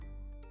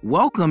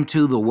Welcome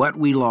to the What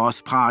We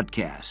Lost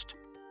podcast.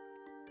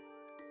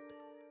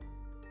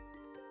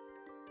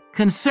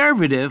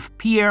 Conservative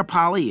Pierre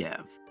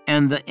Poilievre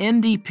and the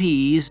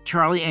NDP's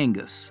Charlie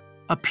Angus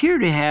appear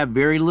to have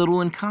very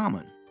little in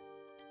common.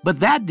 But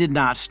that did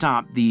not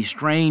stop these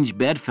strange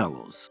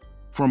bedfellows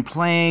from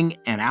playing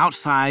an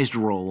outsized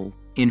role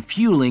in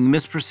fueling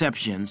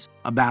misperceptions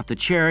about the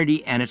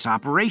charity and its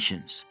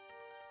operations.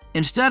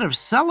 Instead of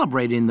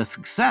celebrating the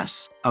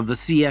success of the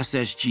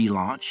CSSG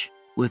launch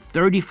with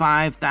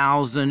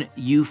 35,000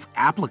 youth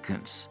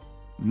applicants,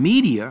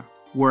 media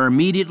were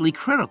immediately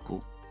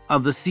critical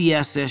of the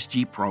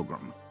CSSG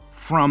program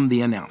from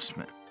the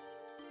announcement.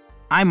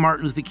 I'm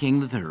Martin Luther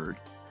King III,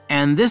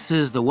 and this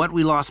is the What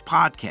We Lost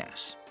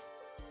podcast.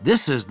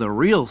 This is the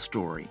real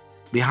story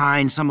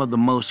behind some of the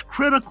most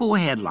critical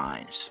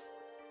headlines.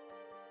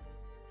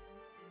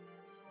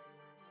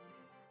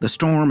 The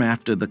storm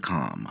after the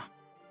calm.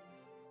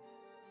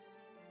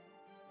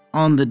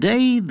 On the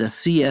day the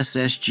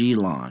CSSG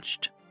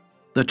launched,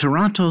 the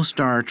Toronto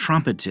Star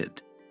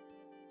trumpeted,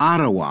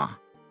 "Ottawa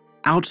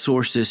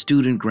outsources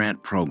student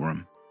grant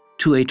program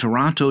to a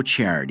Toronto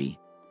charity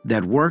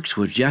that works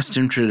with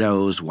Justin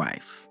Trudeau's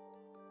wife."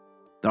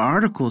 The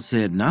article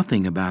said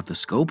nothing about the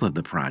scope of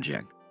the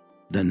project,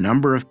 the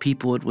number of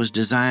people it was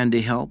designed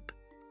to help,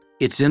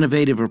 its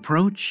innovative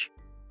approach,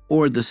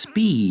 or the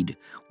speed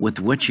with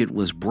which it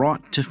was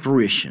brought to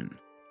fruition.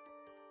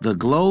 The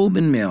Globe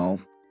and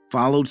Mail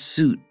followed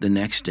suit the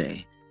next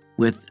day,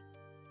 with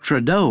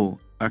Trudeau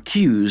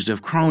accused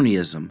of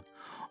cronyism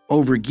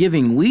over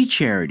giving We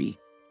Charity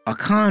a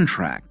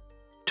contract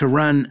to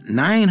run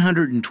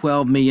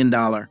 $912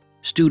 million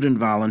student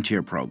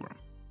volunteer program.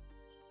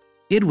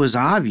 It was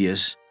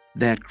obvious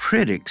that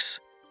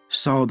critics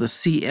saw the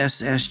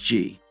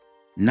CSSG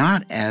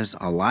not as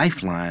a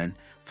lifeline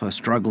for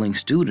struggling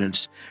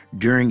students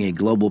during a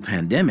global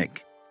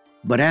pandemic,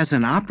 but as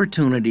an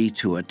opportunity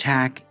to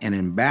attack and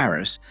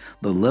embarrass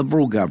the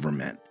Liberal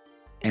government,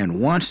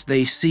 and once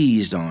they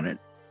seized on it,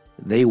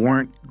 they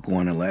weren't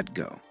going to let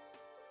go.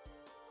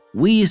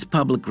 We's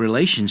public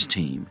relations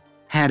team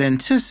had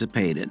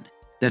anticipated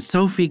that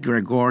Sophie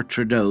Gregoire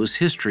Trudeau's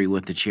history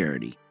with the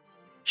charity.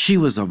 She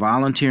was a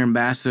volunteer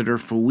ambassador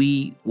for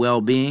We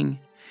Wellbeing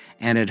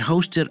and had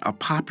hosted a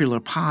popular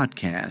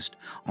podcast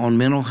on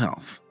mental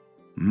health,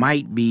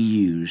 might be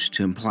used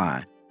to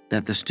imply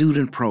that the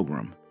student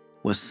program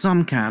was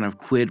some kind of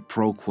quid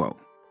pro quo.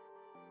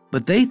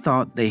 But they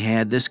thought they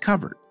had this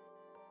covered.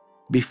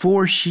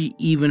 Before she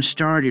even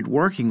started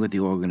working with the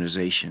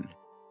organization,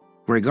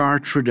 Gregoire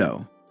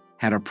Trudeau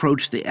had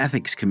approached the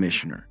ethics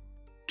commissioner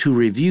to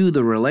review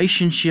the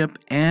relationship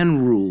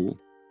and rule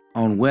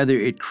on whether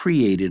it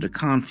created a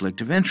conflict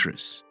of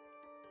interest.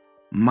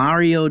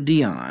 Mario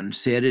Dion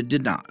said it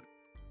did not.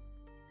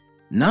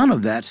 None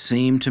of that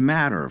seemed to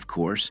matter, of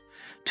course,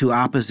 to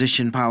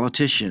opposition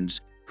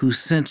politicians who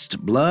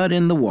sensed blood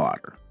in the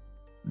water.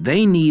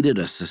 They needed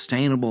a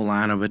sustainable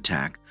line of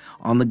attack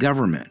on the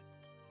government,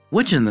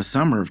 which in the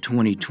summer of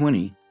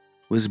 2020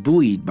 was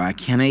buoyed by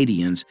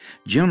Canadians'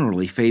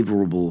 generally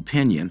favorable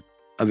opinion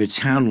of its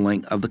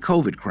handling of the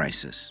COVID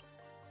crisis.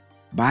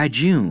 By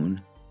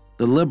June,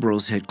 the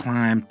Liberals had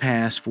climbed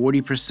past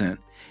 40%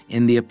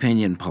 in the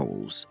opinion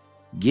polls,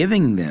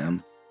 giving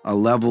them a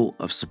level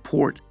of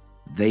support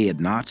they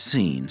had not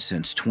seen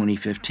since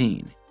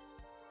 2015.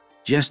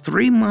 Just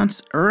 3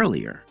 months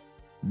earlier,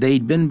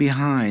 they'd been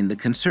behind the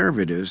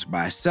Conservatives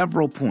by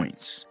several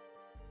points.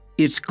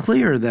 It's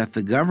clear that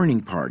the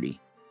governing party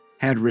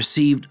had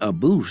received a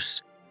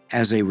boost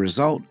as a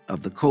result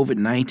of the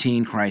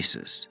COVID-19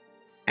 crisis,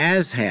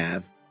 as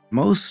have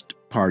most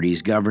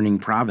parties governing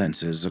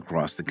provinces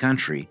across the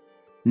country,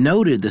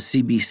 noted the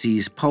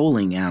CBC's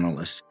polling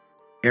analyst,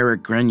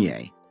 Eric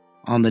Grenier,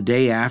 on the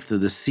day after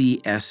the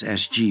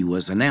CSSG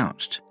was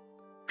announced.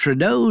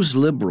 Trudeau's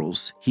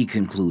Liberals, he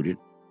concluded,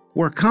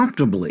 were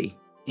comfortably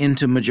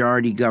into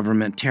majority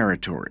government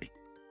territory.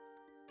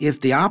 If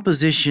the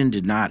opposition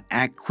did not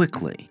act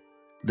quickly,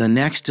 the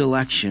next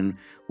election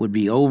would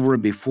be over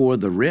before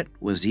the writ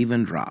was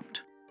even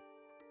dropped.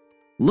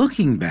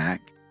 Looking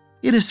back,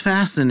 it is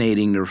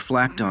fascinating to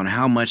reflect on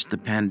how much the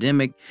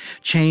pandemic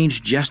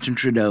changed Justin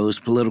Trudeau's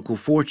political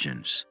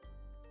fortunes.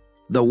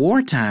 The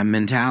wartime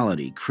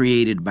mentality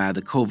created by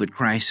the COVID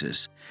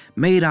crisis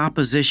made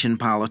opposition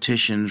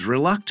politicians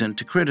reluctant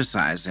to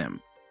criticize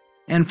him,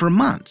 and for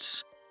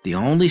months, the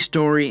only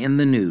story in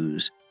the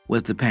news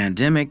was the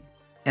pandemic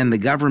and the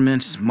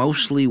government's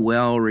mostly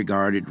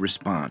well-regarded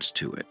response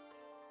to it.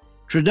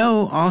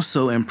 Trudeau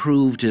also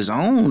improved his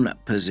own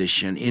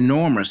position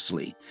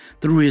enormously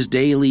through his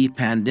daily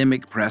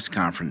pandemic press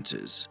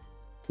conferences,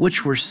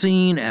 which were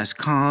seen as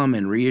calm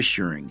and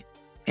reassuring,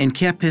 and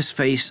kept his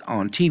face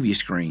on TV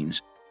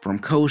screens from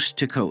coast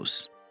to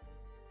coast.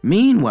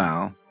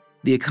 Meanwhile,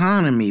 the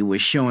economy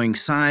was showing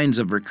signs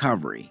of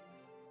recovery,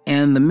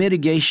 and the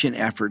mitigation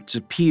efforts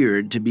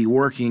appeared to be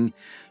working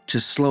to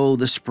slow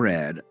the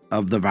spread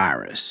of the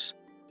virus.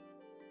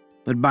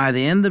 But by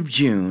the end of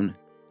June,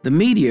 the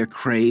media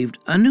craved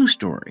a new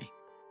story,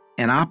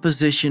 and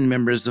opposition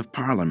members of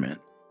Parliament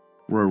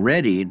were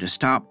ready to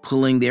stop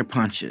pulling their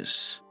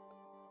punches.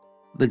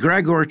 The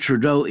Gregor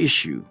Trudeau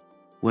issue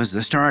was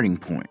the starting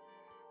point,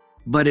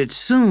 but it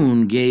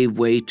soon gave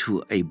way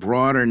to a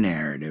broader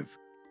narrative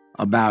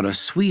about a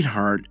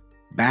sweetheart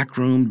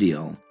backroom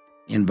deal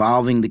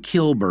involving the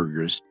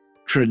Kilburgers,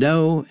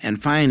 Trudeau,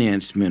 and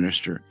Finance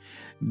Minister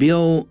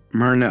Bill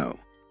Morneau,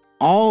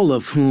 all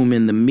of whom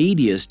in the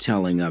media's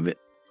telling of it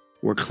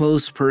were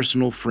close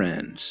personal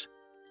friends.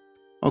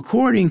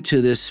 According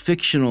to this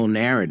fictional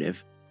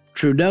narrative,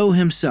 Trudeau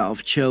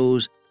himself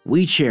chose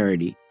We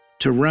Charity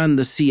to run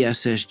the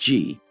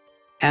CSSG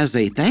as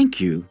a thank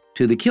you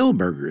to the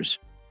Kilburgers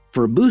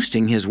for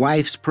boosting his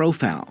wife's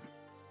profile.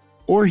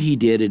 Or he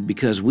did it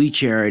because We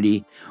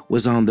Charity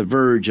was on the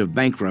verge of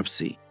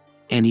bankruptcy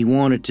and he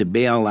wanted to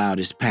bail out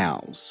his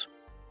pals.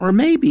 Or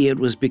maybe it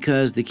was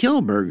because the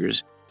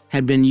Kilburgers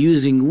had been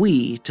using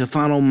We to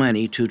funnel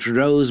money to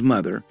Trudeau's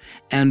mother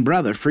and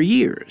brother for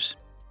years.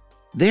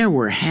 There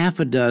were half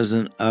a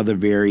dozen other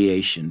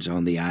variations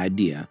on the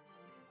idea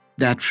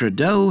that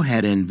Trudeau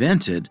had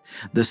invented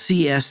the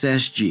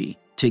CSSG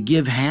to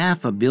give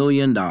 $500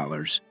 million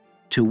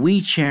to We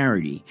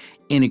Charity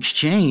in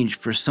exchange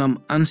for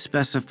some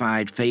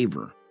unspecified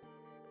favor.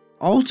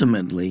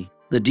 Ultimately,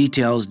 the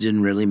details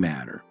didn't really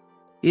matter.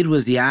 It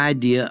was the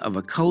idea of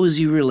a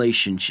cozy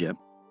relationship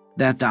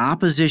that the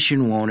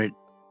opposition wanted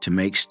to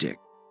make stick.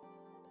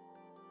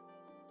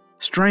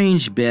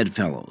 Strange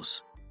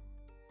bedfellows.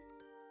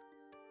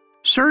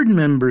 Certain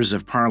members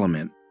of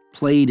Parliament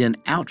played an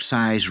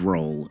outsized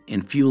role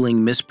in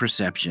fueling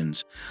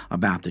misperceptions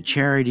about the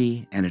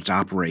charity and its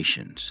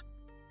operations.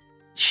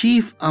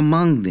 Chief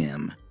among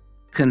them,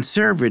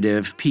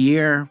 Conservative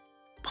Pierre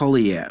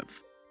Poilievre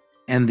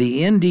and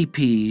the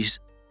NDP's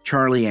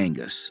Charlie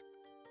Angus.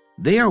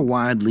 They are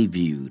widely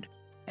viewed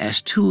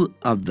as two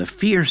of the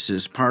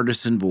fiercest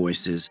partisan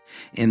voices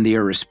in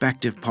their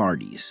respective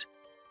parties,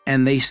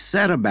 and they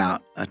set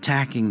about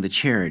attacking the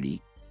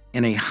charity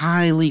in a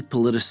highly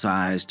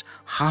politicized,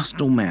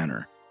 hostile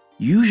manner,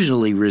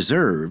 usually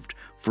reserved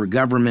for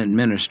government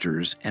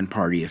ministers and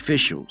party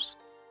officials.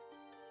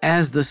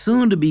 As the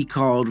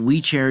soon-to-be-called We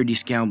Charity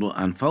scandal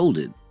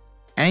unfolded,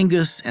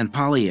 Angus and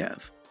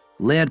Poilievre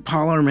led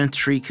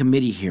parliamentary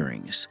committee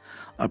hearings,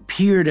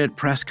 appeared at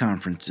press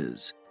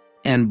conferences,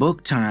 and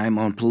booked time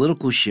on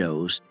political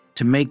shows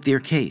to make their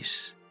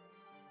case.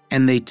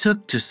 And they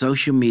took to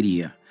social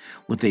media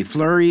with a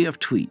flurry of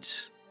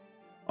tweets.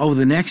 Over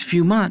the next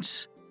few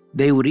months,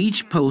 they would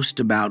each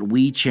post about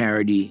We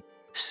Charity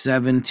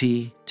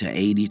 70 to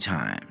 80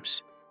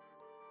 times.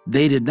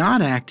 They did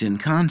not act in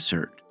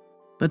concert,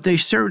 but they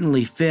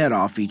certainly fed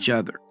off each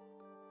other.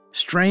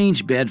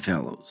 Strange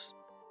bedfellows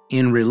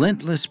in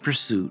relentless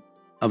pursuit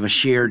of a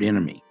shared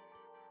enemy.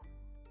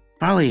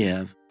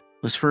 Poilievre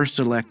was first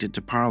elected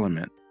to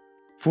Parliament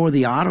for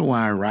the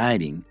Ottawa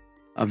riding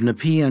of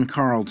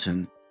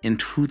Nepean-Carleton in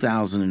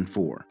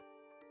 2004,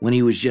 when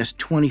he was just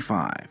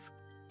 25,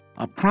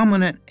 a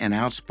prominent and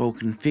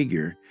outspoken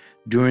figure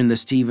during the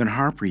Stephen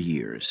Harper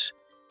years.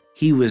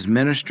 He was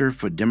Minister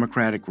for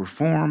Democratic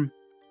Reform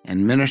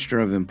and Minister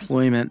of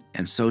Employment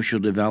and Social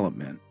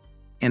Development,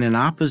 and in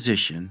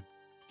opposition,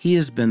 he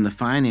has been the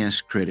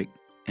finance critic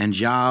and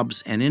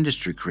jobs and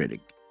industry critic.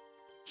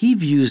 He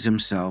views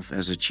himself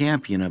as a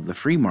champion of the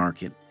free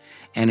market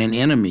and an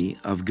enemy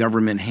of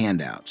government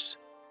handouts.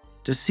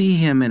 To see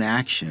him in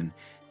action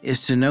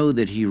is to know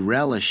that he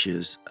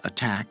relishes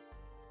attack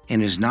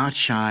and is not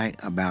shy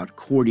about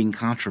courting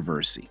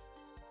controversy.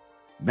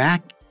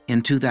 Back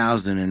in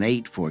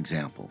 2008, for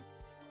example,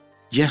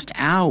 just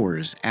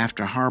hours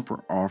after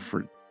Harper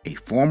offered a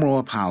formal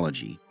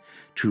apology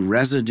to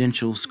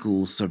residential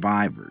school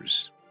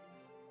survivors,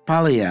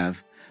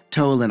 Poilievre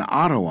told an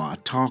Ottawa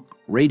talk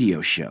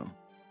radio show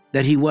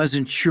that he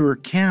wasn't sure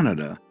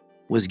Canada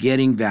was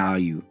getting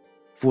value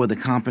for the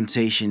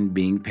compensation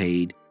being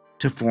paid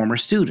to former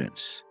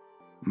students.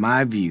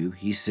 My view,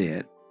 he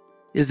said,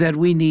 is that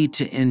we need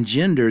to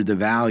engender the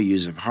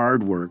values of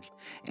hard work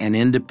and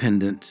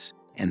independence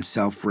and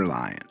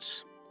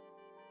self-reliance.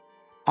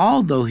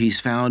 Although he's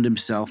found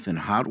himself in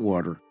hot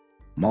water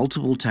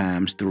multiple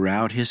times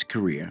throughout his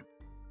career,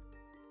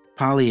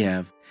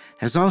 Poilievre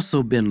has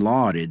also been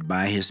lauded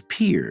by his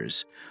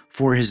peers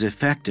for his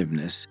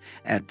effectiveness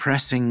at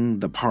pressing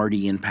the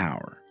party in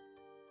power.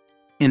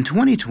 In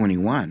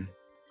 2021,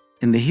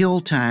 in the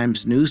Hill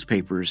Times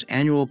newspaper's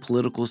annual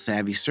Political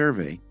Savvy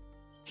survey,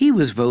 he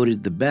was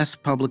voted the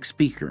best public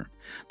speaker,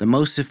 the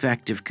most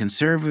effective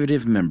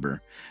conservative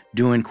member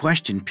during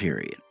question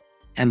period,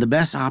 and the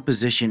best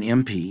opposition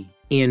MP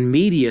in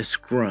media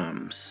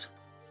scrums.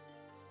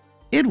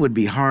 It would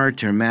be hard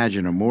to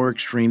imagine a more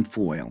extreme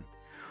foil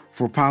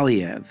for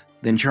Poilievre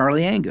than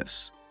Charlie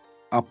Angus,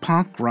 a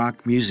punk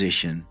rock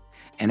musician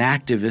and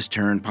activist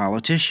turned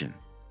politician.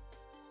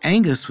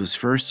 Angus was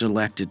first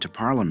elected to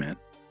Parliament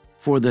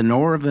for the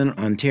Northern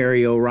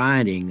Ontario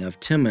riding of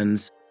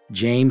Timmins,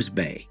 James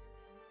Bay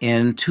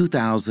in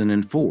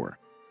 2004,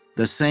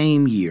 the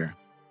same year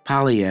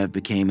Poilievre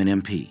became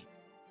an MP.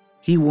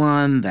 He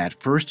won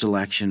that first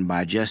election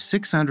by just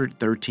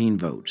 613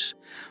 votes,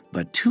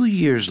 but 2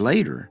 years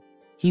later,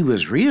 He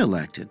was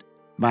reelected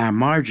by a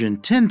margin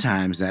 10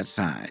 times that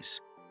size.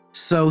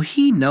 So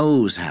he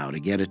knows how to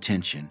get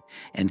attention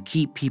and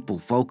keep people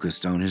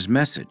focused on his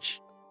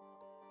message.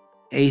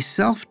 A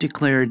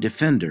self-declared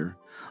defender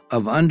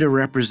of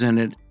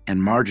underrepresented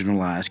and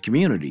marginalized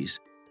communities,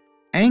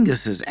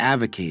 Angus has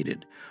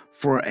advocated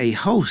for a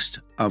host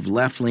of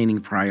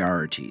left-leaning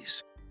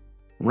priorities,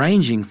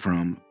 ranging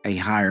from a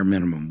higher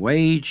minimum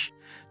wage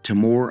to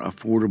more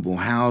affordable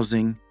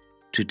housing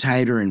to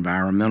tighter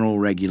environmental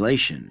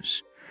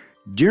regulations.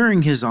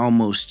 During his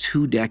almost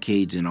 2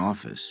 decades in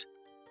office,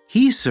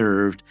 he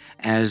served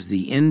as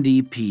the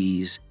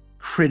NDP's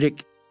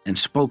critic and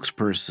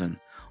spokesperson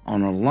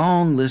on a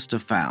long list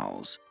of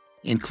files,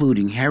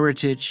 including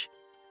heritage,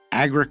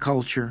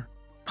 agriculture,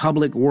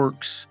 public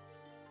works,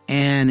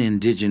 and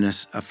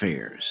indigenous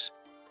affairs.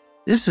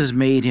 This has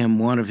made him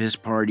one of his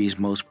party's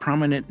most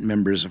prominent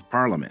members of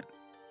parliament.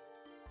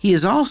 He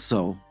is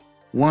also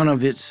one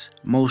of its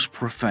most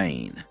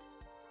profane.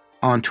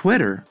 On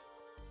Twitter,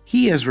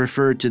 he has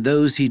referred to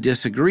those he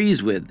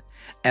disagrees with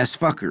as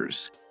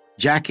fuckers,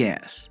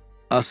 jackass,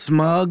 a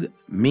smug,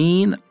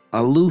 mean,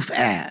 aloof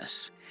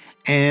ass,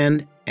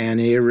 and an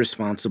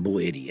irresponsible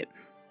idiot.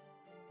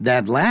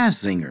 That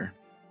last zinger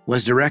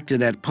was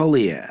directed at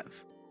Poilievre.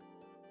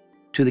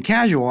 To the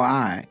casual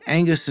eye,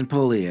 Angus and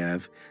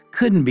Poilievre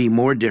couldn't be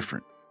more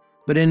different,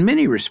 but in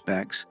many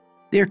respects,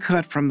 they're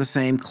cut from the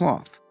same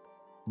cloth.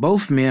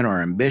 Both men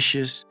are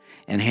ambitious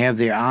and have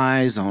their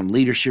eyes on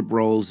leadership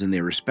roles in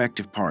their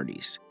respective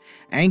parties.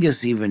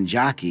 Angus even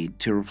jockeyed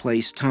to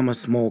replace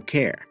Thomas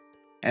Mulcair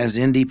as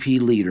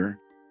NDP leader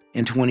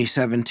in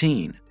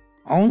 2017,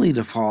 only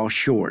to fall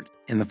short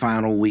in the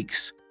final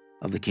weeks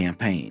of the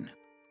campaign.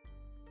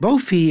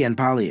 Both he and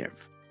Poilievre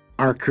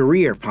are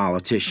career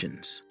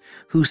politicians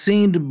who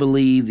seem to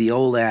believe the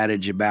old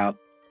adage about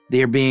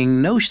there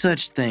being no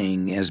such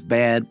thing as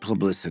bad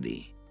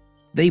publicity.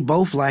 They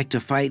both like to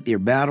fight their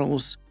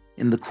battles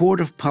in the court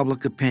of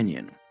public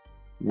opinion,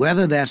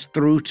 whether that's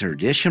through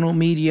traditional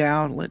media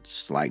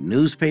outlets like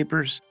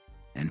newspapers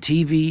and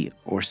TV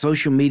or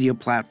social media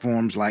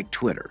platforms like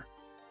Twitter.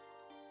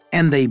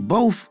 And they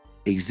both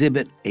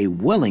exhibit a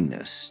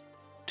willingness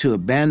to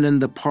abandon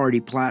the party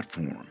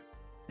platform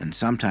and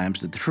sometimes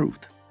the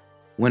truth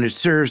when it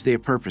serves their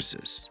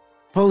purposes.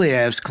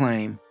 Poilievre's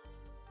claim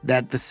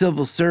that the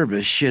civil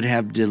service should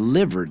have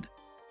delivered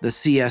the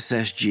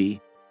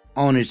CSSG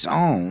on its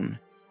own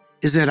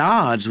is at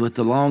odds with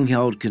the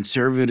long-held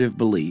conservative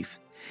belief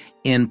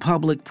in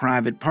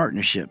public-private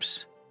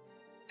partnerships.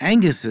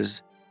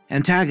 Angus's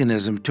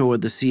antagonism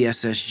toward the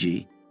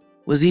CSSG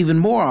was even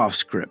more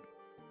off-script,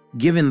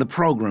 given the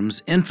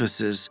program's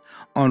emphasis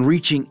on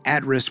reaching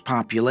at-risk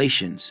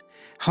populations,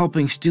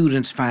 helping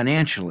students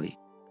financially,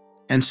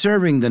 and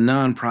serving the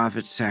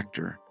nonprofit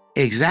sector,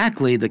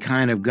 exactly the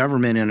kind of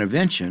government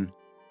intervention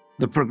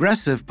the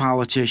progressive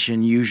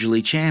politician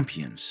usually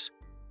champions.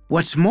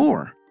 What's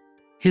more,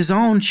 his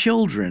own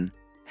children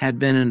had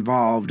been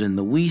involved in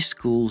the We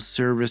School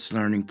service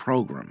learning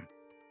program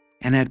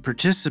and had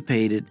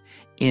participated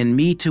in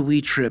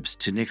Me-to-We trips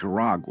to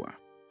Nicaragua.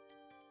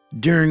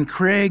 During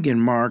Craig and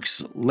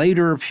Mark's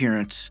later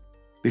appearance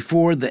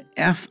before the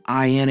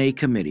FINA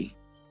committee,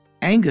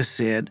 Angus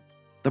said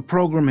the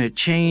program had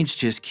changed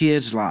his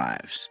kids'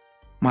 lives.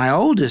 My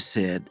oldest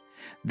said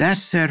that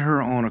set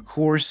her on a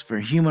course for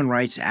human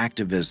rights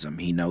activism,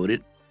 he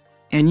noted,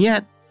 and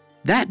yet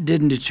that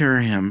didn't deter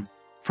him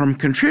from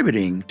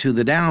contributing to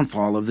the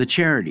downfall of the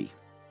charity.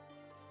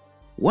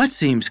 What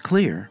seems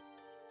clear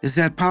is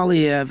that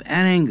Poilievre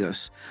and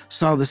Angus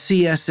saw the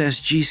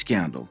CSSG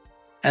scandal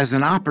as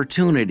an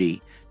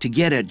opportunity to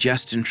get at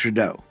Justin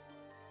Trudeau.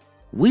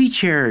 We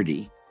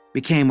Charity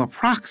became a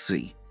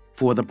proxy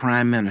for the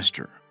Prime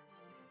Minister.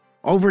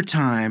 Over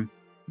time,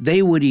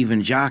 they would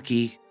even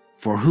jockey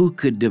for who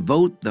could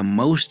devote the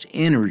most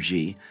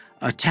energy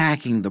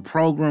attacking the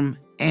program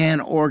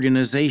and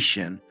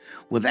organization,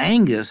 with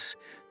Angus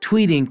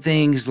tweeting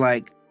things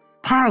like,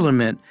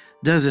 "Parliament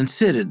doesn't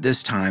sit at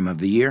this time of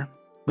the year."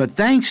 But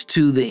thanks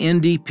to the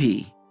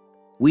NDP,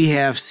 we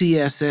have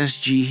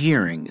CSSG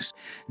hearings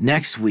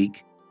next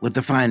week with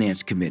the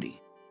Finance Committee.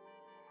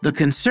 The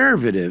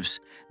Conservatives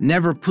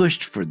never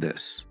pushed for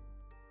this.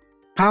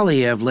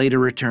 Poilievre later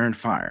returned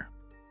fire.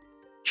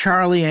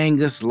 Charlie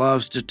Angus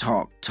loves to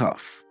talk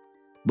tough,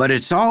 but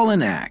it's all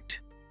an act.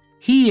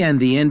 He and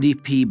the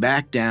NDP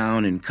back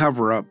down and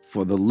cover up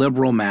for the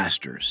liberal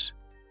masters.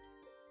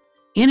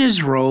 In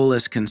his role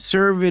as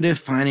conservative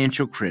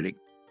financial critic,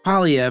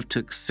 Poilievre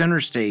took center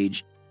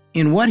stage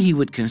in what he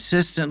would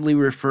consistently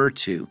refer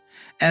to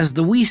as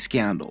the We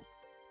scandal.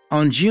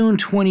 On June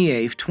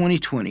 28,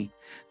 2020,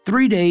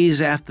 3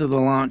 days after the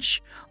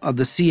launch of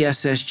the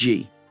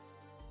CSSG,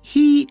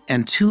 he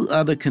and 2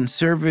 other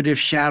conservative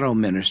shadow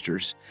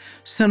ministers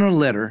sent a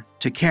letter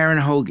to Karen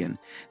Hogan,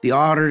 the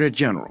Auditor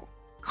General,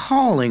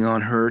 calling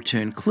on her to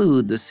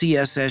include the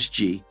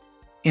CSSG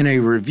in a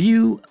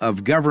review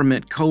of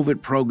government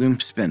COVID program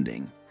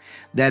spending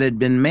that had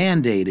been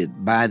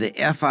mandated by the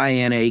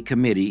FINA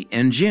committee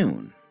in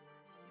June.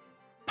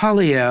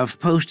 Poilievre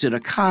posted a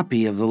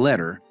copy of the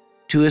letter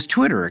to his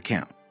Twitter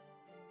account.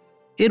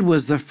 It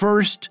was the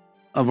first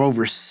of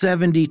over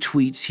 70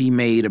 tweets he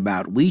made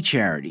about We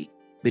Charity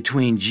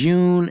between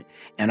June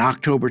and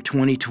October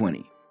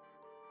 2020.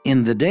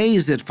 In the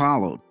days that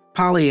followed,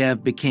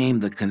 Poilievre became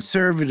the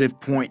conservative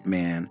point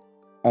man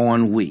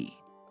on We,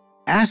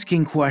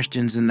 asking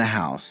questions in the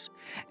House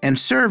and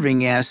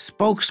serving as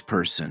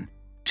spokesperson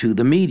to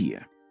the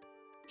media.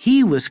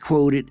 He was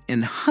quoted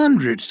in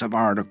hundreds of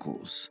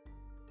articles,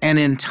 and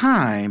in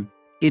time,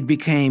 it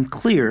became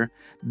clear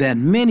that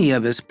many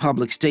of his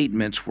public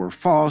statements were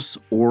false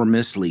or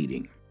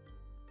misleading.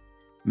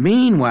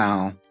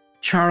 Meanwhile,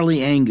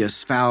 Charlie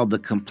Angus filed the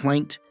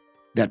complaint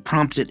that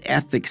prompted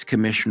Ethics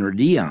Commissioner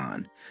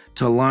Dion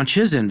to launch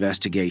his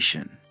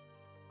investigation.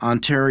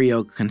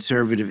 Ontario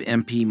Conservative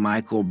MP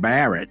Michael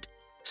Barrett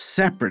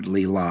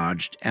separately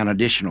lodged an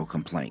additional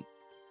complaint.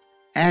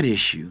 At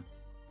issue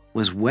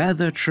was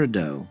whether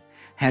Trudeau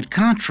had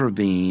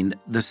contravened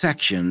the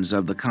sections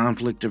of the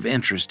Conflict of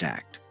Interest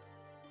Act,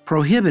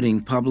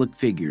 prohibiting public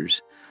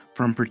figures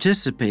from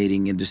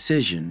participating in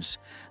decisions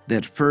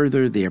that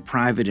further their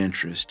private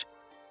interest,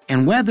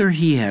 and whether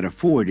he had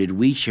afforded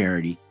We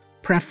Charity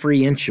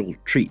preferential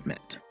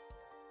treatment.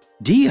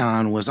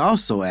 Dion was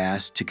also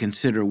asked to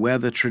consider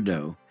whether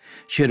Trudeau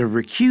should have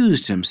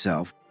recused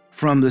himself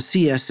from the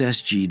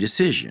CSSG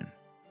decision.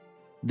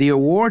 The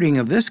awarding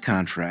of this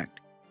contract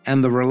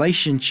and the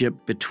relationship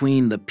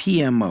between the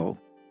PMO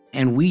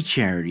and We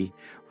Charity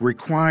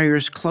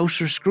requires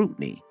closer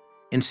scrutiny,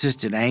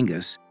 insisted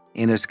Angus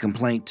in his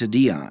complaint to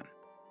Dion.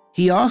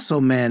 He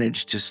also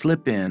managed to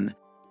slip in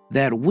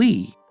that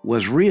We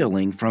was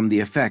reeling from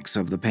the effects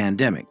of the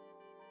pandemic.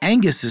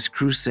 Angus's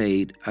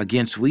crusade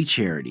against We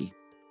Charity,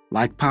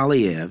 like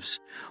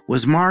Poilievre's,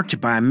 was marked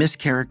by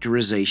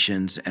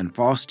mischaracterizations and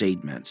false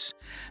statements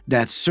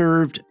that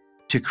served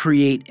to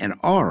create an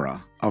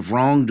aura of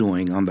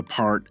wrongdoing on the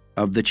part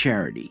of the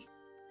charity.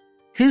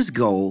 His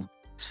goal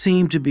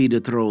seemed to be to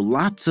throw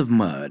lots of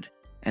mud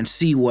and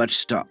see what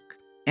stuck,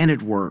 and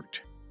it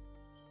worked.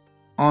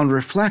 On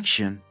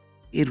reflection,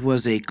 it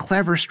was a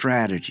clever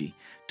strategy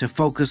to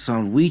focus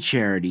on We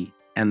Charity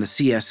and the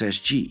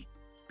CSSG,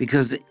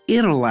 because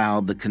it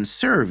allowed the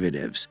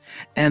Conservatives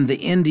and the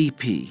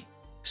NDP,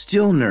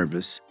 still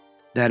nervous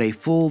that a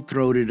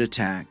full-throated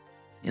attack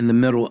in the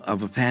middle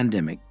of a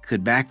pandemic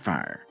could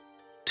backfire,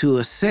 to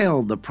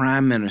assail the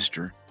Prime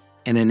Minister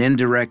in an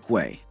indirect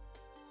way.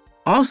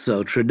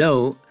 Also,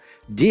 Trudeau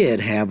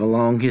did have a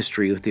long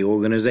history with the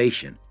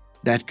organization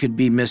that could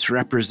be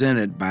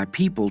misrepresented by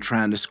people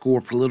trying to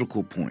score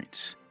political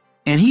points.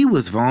 And he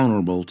was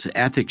vulnerable to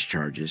ethics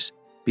charges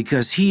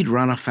because he'd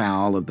run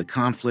afoul of the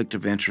Conflict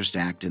of Interest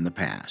Act in the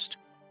past.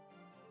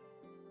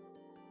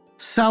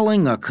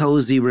 Selling a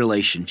cozy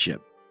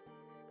relationship.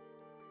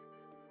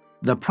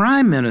 The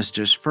Prime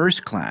Minister's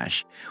first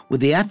clash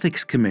with the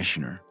Ethics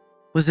Commissioner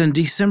was in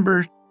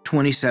December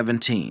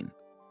 2017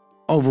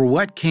 over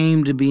what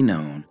came to be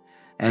known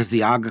as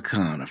the Aga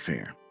Khan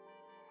affair.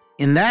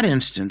 In that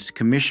instance,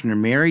 Commissioner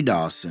Mary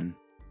Dawson,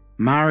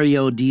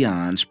 Mario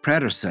Dion's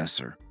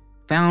predecessor,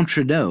 found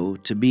Trudeau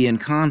to be in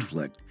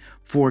conflict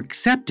for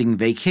accepting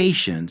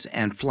vacations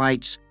and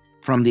flights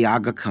from the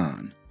Aga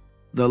Khan,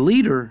 the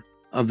leader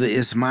of the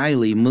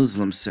Ismaili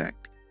Muslim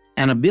sect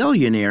and a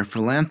billionaire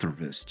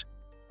philanthropist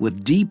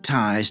with deep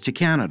ties to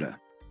Canada.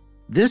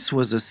 This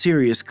was a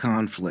serious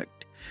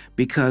conflict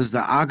because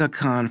the Aga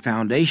Khan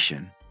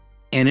Foundation,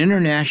 an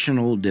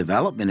international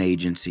development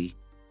agency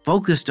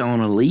focused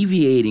on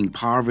alleviating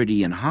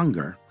poverty and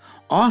hunger,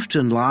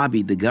 often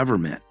lobbied the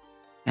government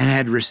and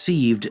had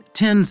received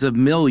tens of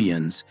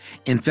millions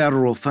in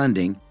federal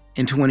funding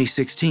in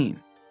 2016.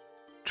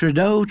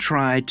 Trudeau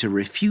tried to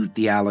refute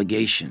the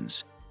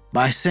allegations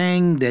by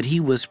saying that he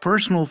was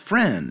personal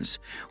friends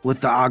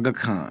with the Aga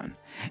Khan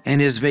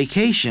and his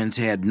vacations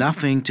had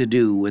nothing to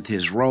do with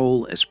his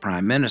role as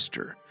Prime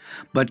Minister,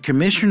 but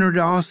Commissioner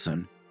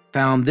Dawson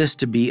found this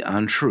to be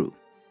untrue.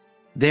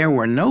 There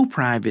were no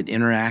private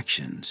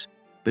interactions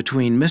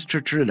between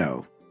Mr.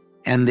 Trudeau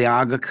and the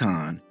Aga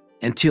Khan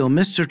until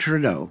Mr.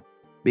 Trudeau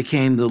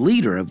became the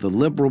leader of the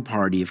Liberal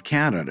Party of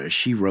Canada,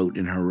 she wrote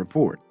in her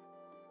report.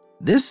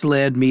 This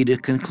led me to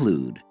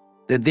conclude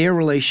that their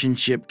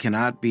relationship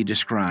cannot be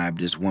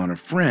described as one of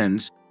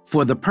friends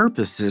for the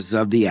purposes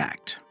of the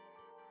Act.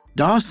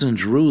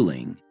 Dawson's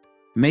ruling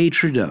made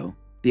Trudeau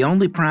the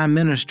only Prime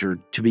Minister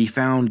to be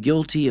found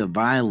guilty of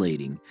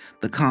violating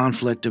the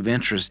Conflict of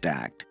Interest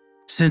Act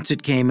since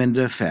it came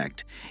into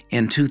effect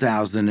in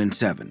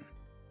 2007.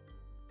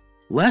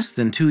 Less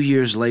than 2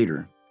 years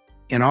later,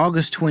 in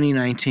August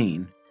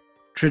 2019,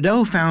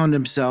 Trudeau found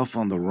himself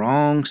on the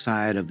wrong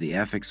side of the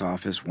ethics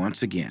office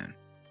once again.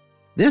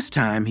 This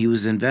time he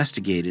was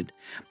investigated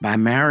by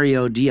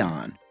Mario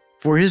Dion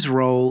for his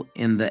role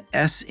in the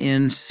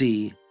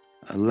SNC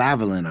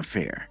Lavalin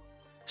affair.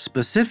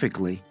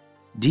 Specifically,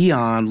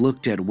 Dion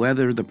looked at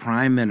whether the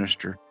Prime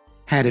Minister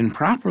had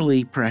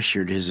improperly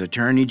pressured his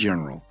Attorney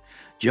General,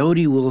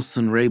 Jody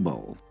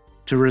Wilson-Raybould,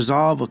 to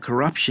resolve a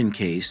corruption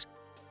case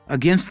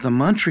against the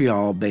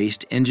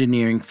Montreal-based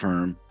engineering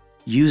firm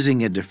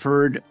using a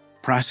deferred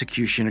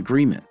prosecution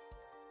agreement.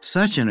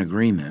 Such an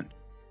agreement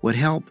would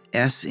help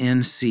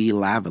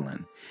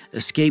SNC-Lavalin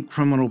escape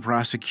criminal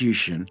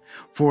prosecution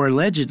for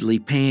allegedly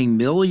paying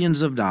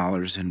millions of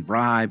dollars in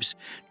bribes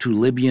to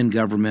Libyan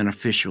government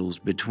officials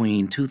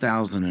between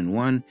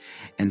 2001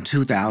 and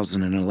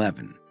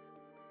 2011.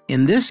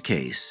 In this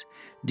case,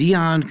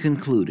 Dion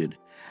concluded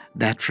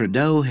that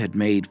Trudeau had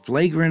made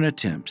flagrant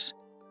attempts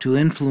to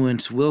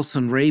influence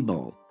Wilson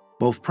Raybould,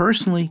 both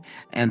personally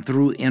and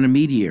through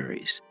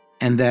intermediaries,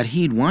 and that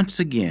he'd once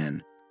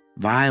again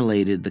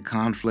violated the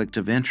Conflict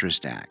of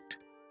Interest Act.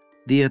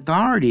 The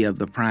authority of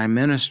the Prime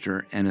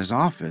Minister and his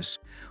office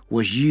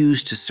was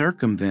used to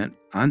circumvent,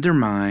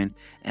 undermine,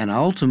 and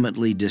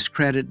ultimately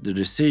discredit the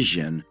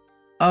decision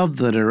of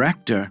the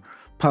Director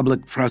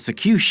Public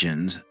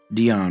Prosecutions,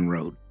 Dion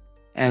wrote,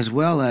 as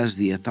well as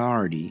the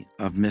authority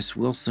of Miss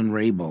Wilson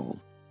Raybould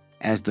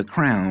as the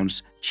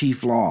Crown's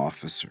Chief Law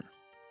Officer.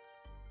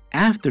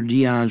 After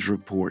Dion's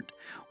report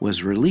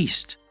was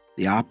released,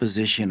 the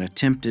opposition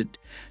attempted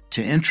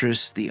to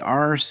interest the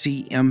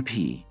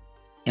RCMP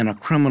in a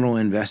criminal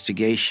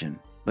investigation,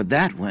 but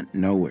that went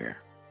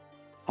nowhere.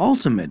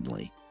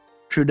 Ultimately,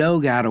 Trudeau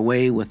got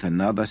away with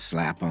another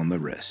slap on the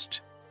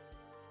wrist.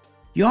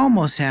 You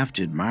almost have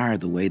to admire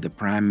the way the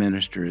Prime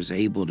Minister is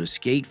able to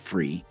skate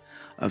free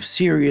of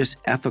serious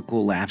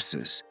ethical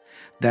lapses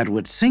that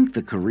would sink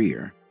the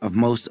career of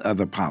most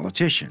other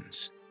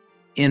politicians.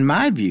 In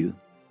my view,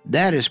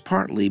 that is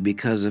partly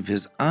because of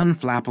his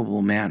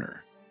unflappable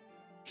manner.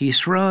 He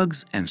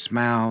shrugs and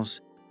smiles,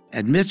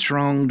 admits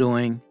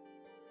wrongdoing.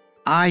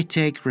 "I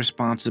take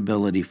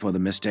responsibility for the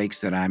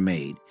mistakes that I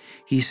made,"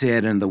 he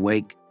said in the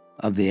wake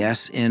of the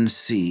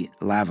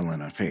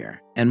SNC-Lavalin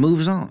affair, and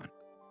moves on.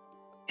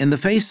 In the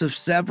face of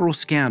several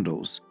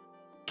scandals,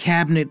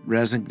 cabinet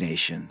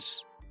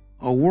resignations,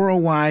 a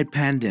worldwide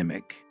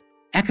pandemic,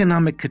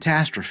 economic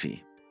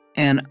catastrophe,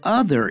 and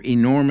other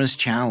enormous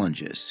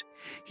challenges,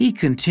 he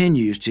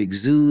continues to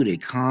exude a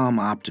calm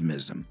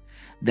optimism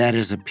that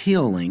is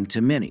appealing to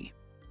many.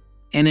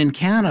 And in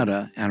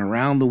Canada and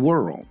around the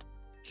world,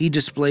 he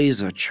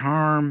displays a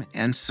charm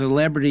and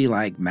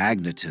celebrity-like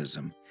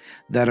magnetism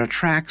that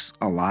attracts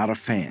a lot of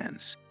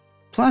fans.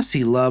 Plus,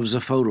 he loves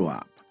a photo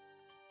op.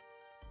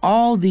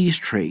 All these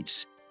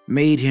traits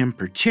made him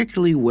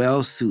particularly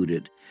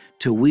well-suited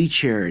to We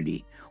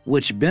Charity,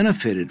 which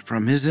benefited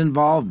from his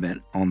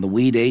involvement on the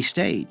We Day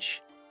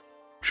stage.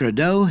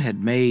 Trudeau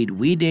had made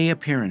We Day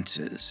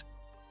appearances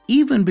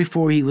even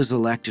before he was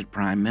elected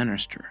Prime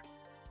Minister,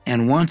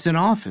 and once in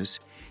office,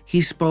 he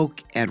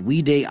spoke at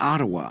We Day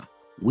Ottawa,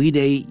 We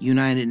Day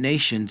United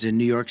Nations in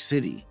New York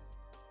City,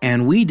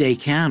 and We Day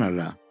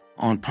Canada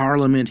on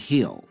Parliament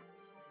Hill.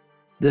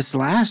 This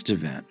last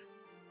event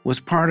was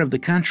part of the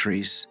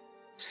country's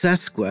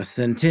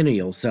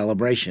sesquicentennial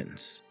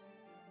celebrations,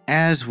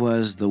 as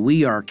was the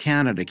We Are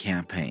Canada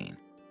campaign,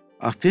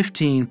 a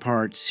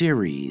 15-part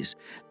series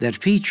that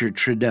featured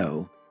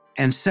Trudeau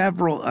and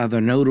several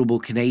other notable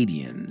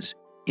Canadians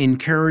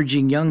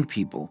encouraging young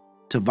people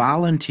to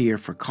volunteer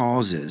for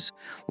causes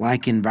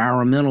like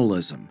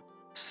environmentalism,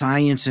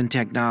 science and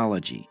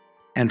technology,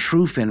 and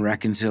truth and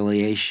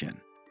reconciliation.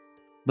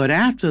 But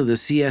after the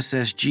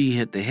CSSG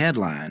hit the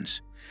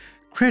headlines,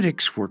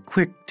 critics were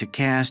quick to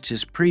cast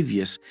his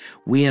previous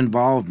We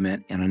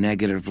involvement in a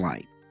negative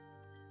light.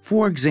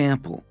 For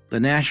example, the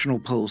National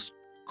Post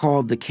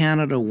called the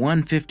Canada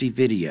 150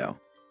 video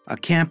a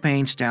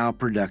campaign-style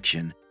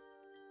production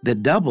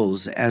that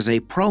doubles as a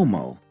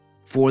promo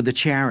for the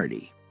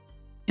charity.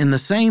 In the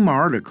same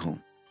article,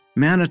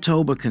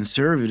 Manitoba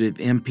Conservative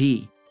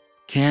MP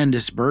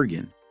Candice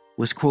Bergen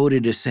was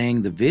quoted as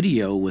saying the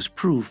video was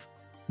proof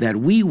that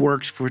We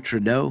works for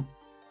Trudeau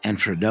and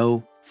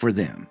Trudeau for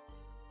them.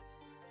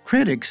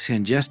 Critics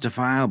can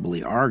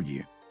justifiably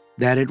argue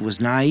that it was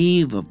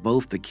naive of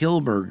both the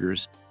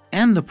Kilburgers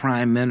and the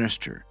Prime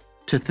Minister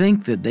to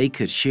think that they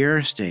could share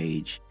a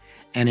stage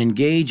and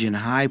engage in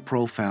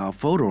high-profile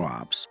photo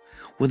ops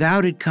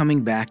without it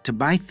coming back to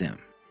bite them.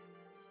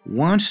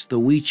 Once the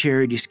We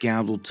Charity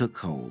scandal took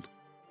hold,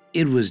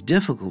 it was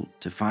difficult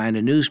to find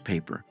a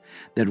newspaper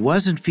that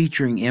wasn't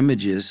featuring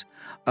images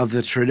of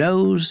the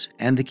Trudeaus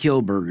and the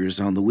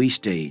Kilburgers on the We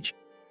stage,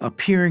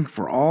 appearing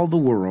for all the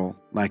world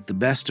like the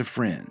best of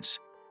friends.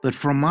 But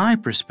from my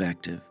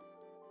perspective,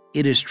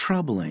 it is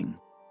troubling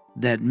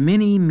that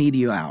many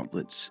media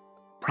outlets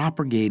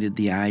propagated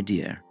the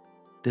idea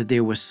that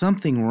there was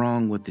something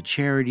wrong with the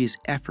charity's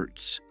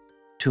efforts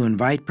to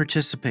invite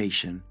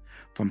participation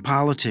from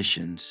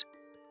politicians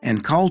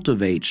and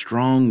cultivate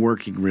strong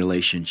working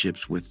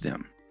relationships with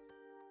them.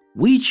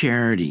 We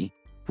Charity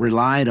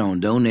relied on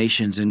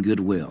donations and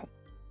goodwill,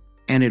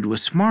 and it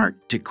was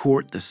smart to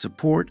court the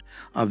support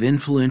of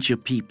influential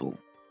people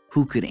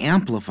who could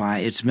amplify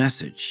its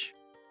message.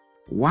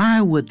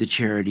 Why would the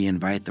charity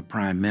invite the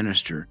Prime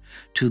Minister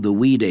to the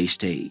We Day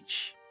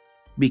stage?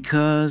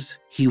 Because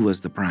he was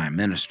the Prime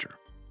Minister.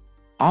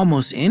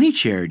 Almost any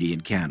charity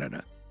in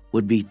Canada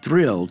would be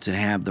thrilled to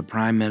have the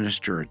Prime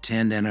Minister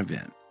attend an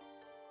event.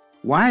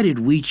 Why did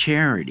We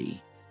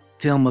Charity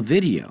film a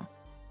video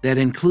that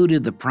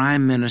included the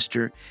Prime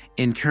Minister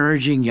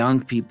encouraging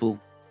young people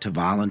to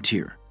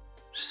volunteer?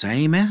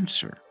 Same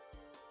answer.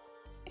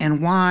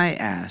 And why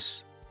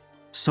ask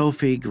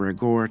Sophie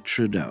Gregor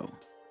Trudeau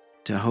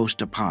to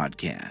host a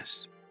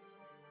podcast?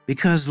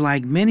 Because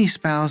like many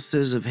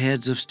spouses of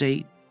heads of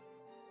state,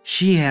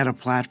 she had a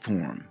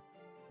platform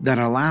that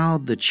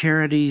allowed the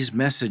charity's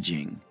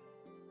messaging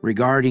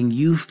regarding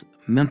youth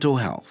mental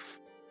health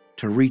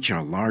to reach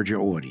a larger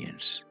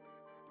audience.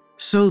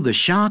 So the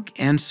shock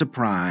and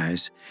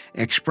surprise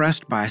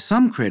expressed by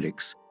some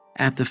critics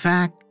at the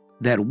fact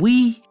that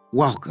we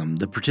welcome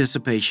the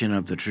participation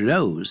of the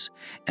Trudeaus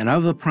and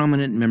other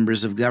prominent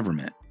members of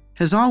government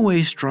has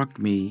always struck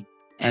me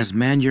as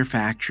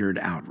manufactured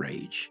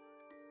outrage.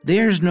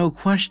 There's no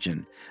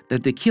question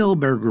that the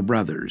Kielburger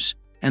brothers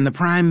and the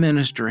Prime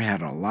Minister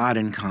had a lot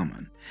in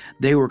common.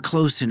 They were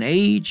close in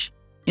age,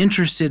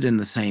 interested in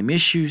the same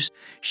issues,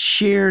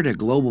 shared a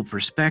global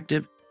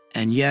perspective,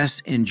 and yes,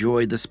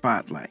 enjoyed the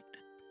spotlight.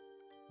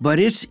 But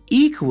it's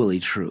equally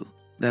true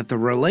that the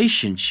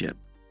relationship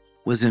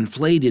was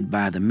inflated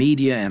by the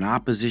media and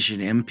opposition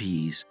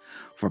MPs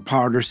for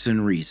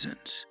partisan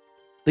reasons.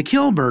 The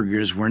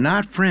Kielburgers were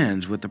not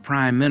friends with the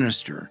Prime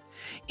Minister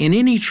in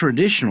any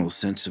traditional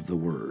sense of the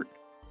word.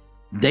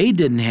 They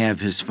didn't have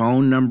his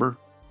phone number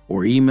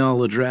or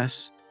email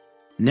address,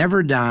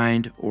 never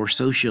dined or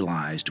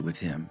socialized with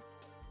him,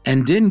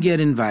 and didn't get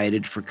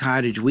invited for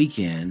cottage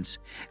weekends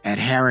at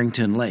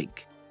Harrington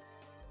Lake.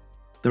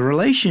 The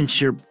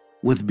relationship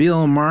with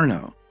Bill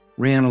Marno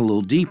ran a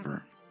little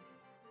deeper.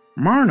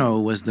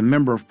 Marno was the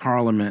Member of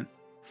Parliament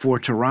for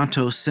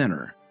Toronto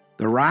Centre,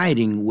 the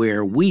riding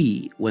where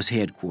we was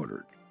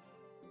headquartered.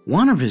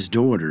 One of his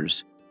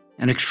daughters,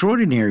 an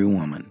extraordinary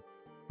woman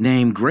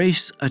named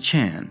Grace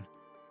Achan,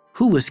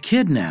 who was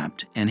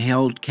kidnapped and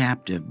held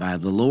captive by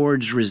the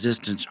Lord's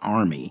Resistance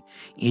Army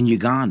in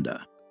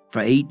Uganda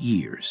for 8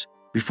 years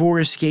before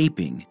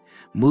escaping,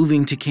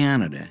 moving to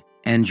Canada,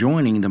 and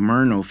joining the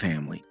Murno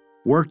family,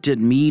 worked at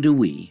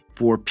Meadowee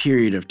for a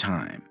period of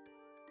time.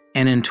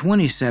 And in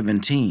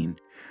 2017,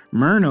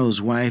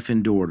 Murno's wife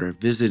and daughter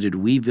visited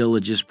We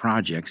Villages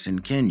projects in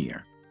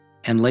Kenya.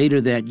 And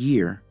later that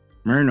year,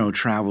 Murno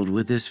traveled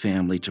with his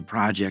family to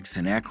projects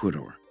in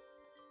Ecuador.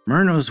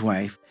 Murno's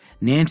wife,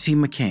 Nancy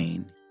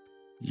McCain,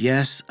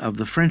 yes, of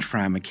the French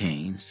fry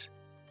McCains,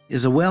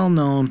 is a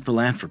well-known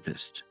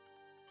philanthropist.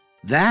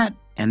 That,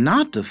 and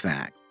not the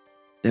fact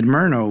that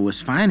Murno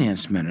was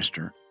finance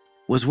minister,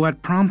 was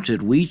what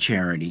prompted We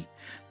Charity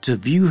to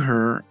view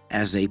her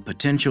as a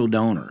potential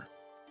donor.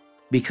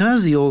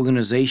 Because the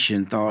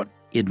organization thought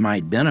it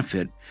might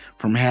benefit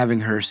from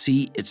having her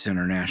see its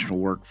international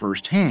work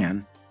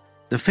firsthand,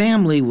 the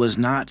family was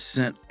not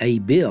sent a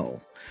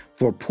bill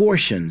for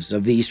portions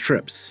of these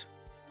trips.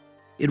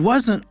 It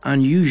wasn't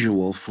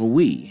unusual for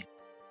We,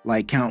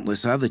 like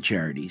countless other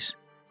charities,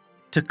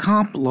 to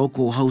comp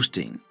local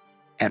hosting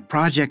at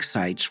project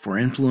sites for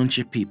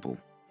influential people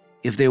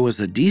if there was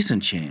a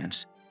decent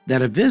chance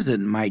that a visit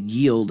might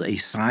yield a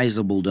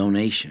sizable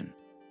donation.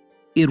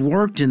 It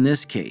worked in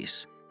this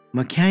case.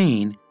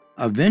 McCain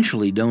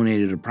eventually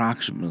donated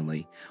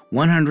approximately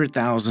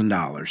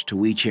 $100,000 to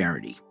We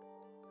Charity.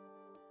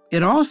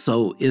 It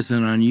also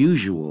isn't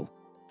unusual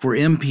for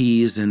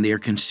MPs and their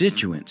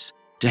constituents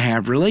to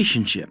have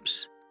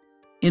relationships.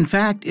 In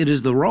fact, it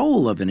is the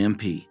role of an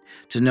MP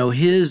to know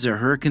his or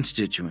her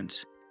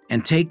constituents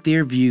and take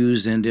their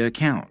views into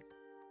account.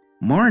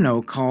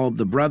 Marno called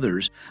the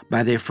brothers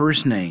by their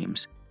first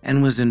names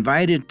and was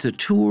invited to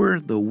tour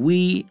the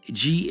We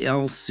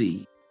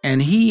GLC,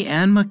 and he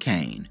and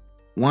McCain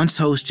once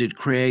hosted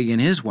Craig and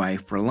his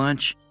wife for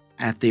lunch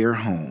at their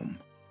home.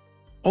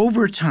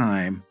 Over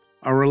time,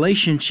 a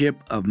relationship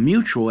of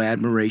mutual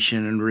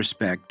admiration and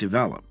respect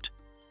developed,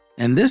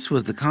 and this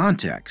was the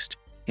context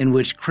in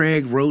which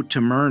Craig wrote to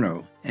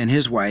Murno and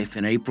his wife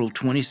in April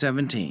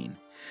 2017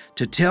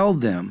 to tell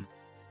them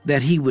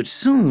that he would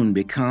soon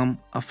become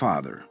a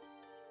father.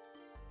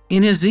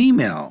 In his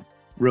email,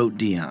 wrote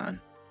Dion,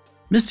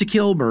 Mr.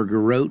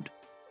 Kielburger wrote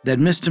that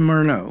Mr.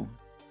 Murno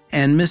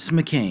and Miss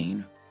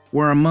McCain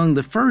were among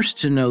the first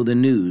to know the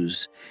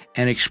news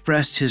and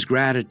expressed his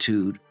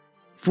gratitude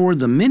for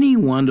the many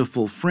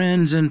wonderful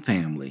friends and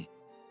family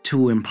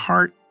to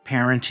impart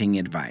parenting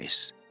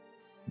advice.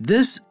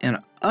 This and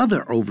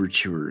other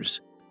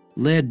overtures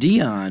led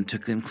Dion to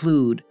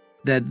conclude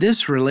that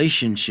this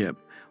relationship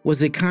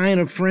was a kind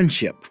of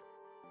friendship.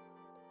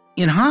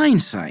 In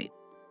hindsight,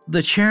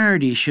 the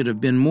charity should have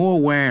been more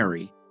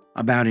wary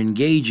about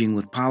engaging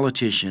with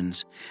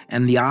politicians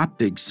and the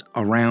optics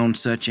around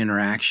such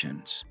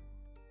interactions.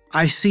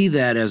 I see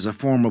that as a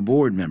former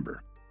board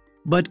member.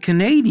 But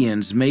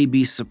Canadians may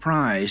be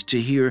surprised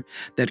to hear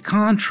that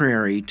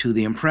contrary to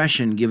the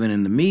impression given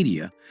in the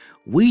media,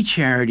 We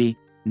Charity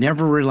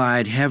never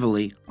relied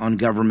heavily on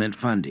government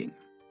funding.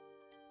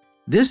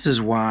 This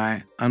is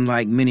why,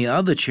 unlike many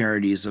other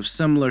charities of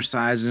similar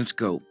size and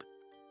scope,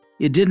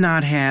 it did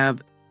not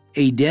have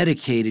a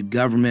dedicated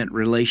government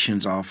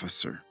relations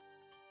officer.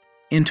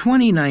 In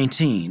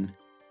 2019,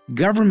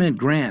 government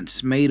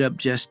grants made up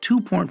just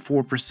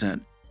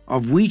 2.4%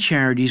 of We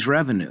Charity's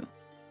revenue.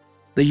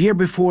 The year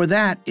before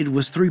that, it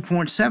was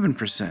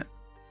 3.7%.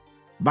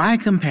 By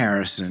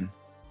comparison,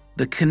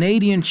 the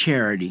Canadian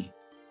charity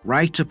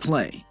Right to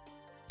Play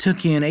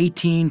took in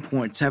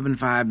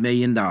 $18.75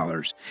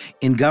 million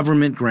in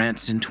government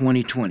grants in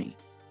 2020,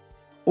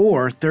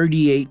 or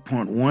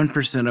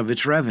 38.1% of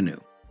its revenue.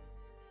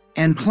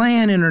 And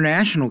Plan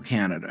International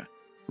Canada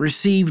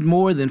received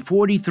more than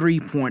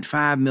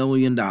 $43.5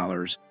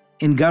 million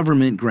in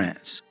government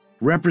grants,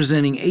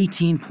 representing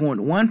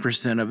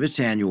 18.1% of its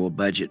annual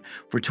budget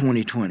for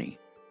 2020.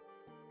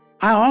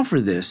 I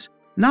offer this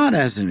not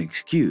as an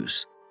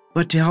excuse,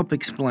 but to help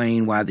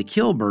explain why the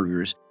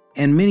Kilburgers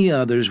and many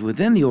others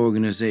within the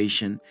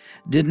organization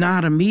did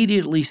not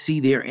immediately see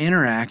their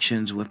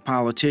interactions with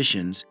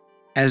politicians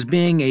as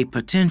being a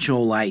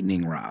potential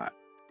lightning rod.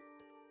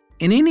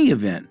 In any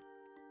event,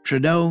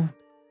 Trudeau,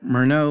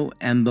 Murnau,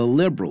 and the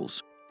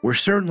Liberals were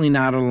certainly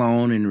not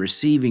alone in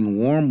receiving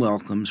warm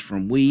welcomes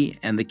from we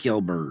and the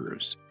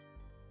Kilburgers.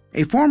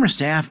 A former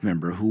staff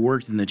member who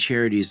worked in the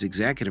charity's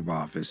executive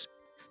office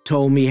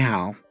told me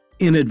how,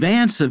 in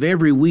advance of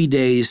every We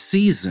Day's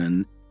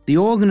season, the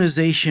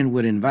organization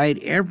would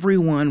invite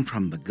everyone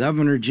from the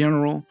Governor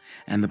General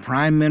and the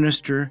Prime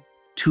Minister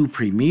to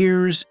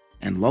premiers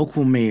and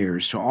local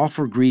mayors to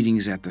offer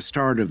greetings at the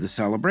start of the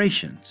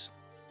celebrations.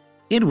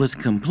 It was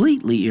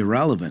completely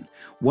irrelevant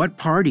what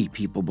party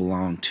people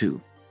belonged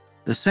to.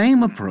 The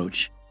same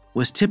approach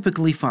was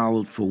typically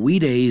followed for We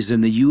Days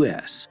in the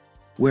U.S.,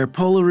 where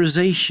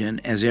polarization,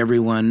 as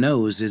everyone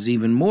knows, is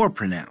even more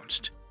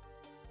pronounced.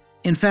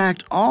 In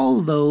fact,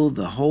 although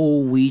the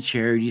whole We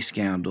Charity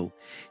scandal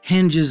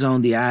hinges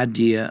on the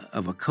idea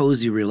of a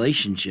cozy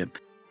relationship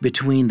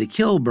between the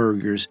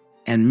Kilburgers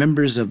and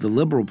members of the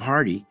Liberal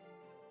Party,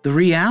 the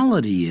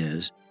reality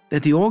is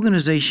that the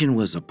organization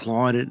was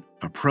applauded,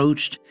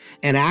 approached,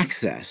 and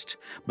accessed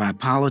by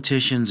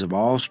politicians of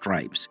all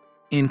stripes,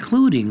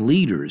 including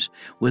leaders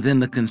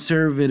within the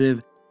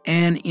Conservative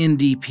and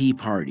NDP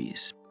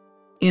parties.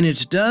 In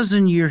its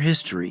dozen-year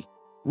history,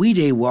 We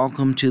Day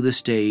welcomed to the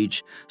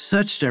stage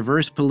such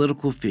diverse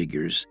political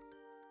figures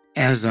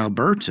as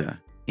Alberta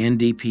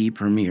NDP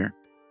Premier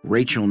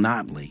Rachel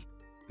Notley,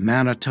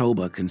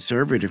 Manitoba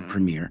Conservative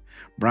Premier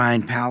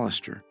Brian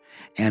Pallister,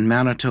 and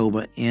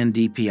Manitoba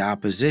NDP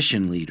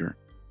opposition leader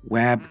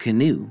Wab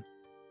Kinew.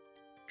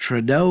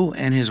 Trudeau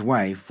and his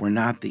wife were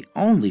not the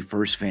only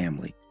First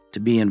Family to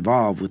be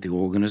involved with the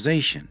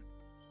organization.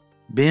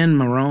 Ben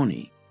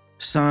Mulroney,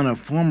 son of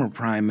former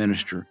Prime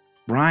Minister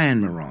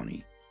Brian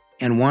Mulroney,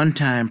 and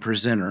one-time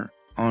presenter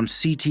on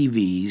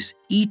CTV's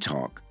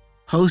E-Talk,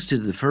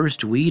 hosted the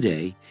first We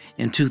Day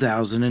in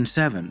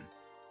 2007.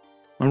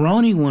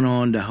 Mulroney went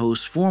on to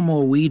host 4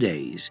 more We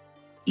Days,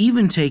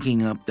 even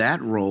taking up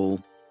that role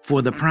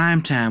for the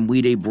primetime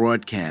We Day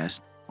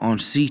broadcast on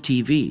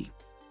CTV.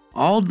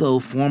 Although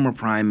former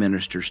Prime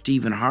Minister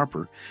Stephen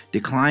Harper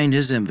declined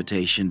his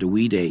invitation to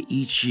We Day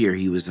each year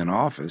he was in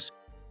office,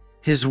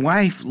 his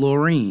wife,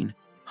 Laureen,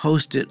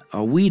 hosted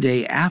a We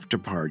Day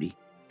after-party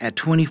at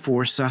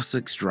 24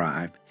 Sussex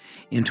Drive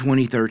in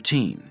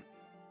 2013.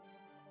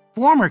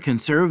 Former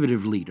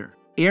Conservative leader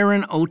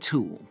Aaron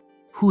O'Toole,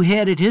 who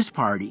headed his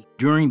party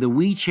during the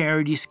We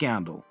Charity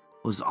scandal,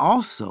 was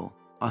also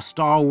a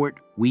stalwart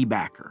We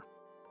backer.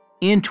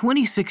 In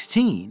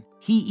 2016,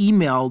 he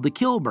emailed the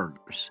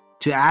Kilburgers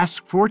to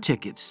ask for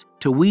tickets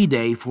to We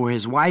Day for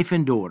his wife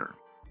and daughter.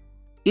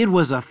 It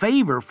was a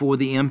favor for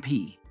the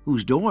MP,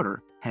 whose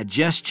daughter had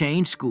just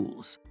changed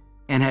schools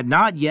and had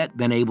not yet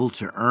been able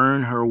to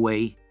earn her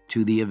way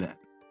to the event.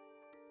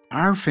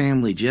 Our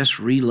family just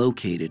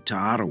relocated to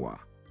Ottawa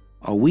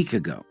a week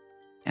ago,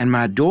 and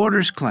my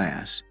daughter's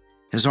class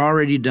has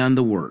already done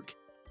the work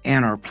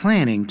and are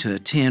planning to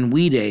attend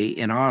We Day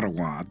in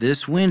Ottawa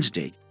this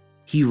Wednesday,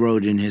 he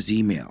wrote in his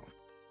email.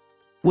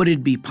 Would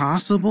it be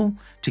possible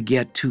to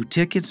get 2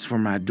 tickets for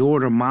my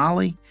daughter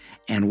Molly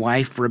and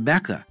wife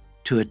Rebecca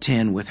to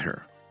attend with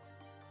her?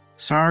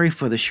 Sorry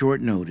for the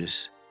short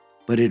notice,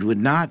 but it would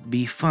not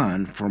be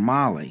fun for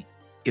Molly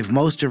if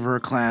most of her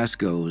class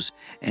goes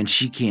and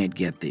she can't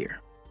get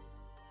there.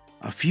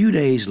 A few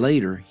days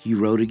later, he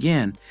wrote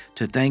again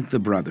to thank the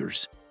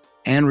brothers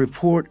and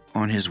report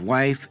on his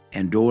wife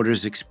and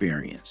daughter's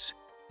experience.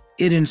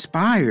 It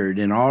inspired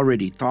an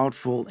already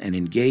thoughtful and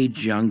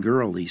engaged young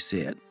girl, he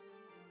said.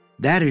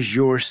 That is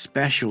your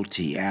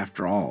specialty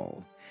after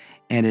all,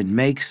 and it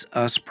makes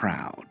us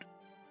proud.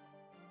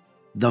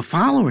 The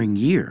following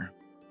year,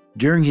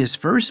 during his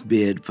first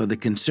bid for the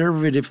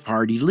Conservative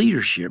Party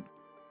leadership,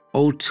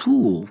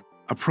 O'Toole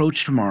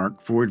approached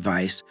Mark for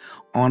advice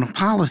on a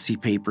policy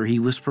paper he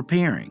was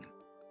preparing.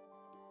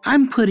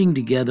 I'm putting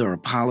together a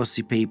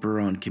policy paper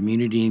on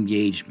community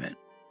engagement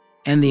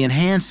and the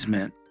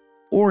enhancement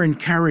or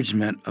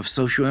encouragement of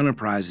social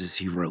enterprises,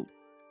 he wrote.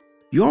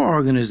 Your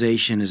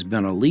organization has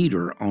been a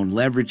leader on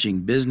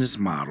leveraging business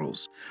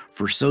models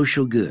for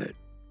social good.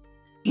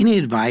 Any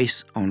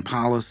advice on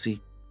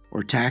policy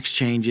or tax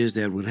changes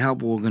that would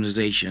help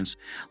organizations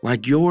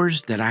like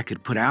yours that I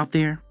could put out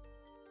there?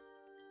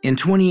 In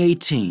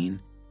 2018,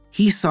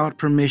 he sought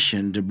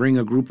permission to bring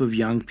a group of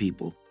young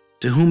people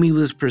to whom he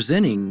was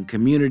presenting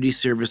community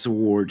service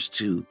awards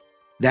to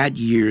that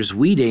year's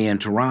We Day in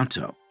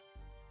Toronto.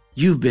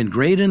 "You've been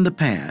great in the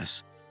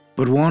past,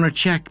 but want to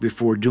check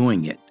before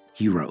doing it,"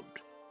 he wrote.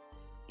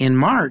 In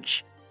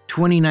March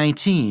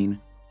 2019,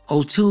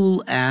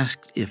 O'Toole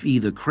asked if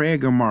either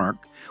Craig or Mark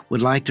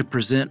would like to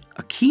present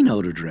a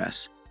keynote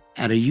address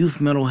at a youth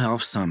mental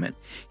health summit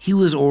he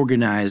was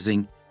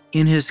organizing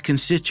in his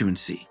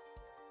constituency.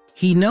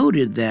 He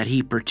noted that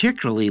he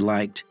particularly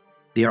liked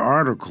their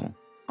article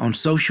on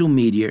social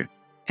media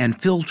and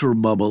filter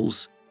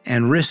bubbles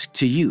and risk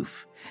to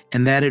youth,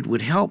 and that it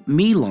would help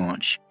me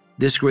launch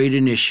this great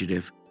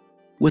initiative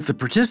with the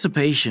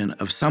participation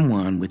of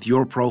someone with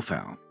your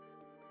profile.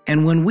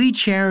 And when We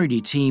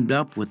Charity teamed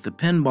up with the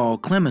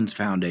Pinball Clemens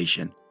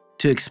Foundation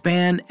to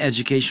expand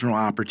educational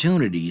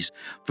opportunities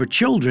for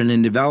children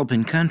in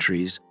developing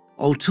countries,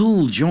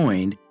 O'Toole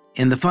joined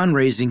in the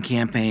fundraising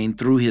campaign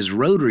through his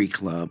Rotary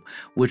Club,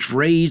 which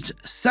raised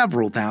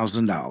several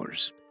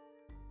 $1,000s.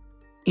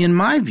 In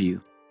my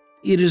view,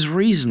 it is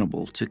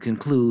reasonable to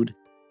conclude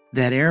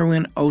that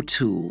Erwin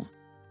O'Toole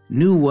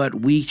knew what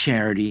We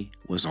Charity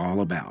was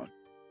all about.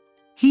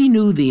 He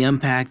knew the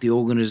impact the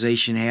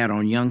organization had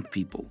on young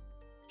people.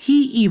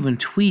 He even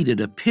tweeted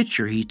a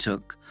picture he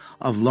took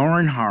of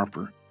Lauren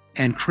Harper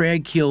and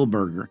Craig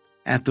Kilberger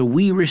at the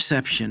We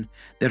reception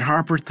that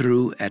Harper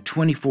threw at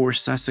 24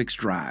 Sussex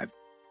Drive,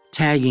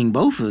 tagging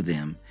both of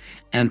them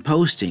and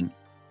posting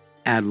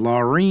at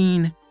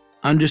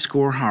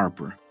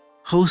Laureen_Harper,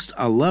 host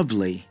a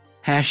lovely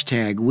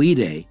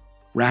 #WeDay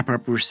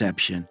wrap-up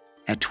reception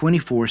at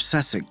 24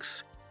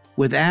 Sussex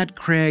with at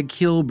Craig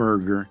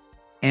Kilberger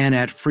and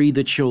at Free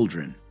the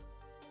Children.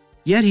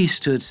 Yet he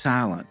stood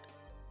silent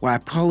while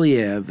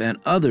Poilievre and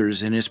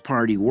others in his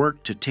party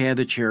worked to tear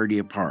the charity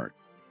apart.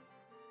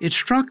 It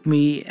struck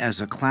me as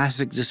a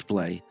classic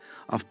display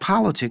of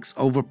politics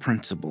over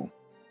principle,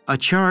 a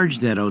charge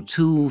that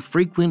O'Toole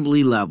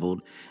frequently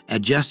leveled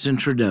at Justin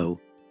Trudeau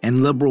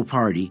and Liberal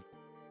Party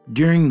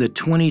during the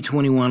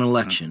 2021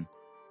 election,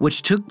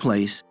 which took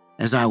place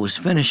as I was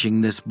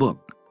finishing this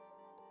book.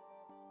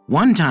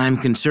 One-time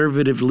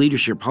Conservative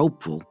leadership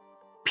hopeful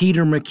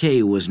Peter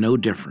MacKay was no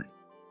different.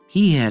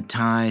 He had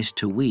ties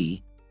to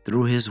We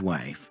through his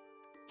wife,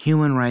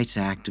 human rights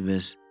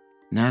activist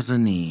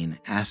Nazanin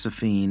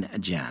Asafin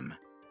Jem.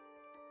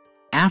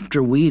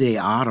 After We Day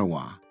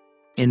Ottawa,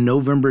 in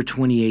November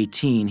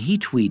 2018, he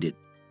tweeted,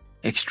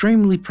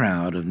 "Extremely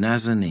proud of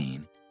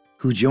Nazanin,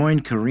 who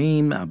joined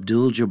Kareem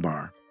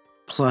Abdul-Jabbar,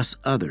 plus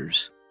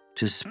others,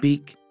 to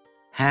speak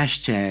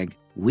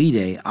 #We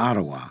Day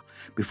Ottawa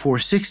before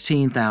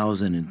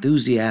 16,000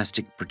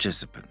 enthusiastic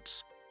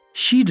participants.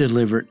 She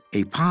delivered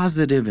a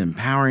positive,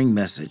 empowering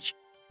message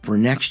for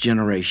next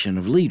generation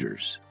of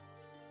leaders.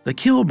 The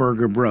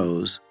Kilberger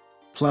Bros,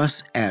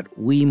 plus at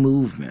We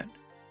Movement,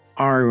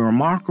 are a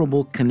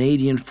remarkable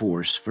Canadian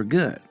force for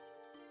good."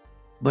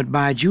 But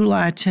by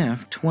July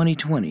 10,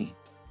 2020,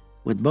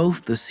 with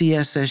both the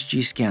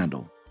CSSG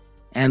scandal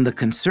and the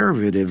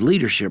Conservative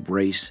leadership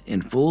race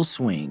in full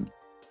swing,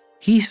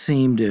 he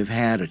seemed to have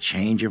had a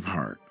change of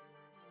heart.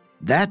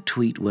 That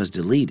tweet was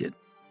deleted,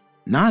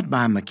 not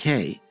by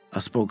MacKay, a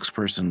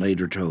spokesperson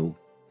later told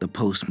the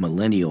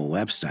Post-Millennial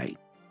website,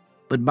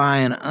 but by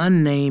an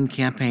unnamed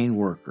campaign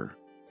worker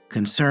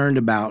concerned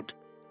about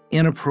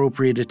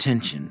inappropriate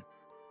attention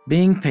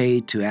being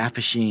paid to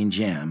Afisheen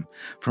Jam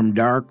from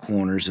dark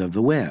corners of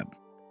the web.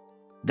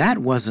 That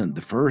wasn't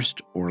the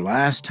first or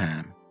last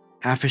time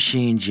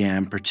Afisheen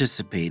Jam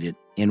participated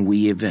in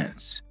We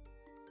events.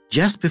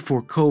 Just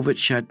before COVID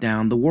shut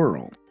down the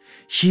world,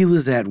 she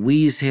was at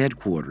We's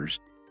headquarters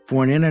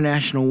for an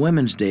International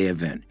Women's Day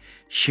event,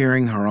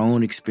 sharing her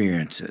own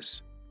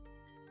experiences.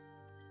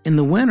 In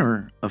the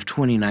winter of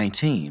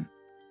 2019,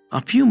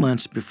 a few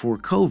months before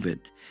COVID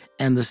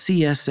and the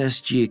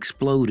CSSG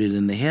exploded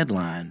in the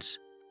headlines,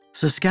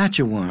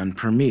 Saskatchewan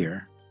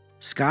Premier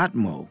Scott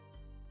Moe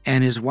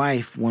and his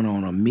wife went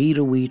on a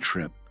meet-a-wee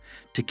trip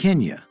to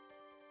Kenya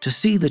to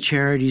see the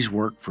charity's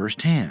work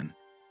firsthand.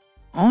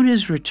 On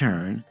his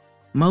return,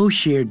 Moe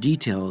shared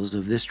details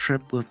of this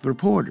trip with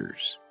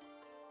reporters.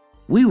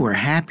 "We were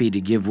happy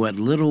to give what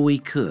little we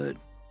could,"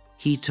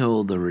 he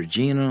told the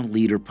Regina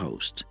Leader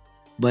Post,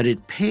 "but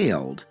it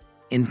paled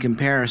in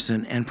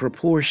comparison and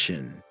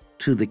proportion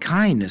to the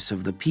kindness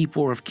of the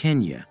people of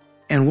Kenya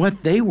and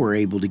what they were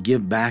able to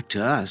give back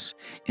to us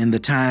in the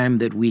time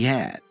that we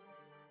had."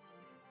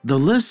 The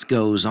list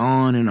goes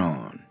on and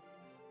on.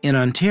 In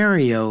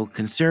Ontario,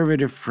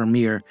 Conservative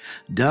Premier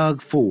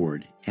Doug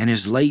Ford and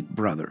his late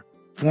brother,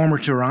 former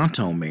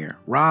Toronto Mayor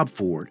Rob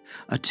Ford,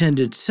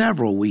 attended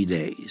several We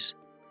Days.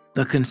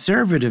 The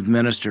Conservative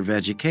Minister of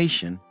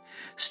Education,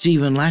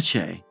 Stephen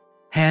Lecce,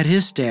 had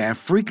his staff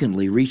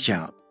frequently reach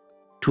out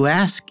to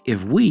ask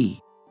if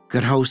We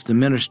could host the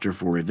minister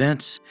for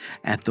events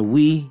at the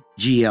We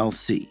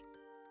GLC.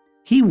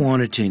 He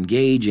wanted to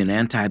engage in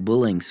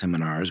anti-bullying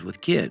seminars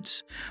with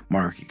kids,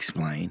 Mark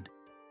explained,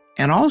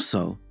 and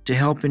also to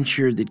help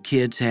ensure that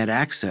kids had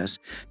access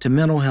to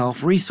mental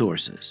health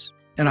resources.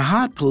 In a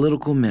hot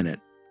political minute,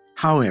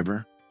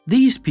 however,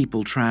 These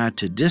people tried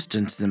to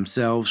distance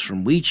themselves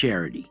from We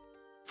Charity.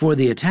 For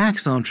the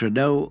attacks on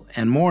Trudeau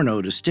and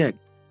Morneau to stick,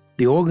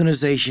 the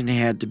organization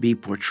had to be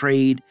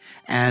portrayed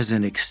as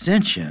an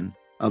extension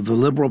of the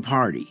Liberal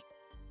Party.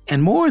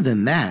 And more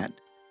than that,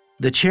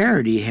 the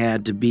charity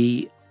had to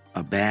be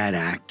a bad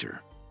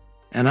actor.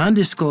 An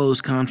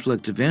undisclosed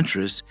conflict of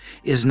interest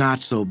is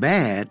not so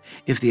bad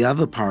if the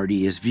other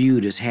party is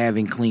viewed as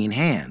having clean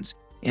hands.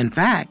 In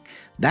fact,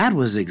 that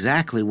was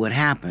exactly what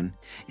happened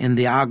in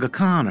the Aga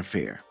Khan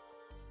affair.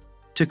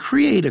 To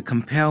create a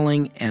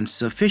compelling and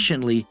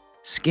sufficiently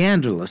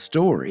scandalous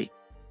story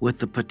with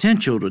the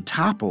potential to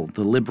topple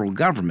the Liberal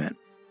government,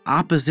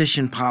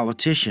 opposition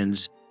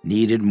politicians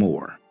needed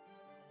more.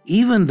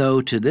 Even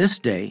though to this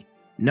day,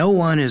 no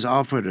one has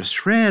offered a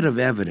shred of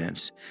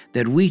evidence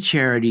that We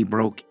Charity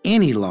broke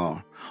any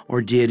law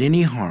or did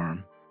any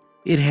harm,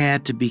 it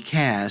had to be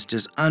cast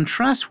as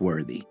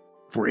untrustworthy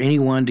for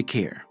anyone to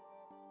care.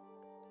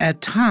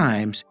 At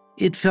times,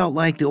 it felt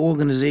like the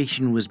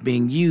organization was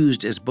being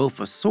used as both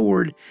a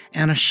sword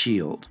and a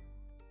shield.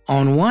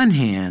 On one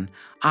hand,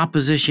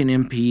 opposition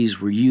MPs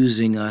were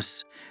using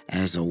us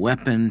as a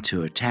weapon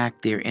to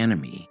attack their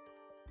enemy.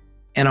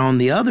 And on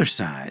the other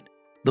side,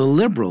 the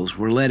Liberals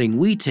were letting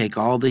We take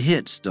all the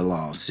hits,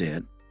 DeLaw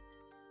said.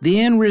 The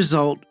end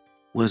result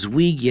was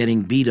We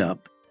getting beat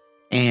up,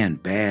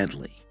 and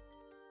badly.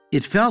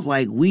 It felt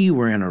like we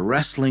were in a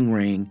wrestling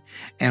ring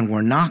and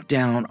were knocked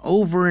down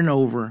over and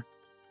over,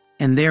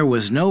 and there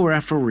was no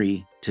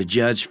referee to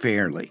judge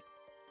fairly.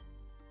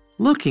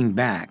 Looking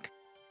back,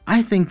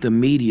 I think the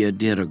media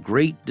did a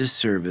great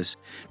disservice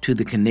to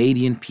the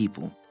Canadian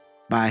people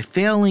by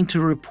failing to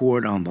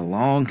report on the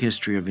long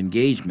history of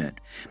engagement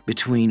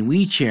between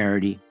We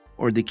Charity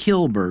or the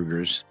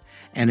Kilburgers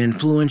and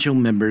influential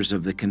members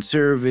of the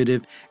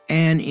Conservative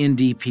and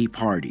NDP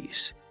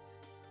parties.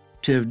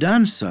 To have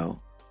done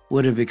so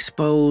would have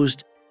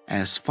exposed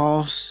as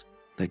false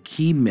the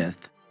key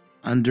myth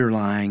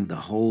underlying the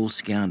whole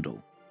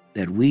scandal,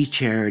 that We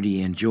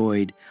Charity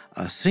enjoyed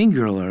a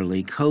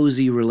singularly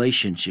cozy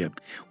relationship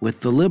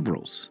with the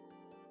Liberals.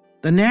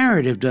 The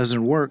narrative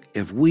doesn't work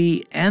if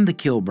We and the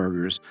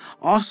Kilburgers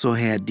also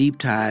had deep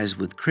ties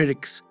with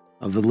critics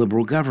of the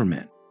Liberal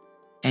government.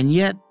 And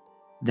yet,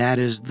 that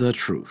is the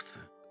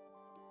truth.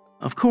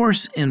 Of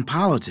course, in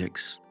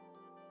politics,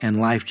 and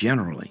life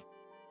generally,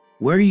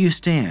 where you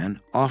stand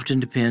often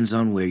depends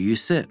on where you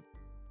sit.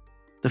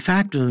 The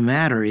fact of the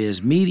matter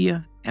is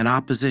media and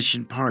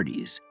opposition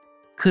parties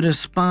could have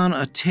spun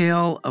a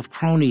tale of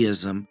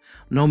cronyism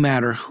no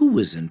matter who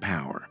was in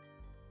power.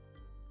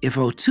 If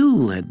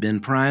O'Toole had been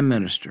Prime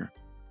Minister,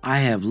 I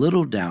have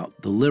little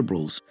doubt the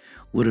Liberals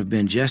would have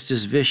been just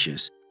as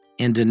vicious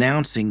in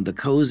denouncing the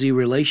cozy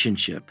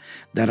relationship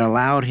that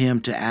allowed him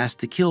to ask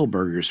the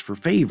Kilburgers for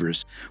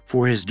favors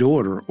for his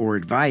daughter or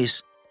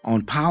advice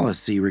on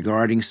policy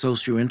regarding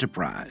social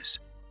enterprise.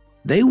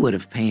 They would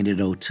have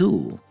painted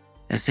O'Toole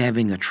as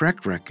having a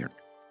track record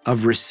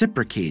of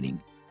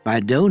reciprocating by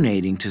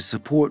donating to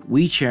support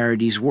We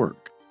Charity's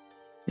work.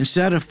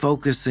 Instead of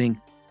focusing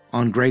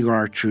on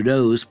Gregor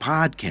Trudeau's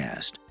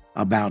podcast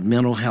about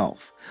mental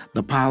health,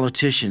 the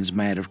politicians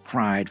might have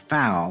cried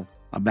foul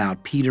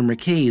about Peter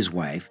MacKay's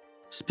wife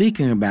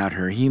speaking about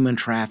her human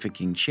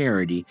trafficking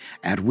charity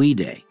at We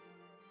Day.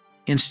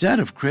 Instead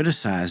of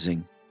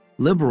criticizing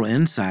Liberal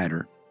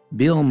insider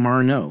Bill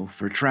Morneau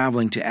for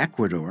traveling to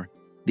Ecuador,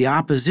 the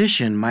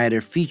opposition might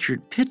have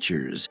featured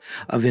pictures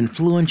of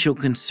influential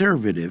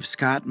conservative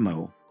Scott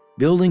Moe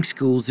building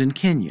schools in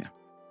Kenya.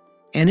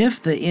 And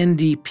if the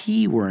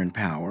NDP were in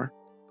power,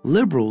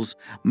 Liberals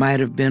might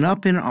have been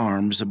up in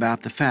arms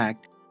about the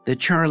fact that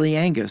Charlie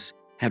Angus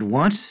had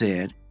once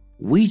said,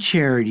 We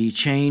Charity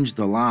changed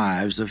the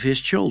lives of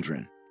his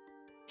children.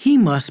 He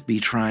must be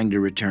trying to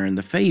return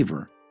the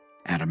favor.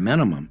 At a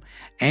minimum,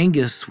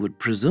 Angus would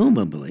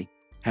presumably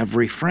have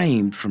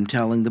refrained from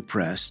telling the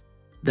press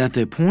that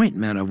the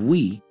appointment of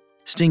We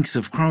stinks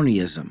of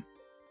cronyism.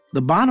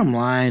 The bottom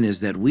line is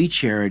that We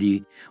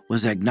Charity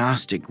was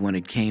agnostic when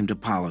it came to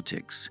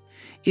politics.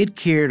 It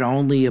cared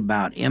only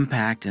about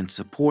impact and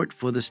support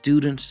for the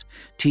students,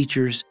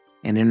 teachers,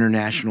 and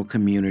international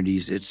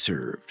communities it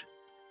served.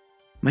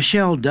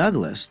 Michelle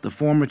Douglas, the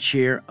former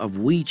chair of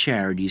We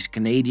Charity's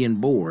Canadian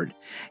board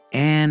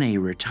and a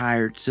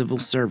retired civil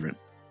servant,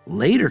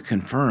 later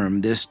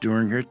confirmed this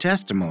during her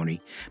testimony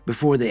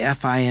before the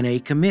FINA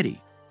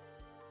committee.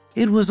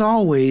 It was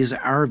always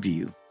our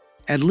view,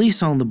 at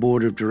least on the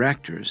board of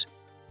directors,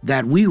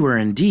 that we were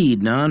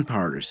indeed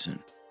nonpartisan,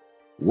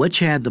 which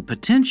had the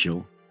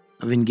potential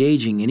of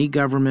engaging any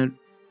government,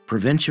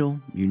 provincial,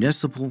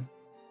 municipal,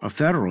 or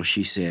federal,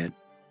 she said.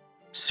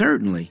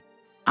 Certainly,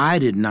 I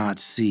did not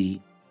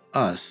see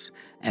us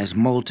as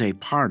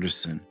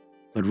multi-partisan,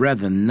 but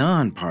rather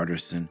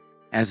nonpartisan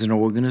as an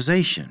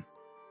organization.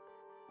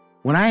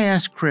 When I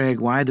asked Craig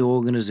why the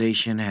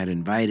organization had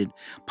invited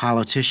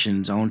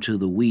politicians onto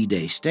the We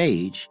Day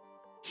stage,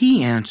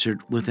 he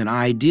answered with an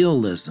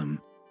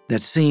idealism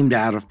that seemed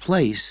out of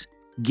place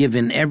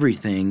given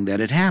everything that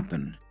had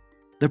happened.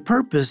 The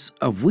purpose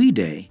of We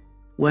Day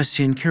was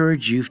to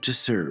encourage youth to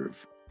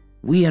serve.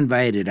 We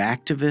invited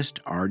activists,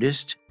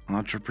 artists,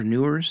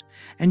 entrepreneurs,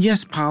 and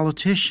yes,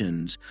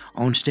 politicians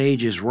on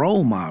stage as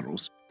role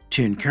models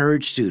to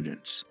encourage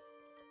students.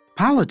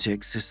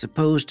 Politics is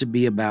supposed to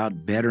be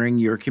about bettering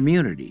your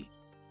community.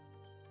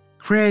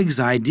 Craig's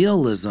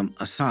idealism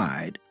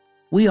aside,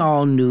 we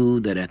all knew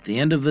that at the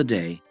end of the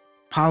day,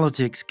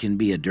 politics can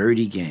be a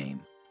dirty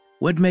game.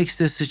 What makes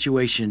this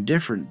situation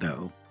different,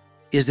 though,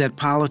 is that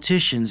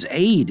politicians,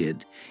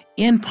 aided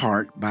in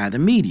part by the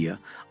media,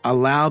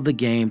 allowed the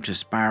game to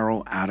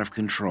spiral out of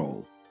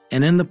control.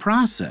 And in the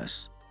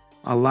process,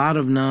 a lot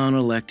of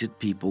non-elected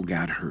people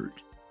got hurt.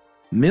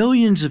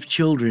 Millions of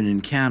children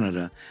in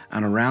Canada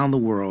and around the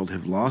world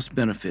have lost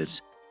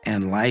benefits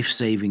and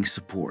life-saving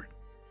support.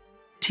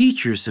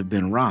 Teachers have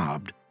been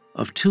robbed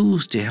of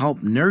tools to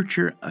help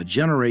nurture a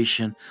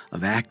generation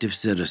of active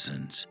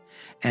citizens,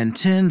 and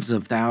tens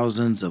of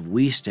thousands of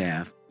WE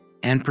staff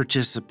and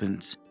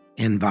participants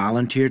in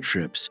volunteer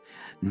trips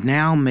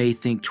now may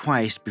think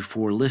twice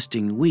before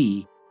listing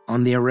WE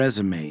on their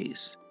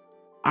resumes.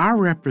 Our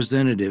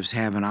representatives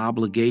have an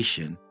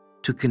obligation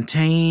to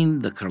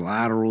contain the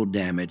collateral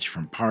damage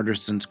from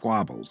partisan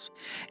squabbles,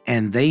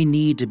 and they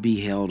need to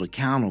be held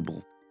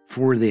accountable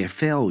for their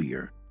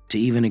failure to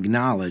even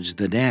acknowledge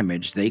the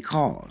damage they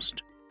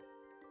caused.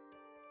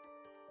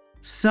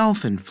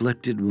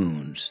 Self-inflicted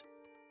wounds.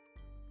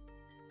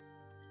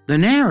 The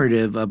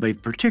narrative of a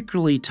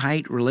particularly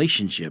tight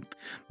relationship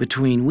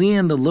between we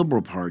and the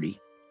Liberal Party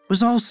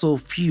was also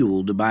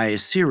fueled by a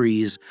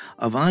series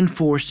of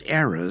unforced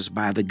errors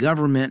by the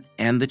government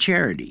and the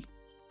charity.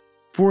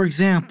 For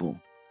example,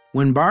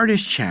 when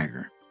Bardish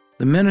Chagger,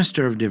 the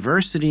Minister of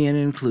Diversity and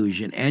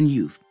Inclusion and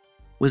Youth,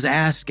 was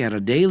asked at a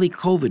daily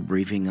COVID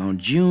briefing on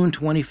June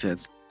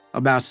 25th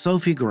about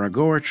Sophie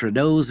Gregoire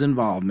Trudeau's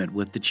involvement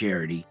with the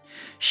charity,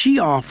 she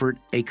offered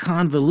a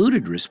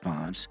convoluted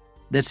response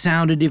that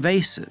sounded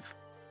evasive.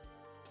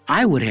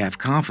 I would have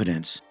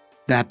confidence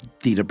that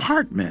the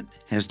department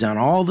has done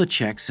all the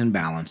checks and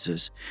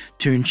balances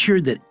to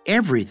ensure that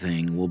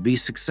everything will be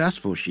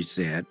successful, she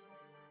said,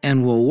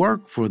 and will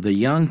work for the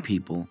young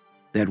people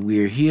that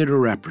we are here to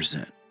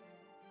represent.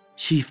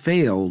 She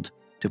failed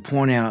to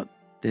point out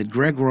that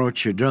Gregoire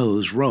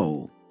Trudeau's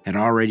role had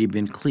already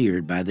been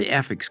cleared by the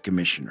Ethics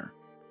Commissioner.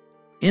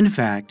 In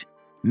fact,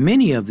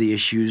 many of the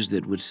issues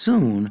that would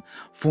soon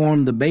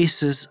form the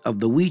basis of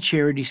the We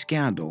Charity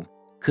scandal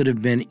could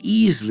have been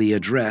easily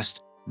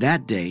addressed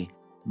that day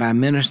by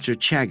Minister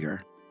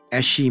Chagger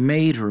as she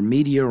made her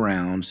media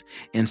rounds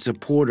in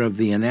support of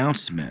the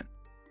announcement.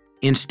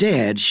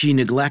 Instead, she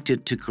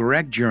neglected to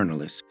correct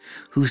journalists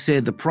who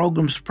said the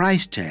program's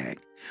price tag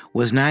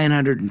was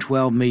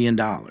 $912 million.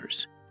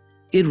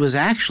 It was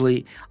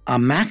actually a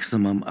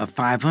maximum of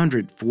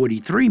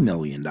 $543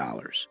 million.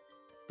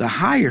 The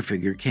higher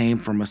figure came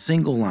from a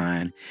single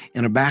line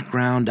in a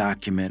background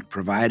document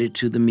provided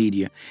to the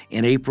media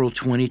in April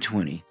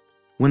 2020,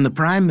 when the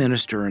Prime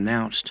Minister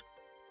announced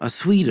a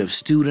suite of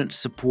student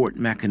support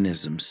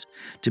mechanisms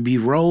to be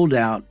rolled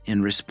out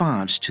in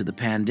response to the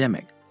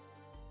pandemic.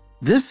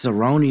 This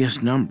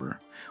erroneous number,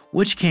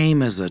 which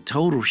came as a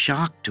total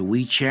shock to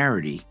We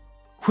Charity,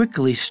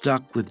 quickly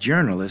stuck with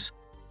journalists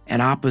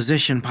and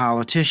opposition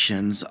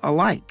politicians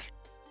alike,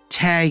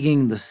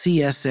 tagging the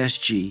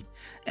CSSG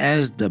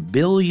as the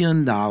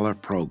billion-dollar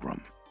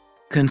program.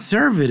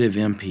 Conservative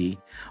MP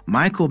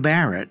Michael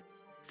Barrett,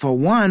 for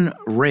one,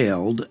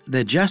 railed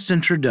that Justin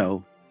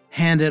Trudeau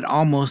handed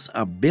almost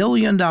 $1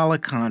 billion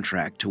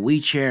contract to We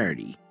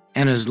Charity,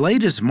 and as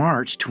late as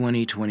March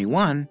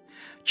 2021,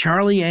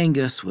 Charlie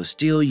Angus was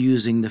still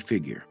using the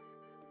figure.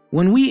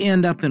 When we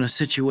end up in a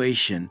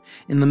situation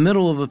in the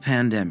middle of a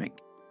pandemic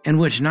in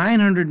which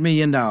 $900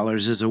 million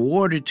is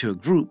awarded to a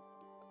group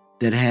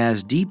that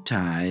has deep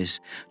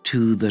ties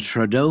to the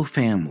Trudeau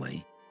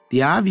family,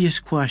 the obvious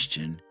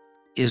question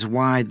is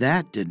why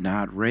that did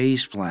not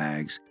raise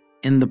flags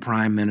in the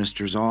Prime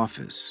Minister's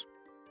office.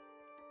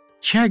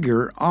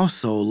 Chagger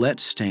also let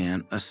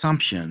stand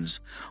assumptions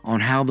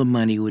on how the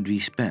money would be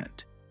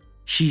spent.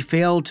 She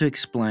failed to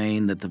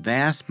explain that the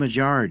vast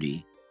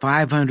majority,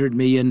 $500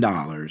 million,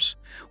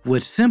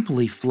 would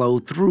simply flow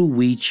through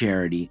We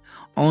Charity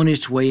on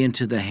its way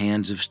into the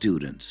hands of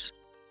students.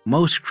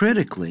 Most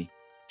critically,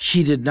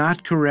 she did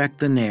not correct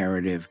the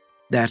narrative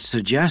that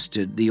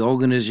suggested the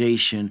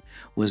organization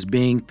was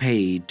being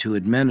paid to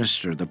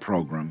administer the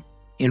program.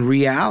 In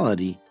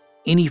reality,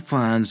 any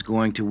funds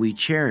going to We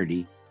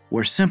Charity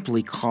were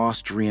simply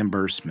cost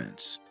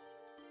reimbursements.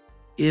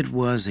 It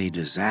was a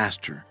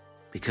disaster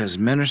because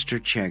Minister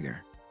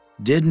Chagger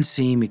didn't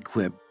seem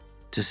equipped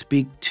to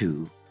speak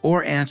to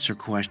or answer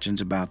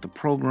questions about the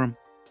program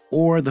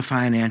or the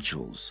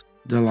financials,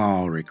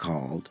 Dalal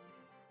recalled.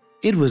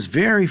 It was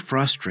very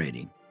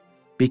frustrating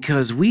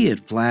because we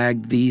had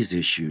flagged these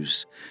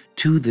issues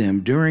to them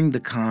during the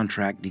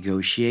contract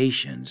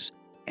negotiations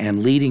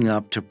and leading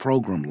up to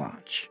program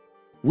launch.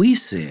 We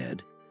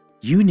said,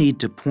 you need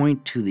to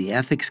point to the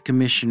Ethics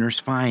Commissioner's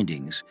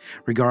findings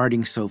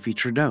regarding Sophie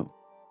Trudeau.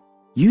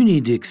 You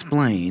need to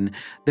explain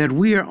that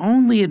we are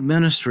only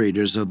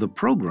administrators of the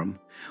program,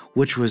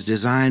 which was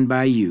designed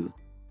by you,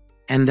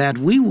 and that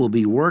we will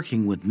be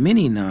working with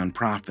many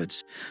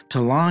nonprofits to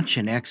launch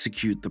and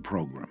execute the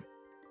program.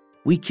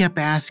 We kept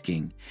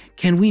asking,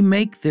 can we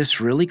make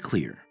this really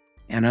clear?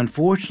 And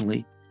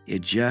unfortunately,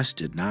 it just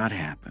did not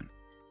happen.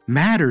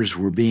 Matters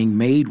were being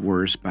made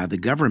worse by the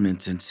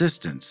government's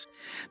insistence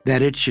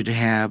that it should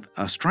have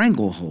a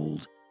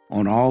stranglehold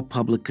on all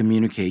public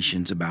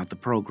communications about the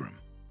program.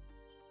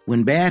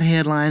 When bad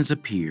headlines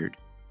appeared,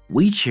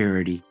 We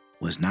Charity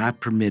was not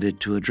permitted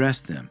to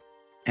address them,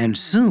 and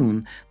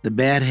soon the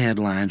bad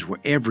headlines were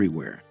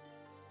everywhere.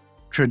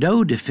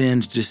 Trudeau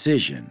defends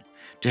decision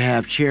to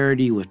have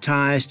charity with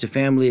ties to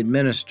family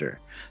administer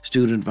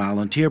student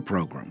volunteer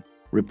program,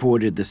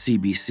 reported the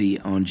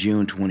CBC on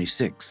June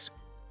 26.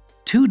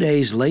 2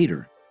 days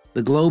later,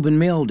 the Globe and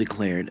Mail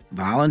declared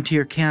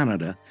Volunteer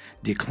Canada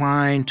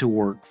declined to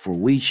work for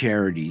We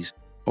Charities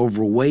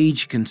over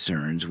wage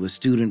concerns with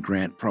student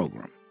grant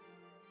program.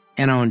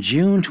 And on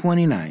June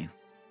 29th,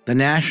 the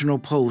National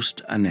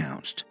Post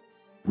announced,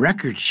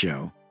 records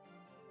show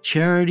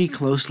charity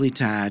closely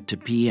tied to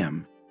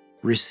PM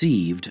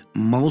received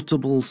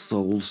multiple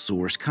sole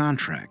source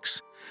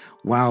contracts,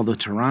 while the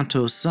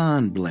Toronto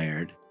Sun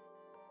blared,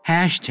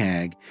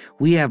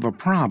 #We have a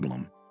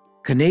problem.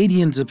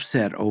 Canadians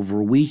upset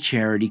over We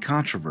Charity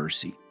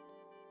controversy.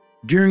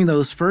 During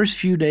those first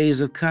few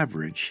days of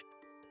coverage,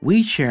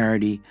 We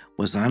Charity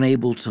was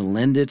unable to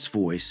lend its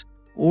voice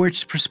or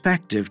its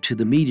perspective to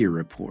the media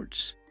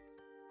reports.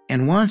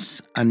 And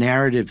once a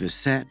narrative is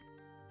set,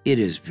 it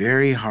is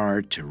very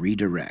hard to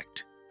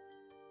redirect.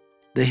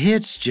 The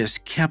hits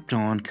just kept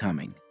on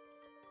coming.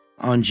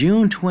 On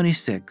June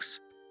 26,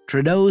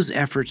 Trudeau's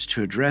efforts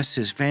to address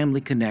his family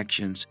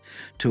connections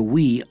to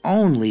We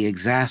only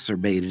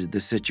exacerbated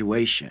the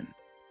situation.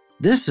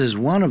 This is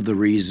one of the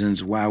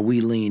reasons why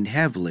we leaned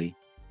heavily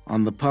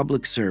on the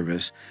public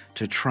service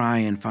to try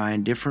and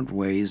find different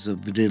ways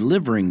of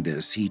delivering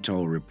this, he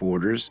told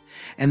reporters,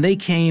 and they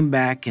came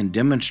back and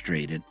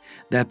demonstrated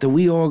that the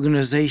We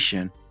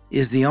organization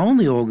is the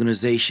only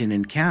organization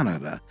in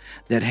Canada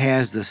that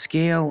has the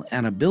scale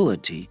and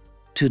ability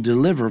to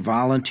deliver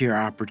volunteer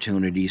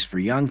opportunities for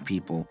young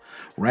people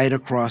right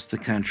across the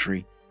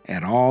country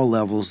at all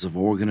levels of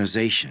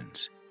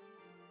organizations.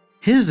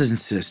 His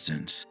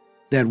insistence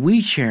that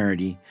We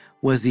Charity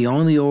was the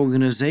only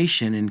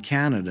organization in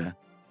Canada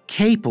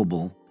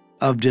capable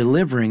of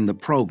delivering the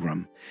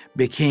program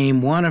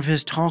became one of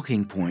his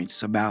talking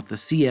points about the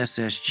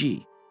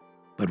CSSG.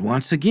 But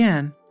once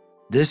again,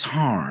 this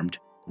harmed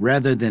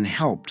rather than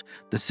helped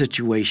the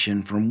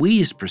situation from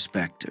We's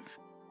perspective.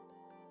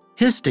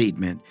 His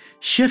statement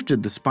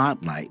shifted the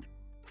spotlight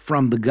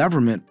from the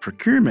government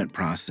procurement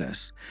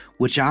process,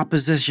 which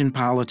opposition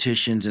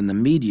politicians and the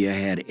media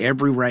had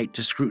every right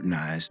to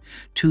scrutinize,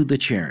 to the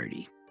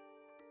charity.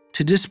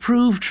 To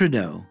disprove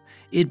Trudeau,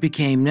 it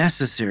became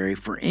necessary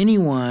for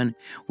anyone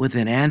with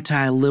an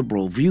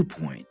anti-liberal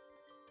viewpoint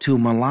to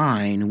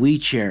malign We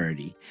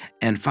Charity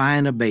and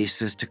find a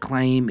basis to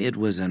claim it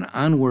was an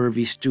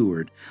unworthy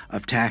steward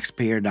of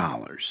taxpayer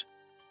dollars.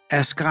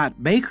 As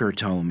Scott Baker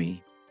told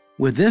me,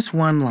 with this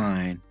one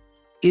line,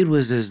 it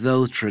was as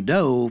though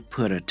Trudeau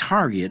put a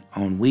target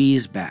on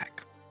We's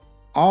back.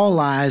 All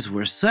eyes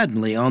were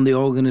suddenly on the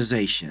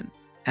organization,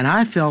 and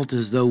I felt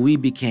as though we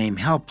became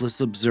helpless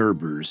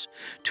observers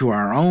to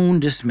our own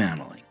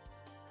dismantling.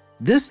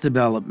 This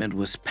development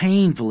was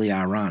painfully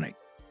ironic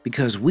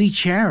because We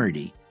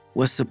Charity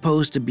was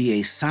supposed to be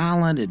a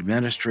silent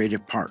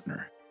administrative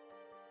partner.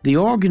 The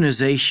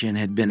organization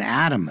had been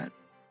adamant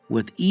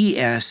with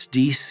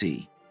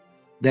ESDC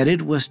that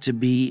it was to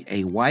be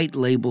a white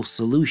label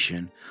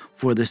solution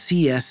for the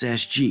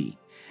CSSG,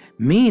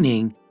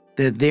 meaning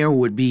that there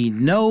would be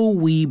no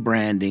We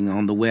branding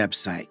on the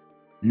website,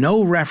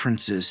 no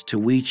references to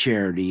We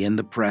Charity in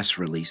the press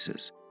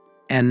releases,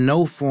 and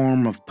no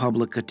form of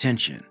public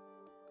attention.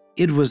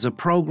 It was a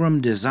program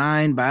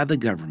designed by the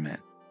government,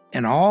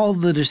 and all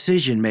the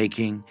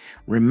decision-making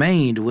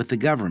remained with the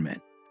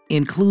government,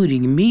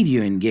 including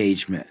media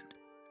engagement.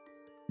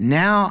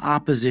 Now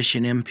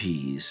opposition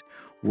MPs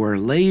were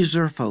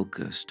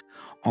laser-focused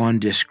on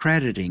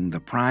discrediting the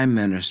Prime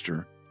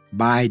Minister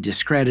by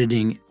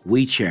discrediting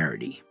We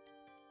Charity.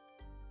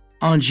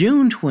 On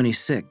June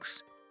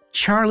 26,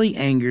 Charlie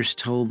Angus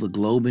told the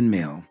Globe and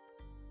Mail,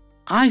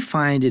 "I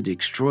find it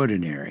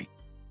extraordinary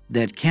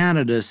that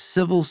Canada's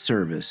civil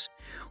service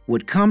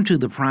would come to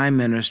the Prime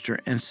Minister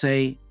and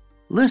say,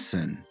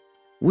 'Listen,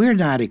 we're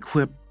not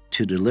equipped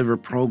to deliver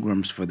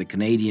programs for the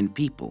Canadian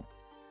people.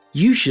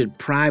 You should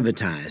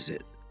privatize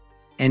it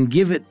and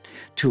give it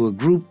to a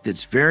group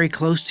that's very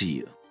close to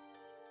you.'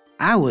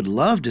 I would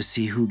love to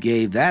see who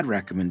gave that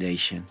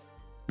recommendation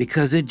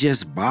because it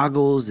just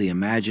boggles the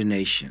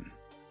imagination."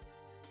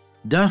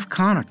 Duff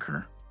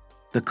Conacher,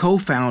 the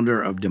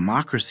co-founder of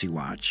Democracy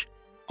Watch,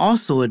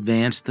 also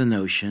advanced the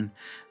notion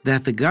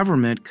that the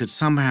government could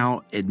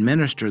somehow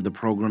administer the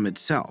program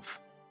itself.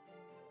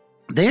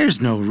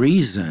 "There's no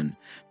reason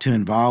to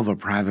involve a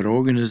private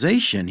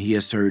organization," he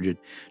asserted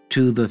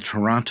to the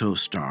Toronto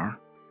Star,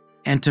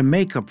 "and to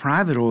make a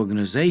private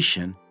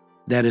organization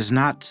that is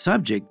not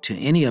subject to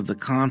any of the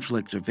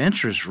conflict of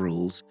interest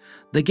rules,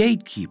 the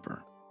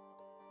gatekeeper.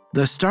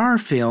 The Star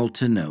failed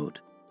to note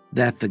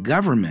that the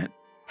government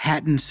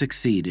hadn't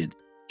succeeded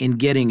in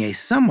getting a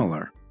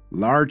similar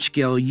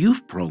large-scale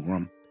youth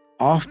program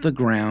off the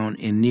ground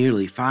in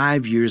nearly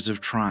 5 years of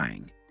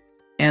trying,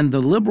 and the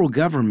Liberal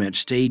government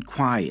stayed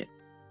quiet,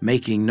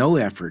 making no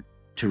effort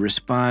to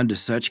respond to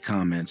such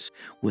comments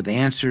with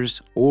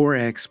answers or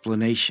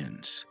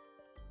explanations.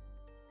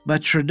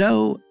 But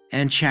Trudeau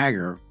and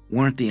Chagger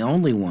weren't the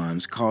only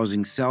ones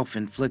causing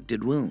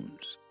self-inflicted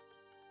wounds.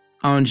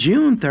 On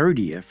June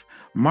 30th,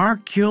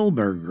 Mark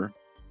Kielburger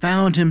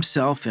found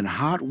himself in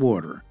hot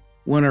water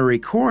when a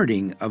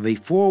recording of a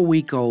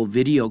 4-week-old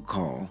video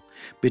call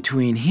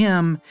between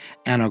him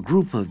and a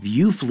group of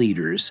youth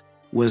leaders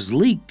was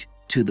leaked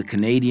to the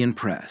Canadian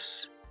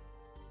press.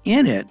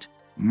 In it,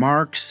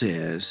 Mark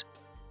says,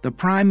 the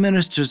Prime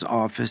Minister's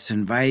office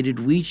invited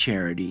We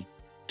Charity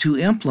to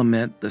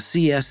implement the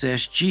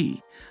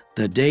CSSG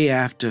the day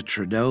after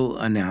Trudeau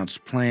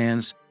announced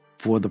plans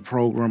for the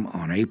program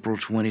on April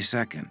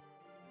 22nd.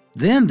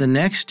 Then the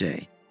next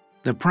day,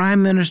 the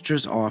Prime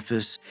Minister's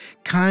office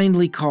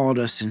kindly called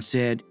us and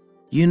said,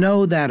 "You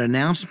know that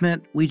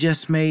announcement we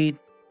just made?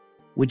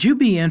 Would you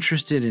be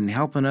interested in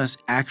helping us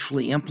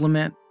actually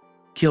implement?"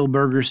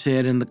 Kielburger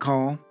said in the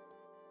call.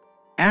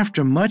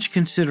 After much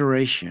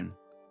consideration,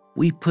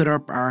 we put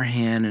up our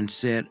hand and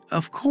said,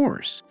 "Of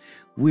course,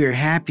 we are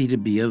happy to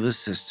be of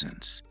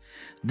assistance."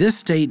 This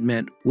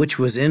statement, which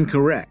was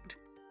incorrect,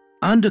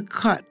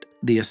 undercut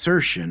the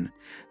assertion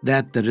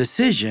that the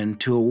decision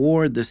to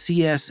award the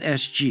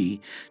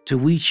CSSG to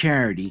We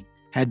Charity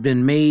had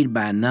been made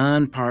by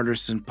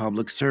nonpartisan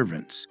public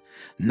servants,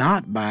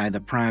 not by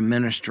the Prime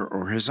Minister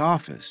or his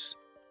office.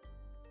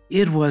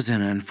 It was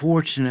an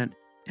unfortunate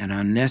and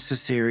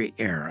unnecessary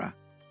error,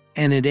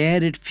 and it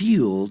added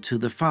fuel to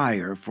the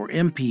fire for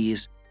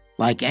MPs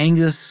like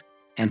Angus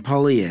and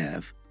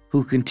Poilievre,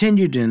 who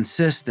continued to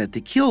insist that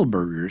the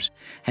Kielburgers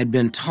had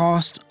been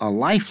tossed a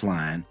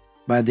lifeline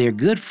by their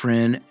good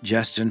friend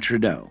Justin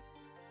Trudeau.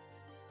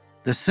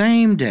 The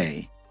same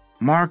day,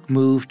 Mark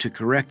moved to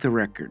correct the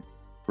record,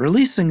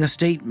 releasing a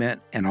statement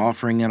and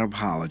offering an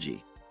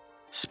apology.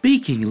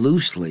 Speaking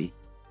loosely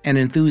and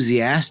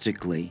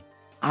enthusiastically,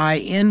 I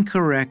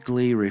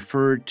incorrectly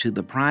referred to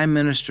the Prime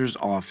Minister's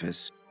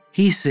office,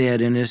 he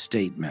said in his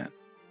statement.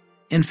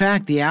 In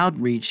fact, the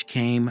outreach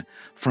came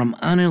from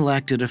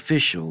unelected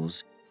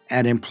officials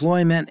at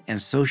Employment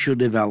and Social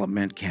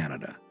Development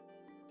Canada.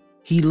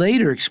 He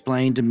later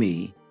explained to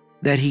me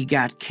that he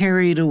got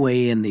carried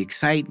away in the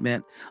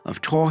excitement of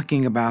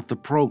talking about the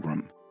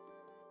program,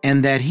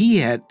 and that he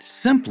had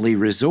simply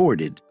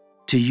resorted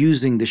to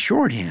using the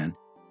shorthand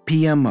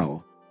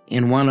PMO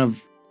in one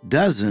of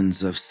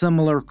dozens of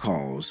similar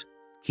calls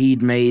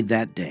he'd made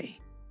that day.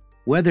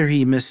 Whether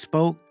he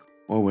misspoke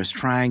or was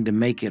trying to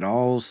make it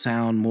all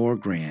sound more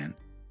grand,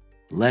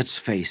 let's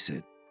face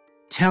it,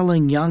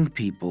 telling young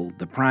people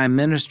the Prime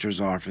Minister's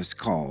office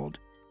called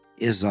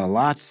is a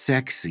lot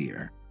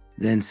sexier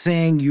than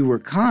saying you were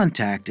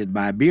contacted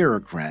by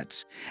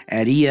bureaucrats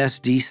at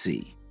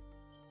ESDC.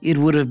 It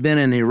would have been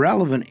an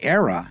irrelevant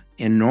error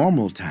in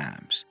normal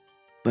times,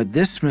 but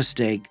this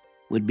mistake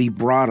would be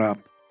brought up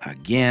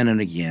again and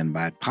again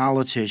by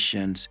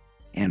politicians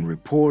and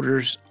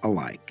reporters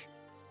alike.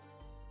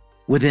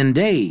 Within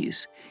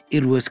days,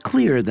 it was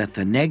clear that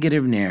the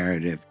negative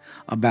narrative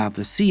about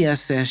the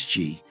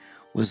CSSG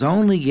was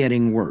only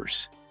getting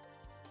worse.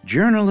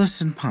 Journalists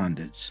and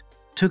pundits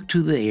took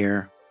to the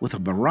air with a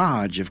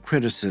barrage of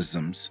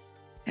criticisms,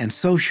 and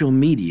social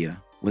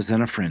media was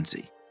in a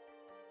frenzy.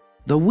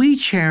 The We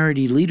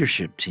Charity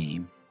leadership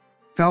team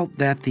felt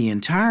that the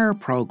entire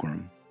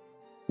program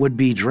would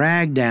be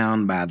dragged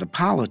down by the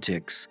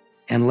politics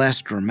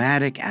unless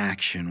dramatic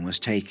action was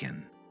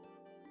taken.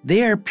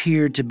 There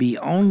appeared to be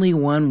only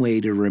one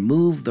way to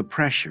remove the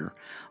pressure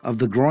of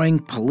the growing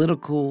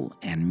political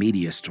and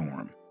media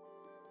storm.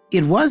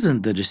 It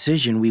wasn't the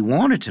decision we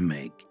wanted to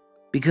make,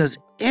 because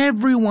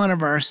every one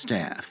of our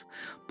staff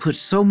put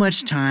so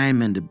much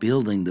time into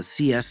building the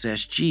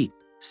CSSG,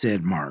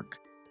 said Mark.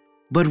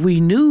 But we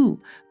knew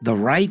the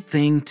right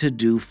thing to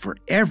do for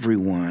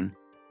everyone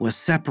was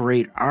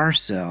separate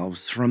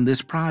ourselves from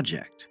this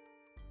project.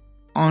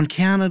 On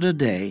Canada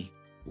Day,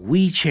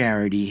 We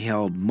Charity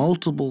held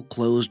multiple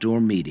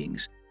closed-door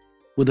meetings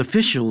with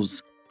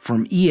officials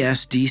from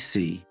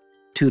ESDC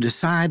to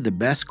decide the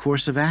best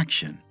course of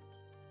action.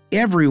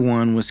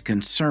 Everyone was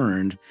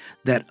concerned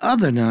that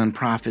other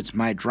nonprofits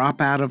might drop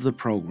out of the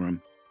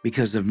program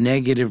because of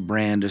negative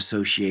brand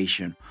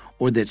association,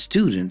 or that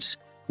students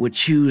would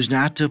choose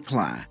not to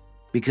apply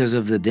because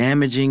of the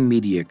damaging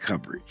media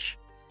coverage.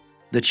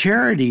 The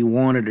charity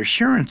wanted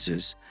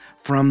assurances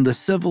from the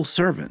civil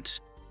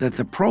servants that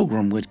the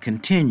program would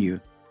continue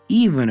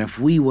even if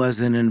we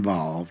wasn't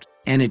involved,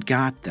 and it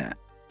got that.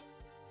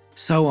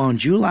 So on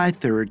July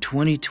 3rd,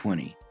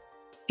 2020,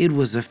 it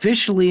was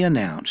officially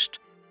announced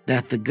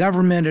that the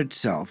government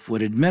itself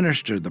would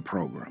administer the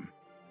program.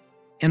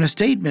 In a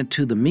statement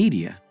to the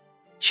media,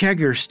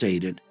 Chagger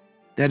stated,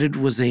 that it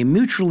was a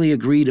mutually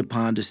agreed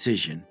upon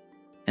decision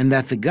and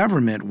that the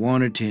government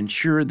wanted to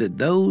ensure that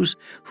those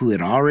who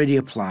had already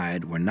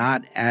applied were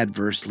not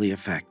adversely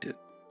affected.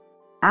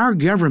 Our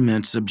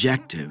government's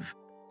objective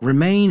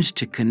remains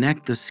to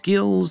connect the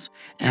skills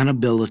and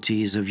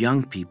abilities of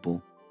young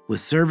people with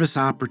service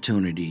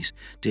opportunities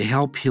to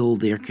help heal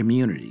their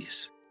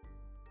communities.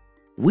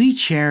 We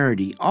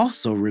Charity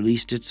also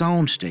released its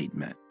own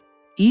statement.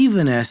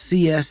 Even as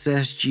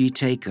CSSG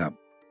take-up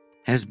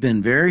has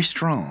been very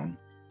strong,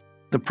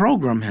 the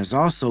program has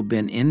also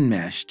been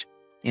enmeshed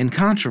in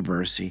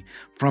controversy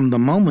from the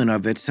moment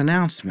of its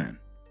announcement.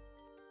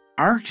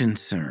 Our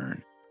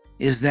concern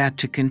is that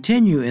to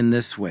continue in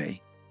this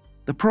way,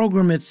 the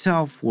program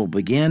itself will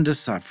begin to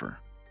suffer,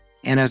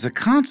 and as a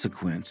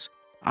consequence,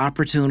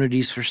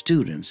 opportunities for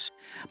students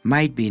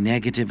might be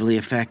negatively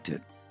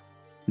affected.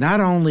 Not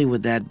only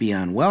would that be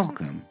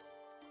unwelcome,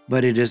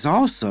 but it is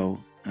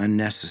also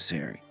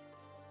unnecessary.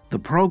 The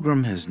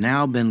program has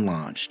now been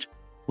launched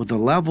with a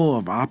level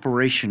of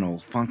operational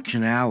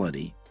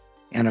functionality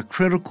and a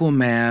critical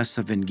mass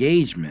of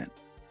engagement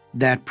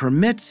that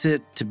permits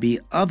it to be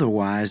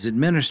otherwise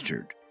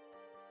administered.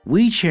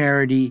 We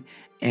Charity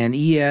and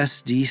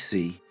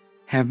ESDC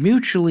have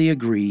mutually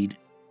agreed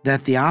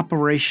that the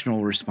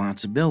operational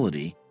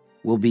responsibility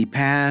will be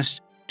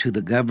passed to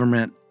the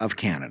Government of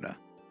Canada.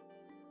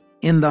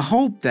 In the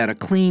hope that a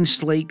clean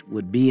slate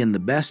would be in the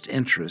best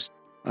interest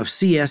of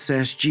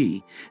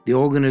CSSG, the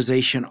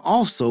organization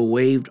also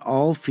waived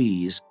all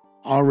fees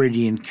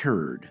already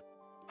incurred,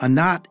 a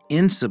not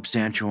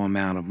insubstantial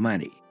amount of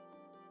money.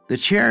 The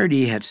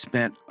charity had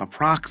spent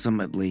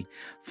approximately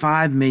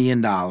 $5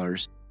 million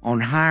on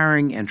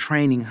hiring and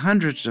training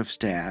hundreds of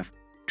staff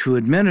to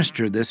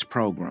administer this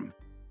program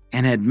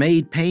and had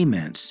made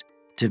payments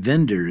to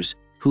vendors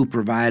who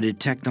provided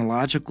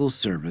technological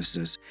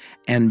services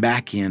and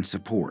back-end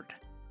support.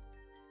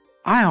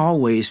 I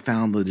always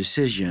found the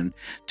decision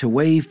to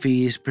waive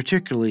fees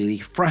particularly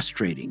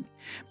frustrating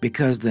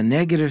because the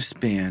negative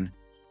spin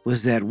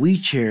was that We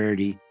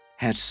Charity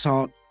had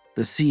sought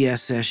the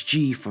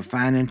CSSG for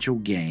financial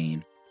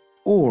gain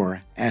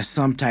or as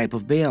some type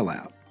of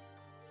bailout.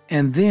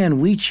 And then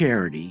We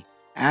Charity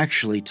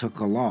actually took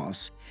a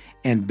loss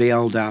and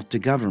bailed out the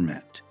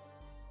government.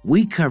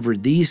 We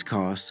covered these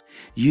costs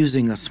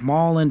using a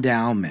small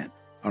endowment,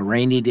 a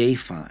rainy day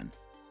fund,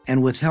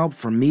 and with help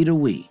from me to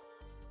we.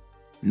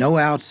 No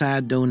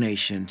outside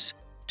donations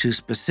to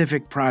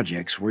specific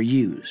projects were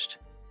used.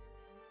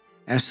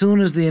 As soon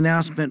as the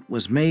announcement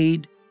was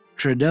made,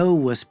 Trudeau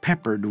was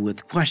peppered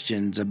with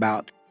questions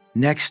about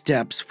next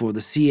steps for the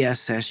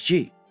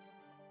CSSG.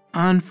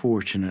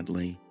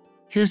 Unfortunately,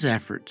 his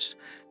efforts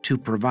to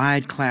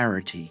provide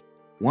clarity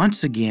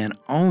once again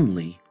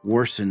only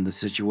worsened the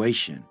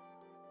situation.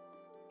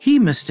 He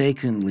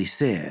mistakenly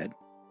said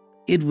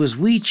it was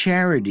We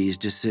Charity's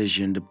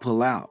decision to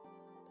pull out,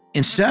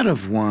 instead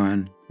of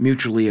one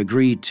mutually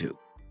agreed to.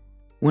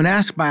 When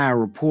asked by a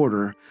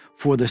reporter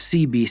for the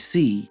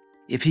CBC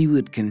if he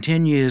would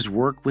continue his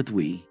work with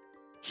We,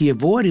 he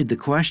avoided the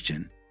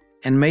question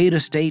and made a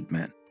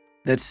statement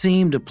that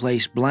seemed to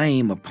place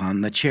blame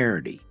upon the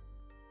charity.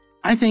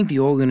 I think the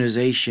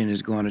organization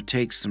is going to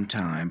take some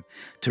time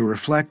to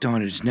reflect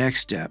on its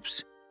next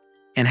steps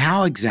and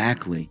how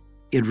exactly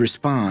it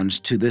responds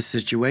to this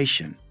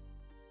situation.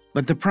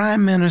 But the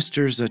Prime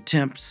Minister's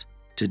attempts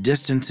to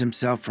distance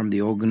himself from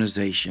the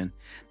organization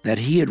that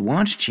he had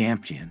once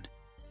championed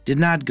did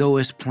not go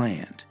as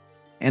planned,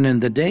 and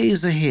in the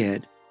days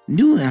ahead,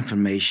 new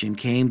information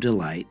came to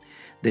light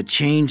that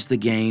changed the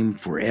game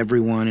for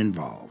everyone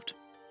involved.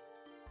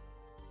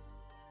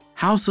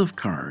 House of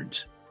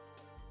Cards.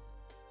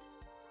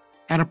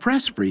 At a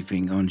press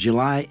briefing on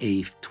July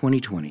 8,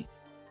 2020,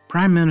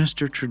 Prime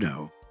Minister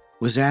Trudeau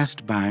was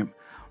asked by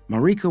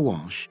Marika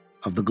Walsh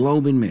of the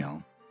Globe and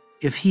Mail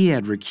if he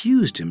had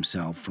recused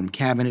himself from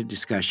cabinet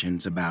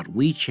discussions about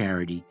We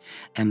Charity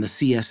and the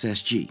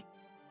CSSG.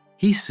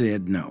 He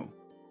said no.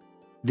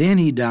 Then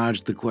he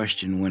dodged the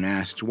question when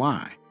asked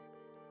why.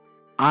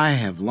 I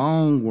have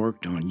long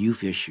worked on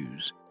youth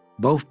issues,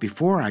 both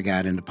before I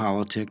got into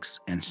politics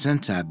and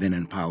since I've been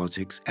in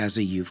politics as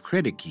a youth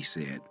critic, he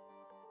said.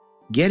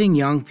 Getting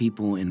young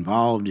people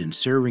involved in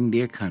serving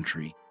their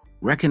country,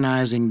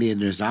 recognizing their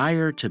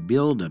desire to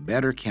build a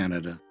better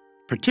Canada,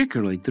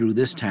 particularly through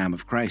this time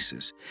of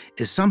crisis,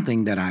 is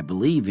something that I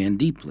believe in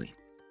deeply.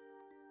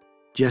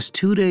 Just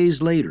 2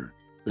 days later,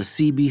 the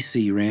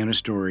CBC ran a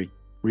story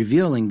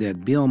revealing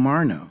that Bill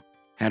Marno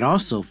had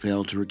also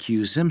failed to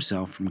recuse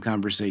himself from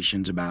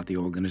conversations about the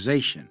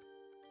organization.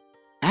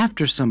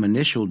 After some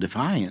initial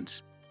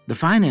defiance, the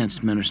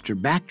finance minister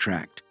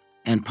backtracked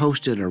and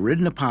posted a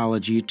written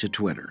apology to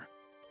Twitter.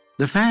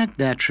 The fact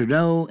that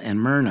Trudeau and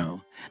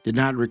Marno did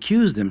not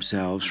recuse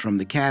themselves from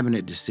the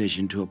cabinet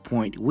decision to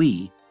appoint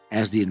We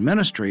as the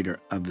administrator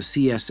of the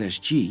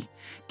CSSG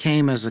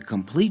came as a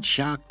complete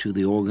shock to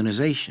the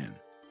organization.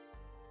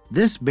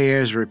 This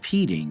bears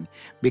repeating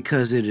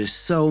because it is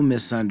so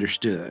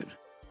misunderstood.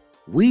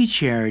 We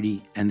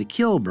Charity and the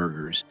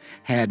Kilburgers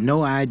had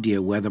no idea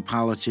whether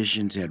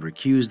politicians had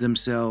recused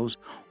themselves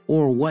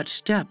or what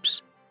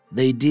steps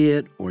they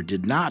did or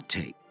did not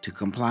take to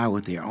comply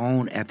with their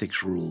own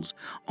ethics rules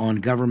on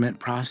government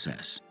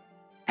process.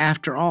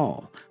 After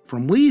all,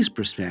 from we's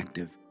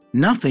perspective,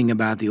 nothing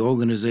about the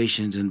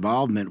organization's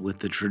involvement with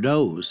the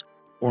Trudeaus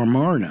or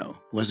Murno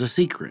was a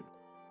secret.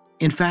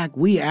 In fact,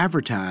 we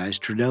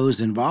advertised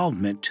Trudeau's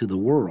involvement to the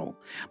world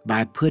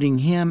by putting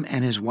him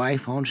and his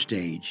wife on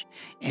stage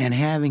and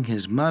having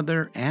his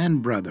mother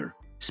and brother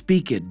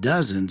speak at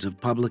dozens of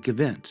public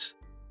events.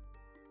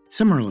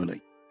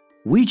 Similarly,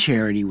 We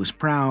Charity was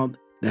proud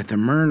that the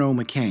Murno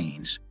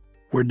McCains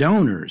were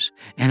donors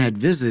and had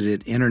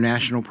visited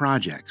international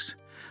projects.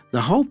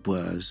 The hope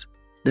was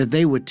that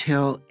they would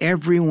tell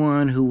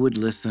everyone who would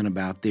listen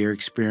about their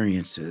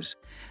experiences.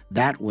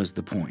 That was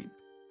the point.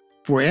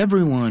 For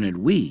everyone at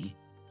We,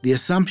 the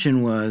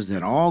assumption was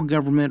that all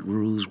government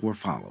rules were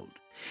followed,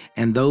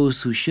 and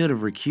those who should have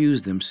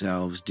recused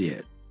themselves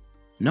did.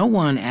 No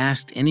one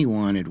asked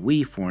anyone at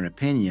We for an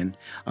opinion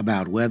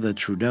about whether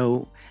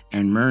Trudeau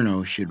and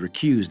Murno should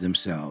recuse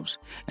themselves,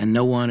 and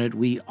no one at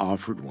We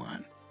offered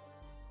one.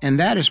 And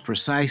that is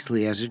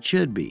precisely as it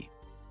should be.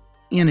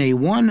 In a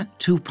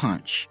 1-2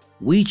 punch,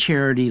 We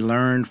Charity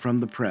learned from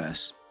the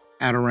press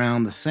at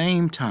around the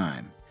same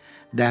time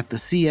that the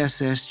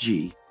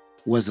CSSG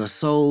was a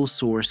sole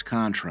source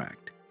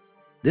contract.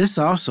 This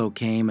also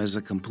came as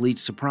a complete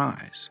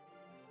surprise.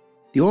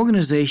 The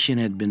organization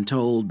had been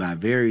told by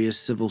various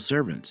civil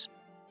servants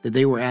that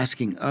they were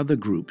asking other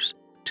groups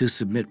to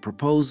submit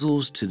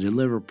proposals to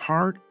deliver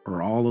part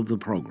or all of the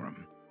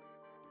program.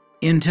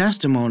 In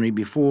testimony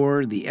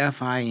before the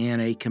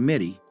FINA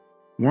committee,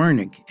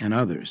 Wernick and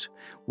others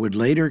would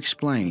later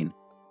explain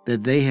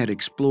that they had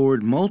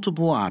explored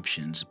multiple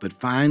options but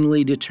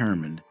finally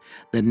determined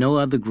that no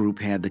other group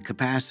had the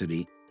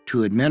capacity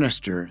to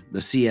administer the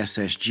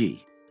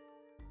CSSG.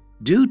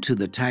 Due to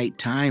the tight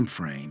time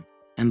frame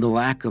and the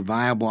lack of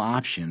viable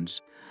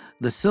options,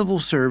 the civil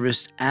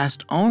service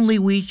asked only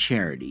We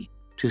Charity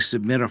to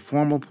submit a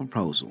formal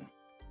proposal.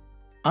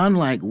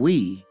 Unlike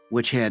We,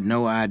 which had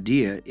no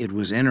idea it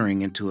was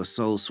entering into a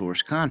sole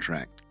source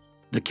contract,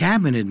 the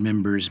cabinet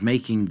members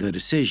making the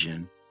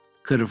decision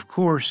could of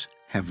course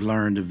have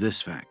learned of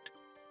this fact.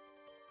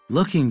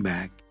 Looking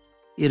back,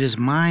 it is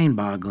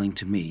mind-boggling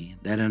to me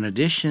that in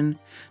addition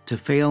to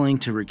failing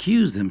to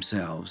recuse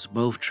themselves,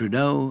 both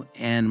Trudeau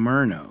and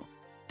Murno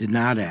did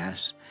not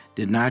ask,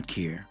 did not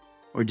care,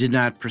 or did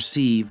not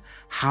perceive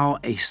how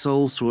a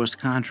sole source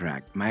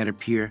contract might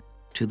appear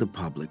to the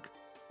public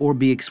or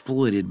be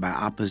exploited by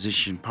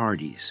opposition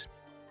parties.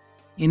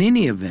 In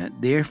any event,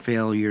 their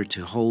failure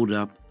to hold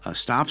up a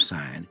stop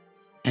sign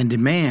and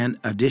demand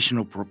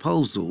additional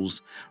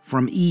proposals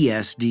from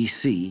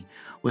ESDC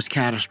was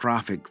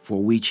catastrophic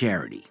for We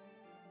Charity.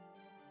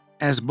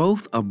 As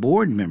both a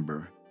board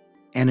member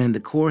and in the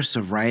course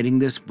of writing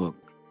this book,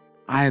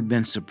 I have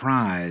been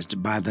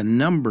surprised by the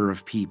number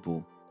of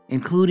people,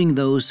 including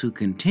those who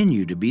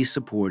continue to be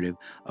supportive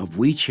of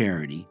We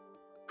Charity,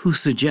 who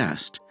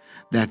suggest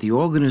that the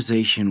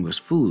organization was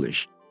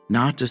foolish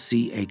not to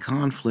see a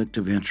conflict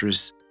of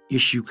interest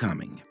issue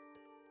coming.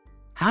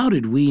 How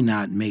did we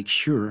not make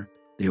sure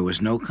there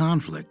was no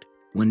conflict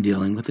when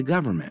dealing with the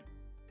government?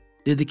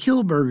 Did the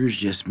Kilburgers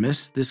just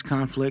miss this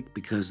conflict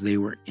because they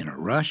were in a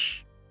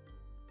rush?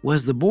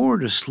 Was the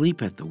board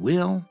asleep at the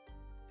wheel?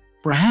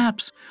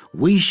 Perhaps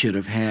we should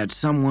have had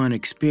someone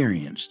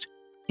experienced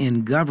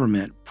in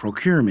government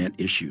procurement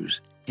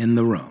issues in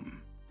the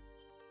room.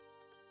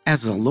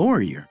 As a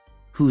lawyer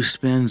who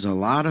spends a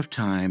lot of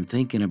time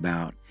thinking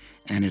about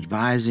and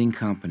advising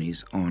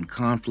companies on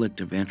conflict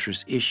of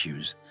interest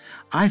issues,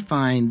 I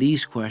find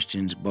these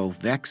questions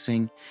both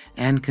vexing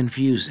and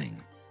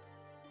confusing.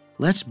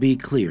 Let's be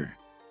clear,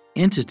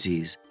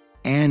 entities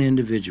and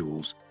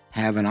individuals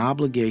have an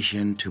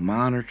obligation to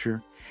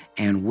monitor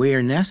and,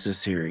 where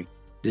necessary,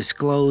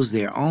 disclose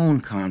their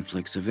own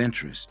conflicts of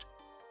interest.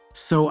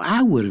 So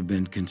I would have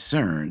been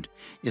concerned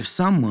if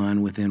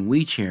someone within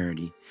We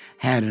Charity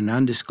had an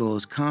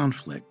undisclosed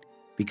conflict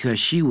because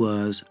she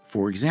was,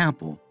 for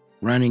example,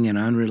 running an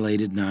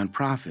unrelated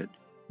nonprofit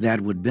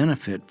that would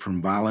benefit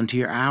from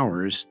volunteer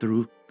hours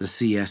through the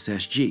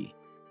CSSG.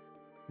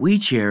 We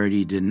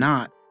Charity did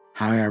not,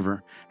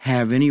 however,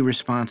 have any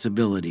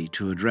responsibility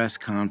to address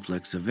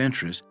conflicts of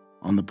interest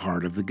on the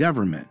part of the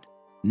government,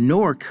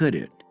 nor could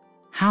it.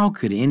 How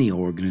could any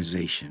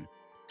organization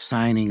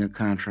signing a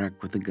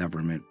contract with the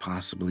government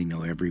possibly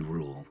know every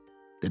rule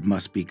that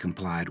must be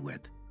complied with,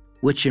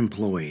 which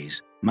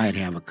employees might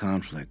have a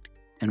conflict,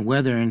 and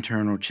whether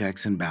internal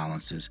checks and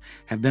balances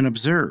have been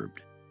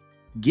observed?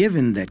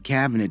 Given that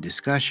cabinet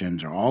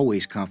discussions are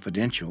always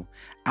confidential,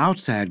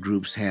 outside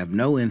groups have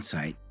no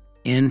insight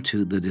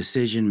into the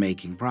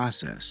decision-making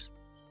process.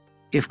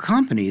 If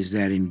companies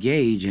that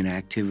engage in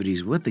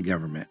activities with the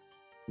government,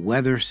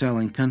 whether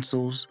selling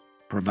pencils,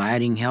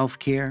 providing health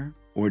care,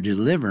 or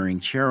delivering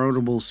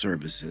charitable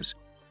services,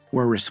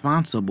 were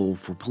responsible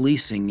for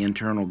policing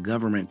internal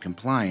government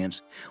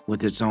compliance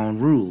with its own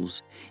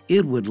rules,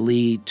 it would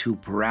lead to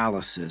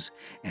paralysis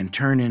and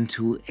turn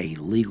into a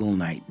legal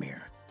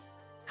nightmare.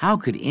 How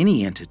could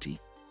any entity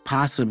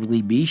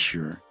possibly be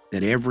sure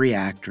that every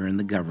actor in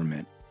the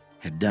government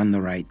had done the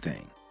right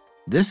thing.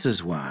 This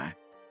is why,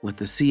 with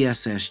the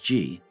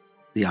CSSG,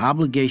 the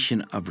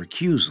obligation of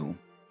recusal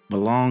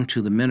belonged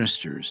to the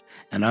ministers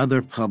and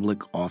other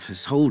public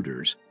office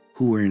holders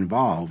who were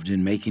involved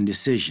in making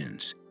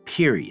decisions,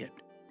 period.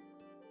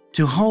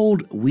 To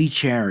hold We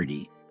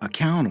Charity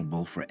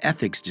accountable for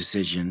ethics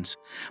decisions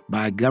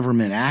by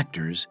government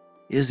actors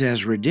is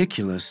as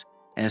ridiculous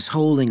as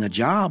holding a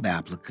job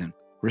applicant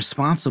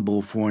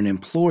responsible for an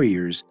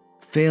employer's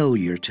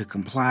failure to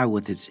comply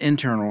with its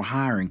internal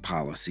hiring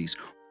policies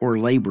or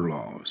labor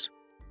laws.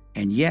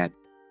 And yet,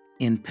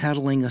 in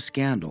peddling a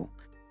scandal,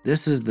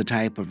 this is the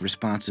type of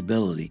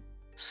responsibility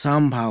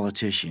some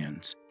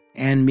politicians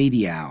and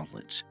media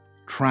outlets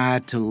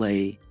tried to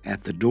lay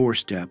at the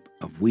doorstep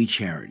of We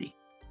Charity.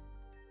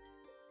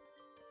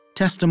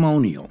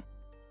 Testimonial: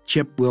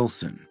 Chip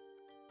Wilson.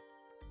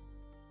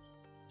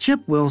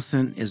 Chip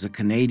Wilson is a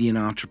Canadian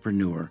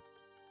entrepreneur,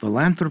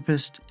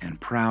 philanthropist,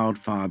 and proud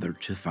father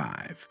to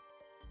 5.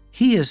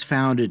 He has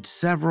founded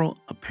several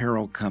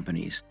apparel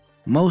companies,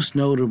 most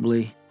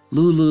notably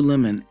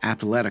Lululemon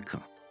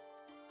Athletica.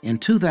 In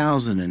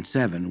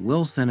 2007,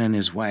 Wilson and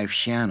his wife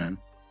Shannon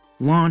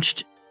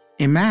launched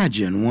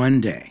Imagine One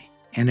Day,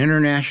 an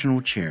international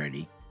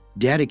charity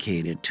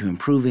dedicated to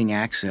improving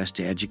access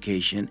to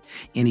education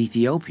in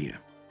Ethiopia.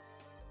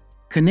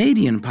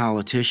 Canadian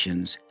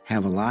politicians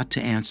have a lot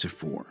to answer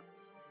for.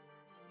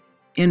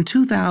 In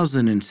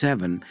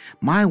 2007,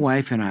 my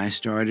wife and I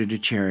started a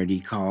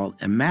charity called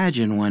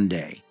Imagine One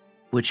Day,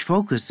 which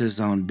focuses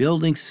on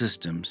building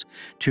systems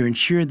to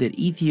ensure that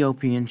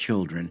Ethiopian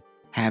children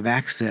have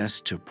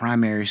access to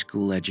primary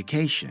school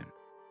education.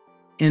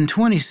 In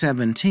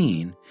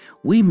 2017,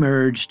 we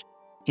merged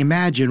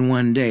Imagine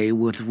One Day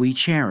with We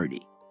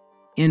Charity.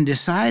 In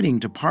deciding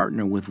to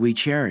partner with We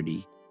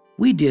Charity,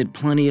 we did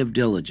plenty of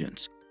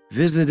diligence,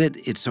 visited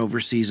its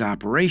overseas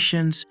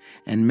operations,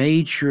 and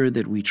made sure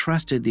that we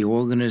trusted the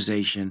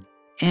organization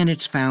and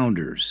its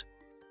founders.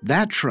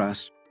 That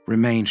trust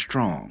remained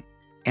strong,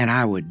 and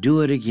I would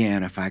do it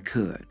again if I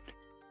could.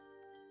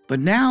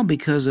 But now,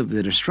 because of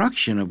the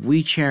destruction of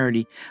We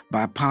Charity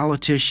by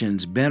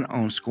politicians bent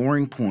on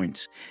scoring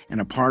points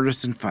in a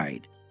partisan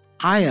fight,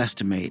 I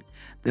estimate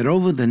that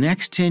over the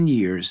next 10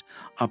 years,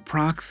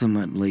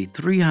 approximately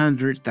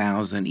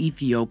 300,000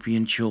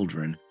 Ethiopian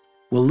children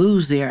will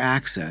lose their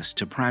access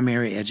to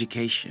primary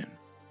education.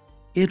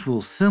 It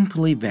will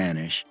simply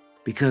vanish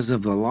because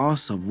of the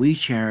loss of We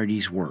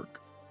Charity's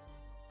work.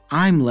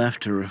 I'm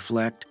left to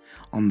reflect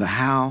on the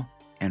how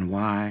and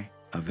why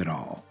of it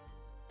all.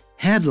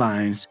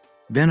 Headlines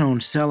bent on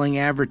selling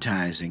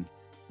advertising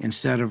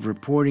instead of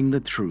reporting the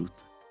truth,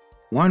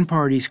 one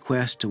party's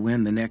quest to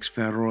win the next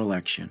federal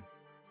election,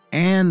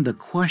 and the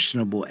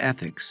questionable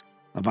ethics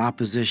of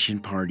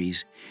opposition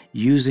parties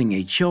using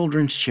a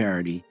children's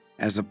charity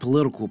as a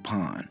political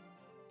pawn,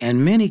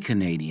 and many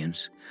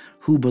Canadians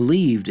who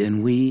believed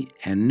in We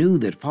and knew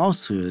that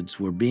falsehoods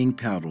were being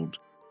peddled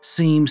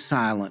seemed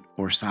silent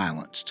or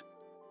silenced.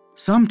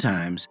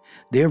 Sometimes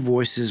their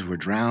voices were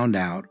drowned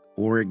out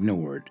or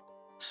ignored.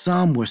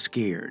 Some were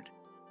scared.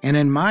 And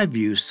in my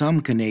view,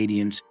 some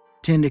Canadians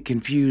tend to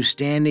confuse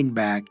standing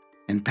back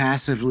and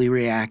passively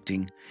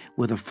reacting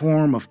with a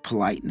form of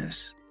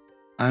politeness.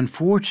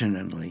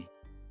 Unfortunately,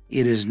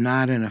 it is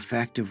not an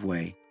effective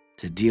way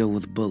to deal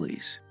with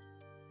bullies.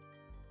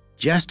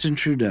 Justin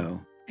Trudeau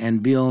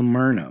and Bill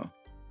Murno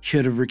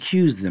should have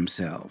recused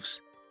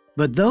themselves,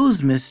 but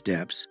those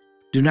missteps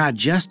do not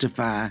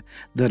justify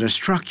the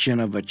destruction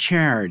of a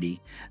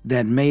charity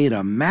that made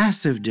a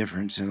massive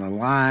difference in the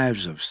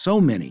lives of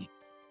so many,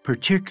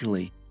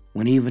 particularly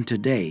when even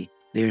today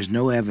there's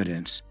no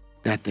evidence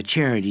that the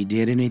charity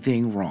did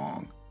anything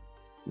wrong.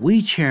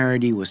 We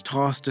Charity was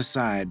tossed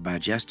aside by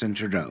Justin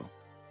Trudeau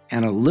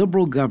and a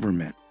liberal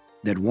government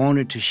that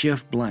wanted to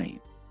shift blame,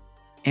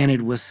 and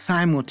it was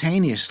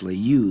simultaneously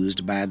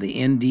used by the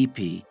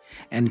NDP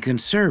and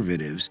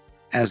Conservatives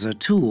as a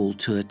tool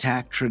to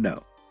attack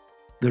Trudeau.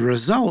 The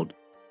result,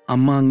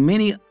 among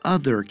many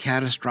other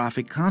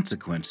catastrophic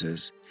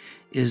consequences,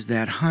 is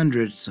that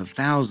hundreds of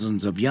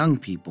thousands of young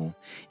people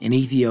in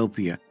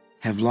Ethiopia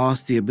have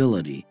lost the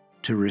ability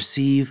to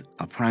receive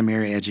a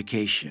primary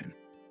education.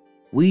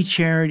 We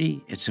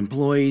Charity, its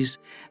employees,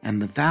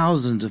 and the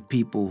thousands of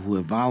people who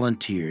have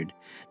volunteered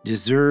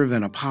deserve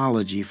an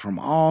apology from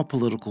all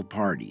political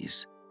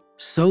parties.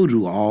 So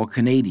do all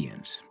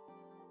Canadians.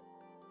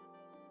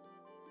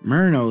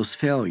 Murno's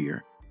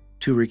failure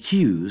to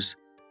recuse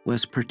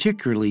was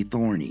particularly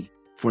thorny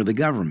for the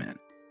government.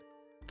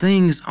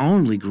 Things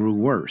only grew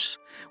worse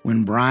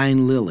when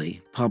Brian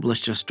Lilly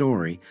published a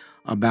story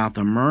about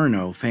the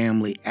Murno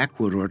family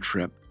Ecuador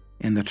trip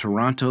in the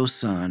Toronto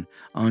Sun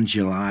on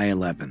July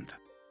 11th.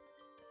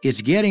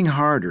 It's getting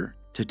harder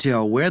to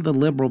tell where the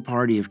Liberal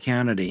Party of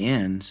Canada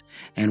ends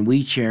and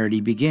We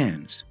Charity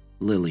begins,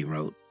 Lilly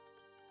wrote,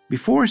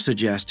 before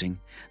suggesting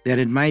that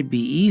it might be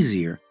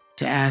easier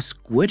to ask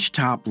which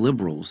top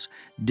Liberals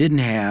didn't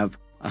have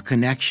a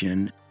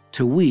connection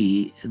to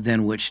We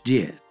than which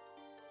did.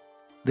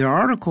 The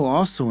article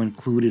also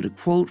included a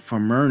quote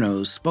from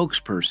Murnau's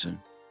spokesperson,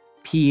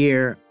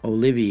 Pierre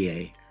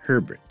Poilievre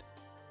Herbert,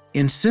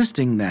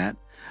 insisting that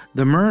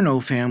the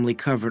Murnau family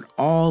covered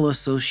all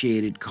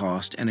associated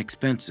costs and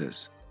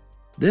expenses.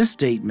 This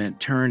statement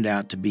turned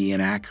out to be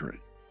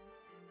inaccurate.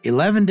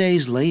 11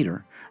 days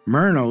later,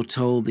 Murnau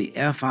told the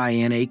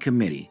FINA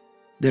committee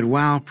that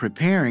while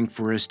preparing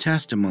for his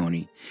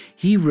testimony,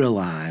 he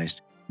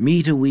realized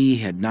Mitawi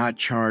had not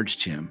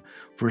charged him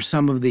for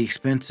some of the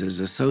expenses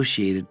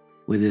associated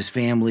with his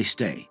family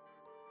stay.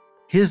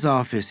 His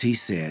office, he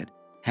said,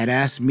 had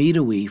asked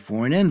Mitawi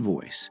for an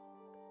invoice.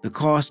 The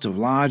cost of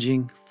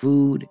lodging,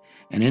 food,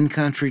 and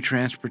in-country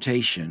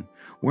transportation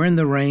were in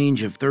the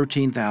range of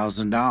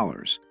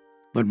 $13,000,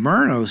 but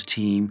Murnau's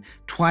team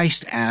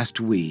twice asked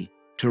we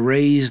to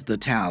raise the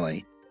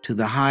tally to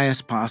the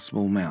highest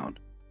possible amount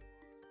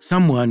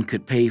someone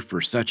could pay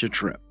for such a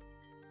trip.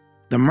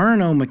 The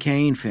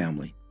Murnau-McCain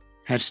family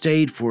had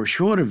stayed for a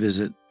shorter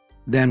visit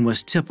than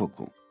was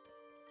typical,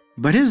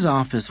 but his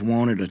office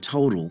wanted a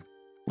total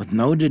with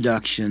no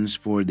deductions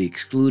for the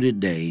excluded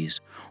days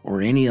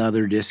or any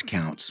other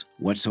discounts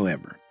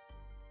whatsoever.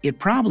 It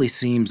probably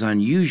seems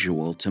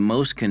unusual to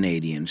most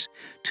Canadians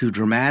to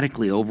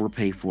dramatically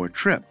overpay for a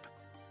trip,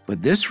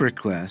 but this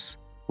request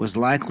was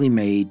likely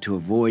made to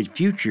avoid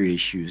future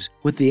issues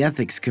with the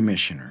Ethics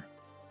Commissioner.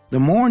 The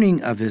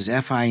morning of his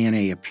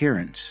FINA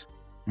appearance,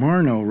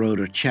 Murnau wrote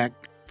a check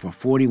for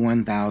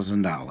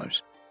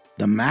 $41,000,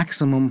 the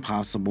maximum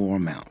possible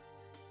amount.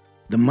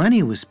 The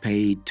money was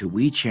paid to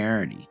We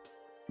Charity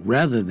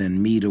rather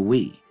than Me to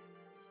We,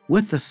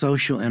 with the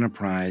social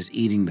enterprise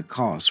eating the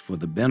cost for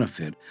the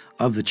benefit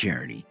of the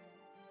charity.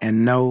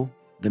 And no,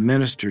 the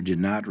minister did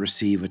not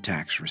receive a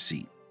tax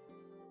receipt.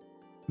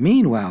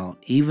 Meanwhile,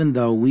 even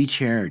though We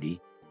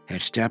Charity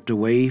had stepped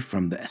away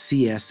from the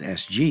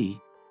CSSG,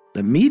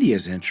 the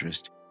media's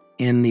interest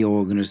in the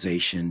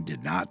organization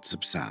did not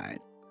subside.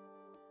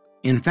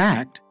 In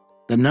fact,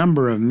 the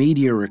number of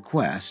media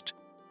requests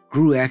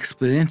grew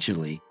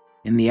exponentially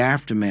in the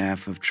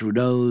aftermath of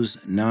Trudeau's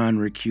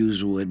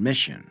non-recusal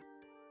admission.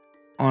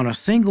 On a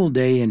single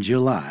day in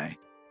July,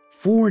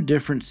 4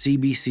 different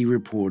CBC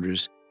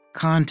reporters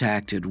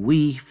contacted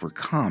We for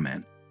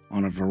comment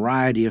on a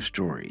variety of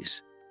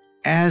stories,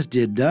 as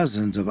did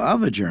dozens of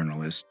other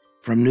journalists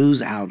from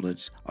news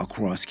outlets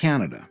across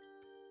Canada.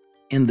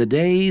 In the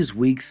days,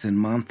 weeks, and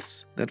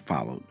months that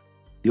followed,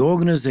 the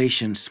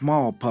organization's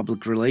small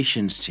public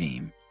relations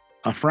team,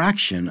 a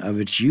fraction of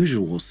its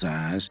usual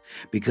size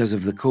because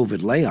of the COVID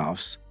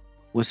layoffs,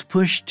 was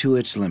pushed to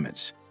its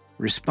limits,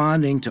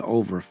 responding to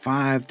over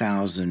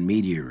 5,000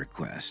 media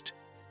requests,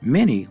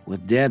 many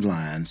with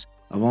deadlines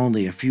of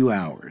only a few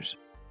hours.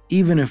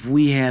 Even if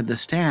we had the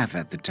staff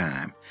at the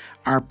time,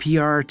 our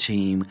PR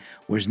team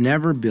was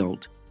never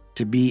built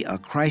to be a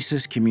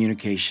crisis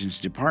communications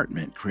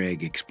department,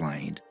 Craig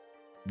explained.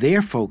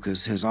 Their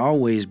focus has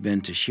always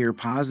been to share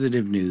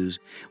positive news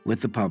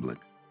with the public,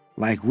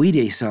 like We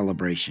Day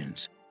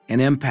celebrations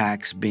and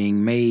impacts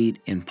being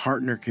made in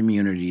partner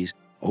communities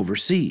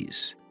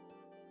overseas.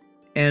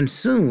 And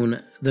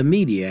soon, the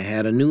media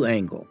had a new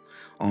angle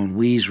on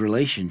We's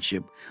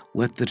relationship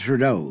with the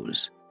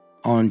Trudeaus.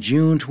 On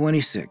June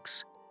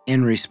 26,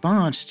 in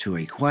response to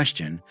a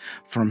question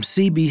from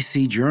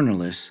CBC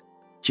journalist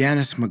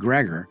Janice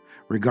McGregor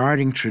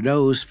regarding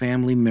Trudeau's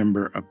family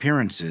member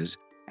appearances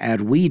at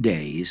We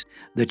Days,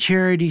 the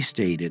charity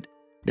stated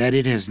that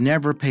it has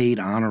never paid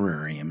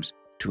honorariums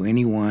to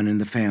anyone in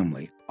the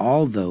family,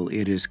 although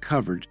it has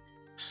covered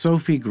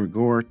Sophie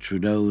Gregor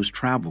Trudeau's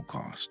travel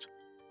cost.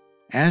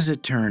 As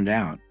it turned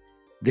out,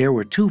 there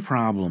were 2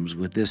 problems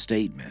with this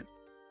statement.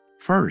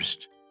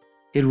 First,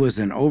 it was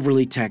an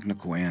overly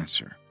technical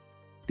answer.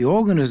 The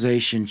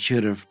organization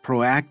should have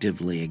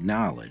proactively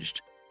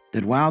acknowledged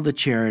that while the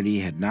charity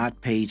had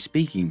not paid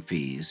speaking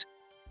fees,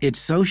 its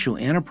social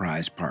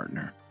enterprise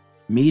partner,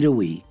 Me to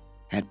We,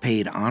 had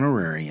paid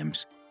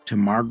honorariums to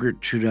Margaret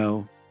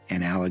Trudeau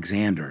and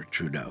Alexander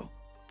Trudeau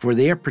for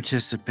their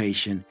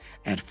participation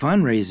at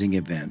fundraising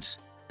events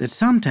that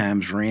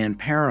sometimes ran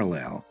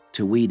parallel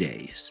to We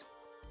Days.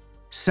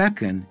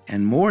 Second,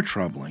 and more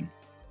troubling,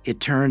 it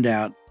turned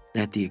out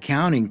that the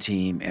accounting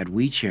team at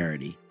We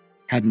Charity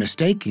had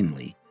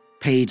mistakenly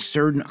paid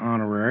certain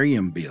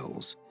honorarium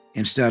bills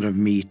instead of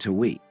Me to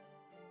We.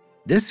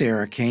 This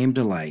error came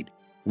to light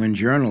when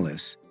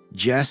journalist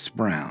Jess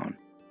Brown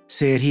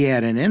said he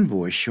had an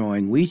invoice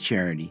showing We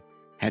Charity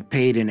had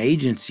paid an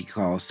agency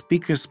called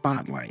Speaker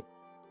Spotlight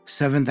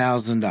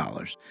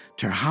 $7,000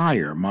 to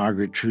hire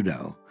Margaret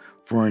Trudeau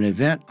for an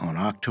event on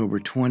October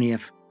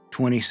 20th,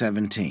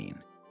 2017.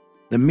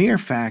 The mere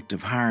fact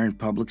of hiring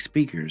public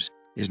speakers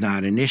is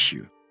not an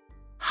issue.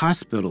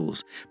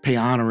 Hospitals pay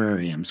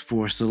honorariums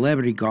for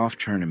celebrity golf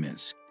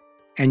tournaments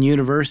and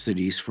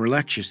universities for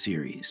lecture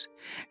series,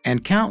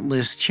 and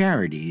countless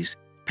charities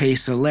pay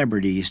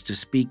celebrities to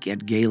speak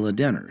at gala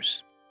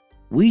dinners.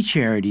 We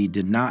Charity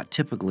did not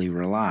typically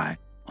rely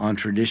on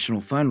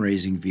traditional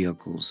fundraising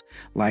vehicles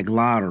like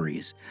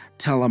lotteries,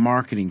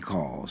 telemarketing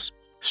calls,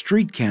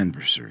 street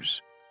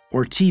canvassers,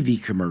 or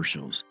TV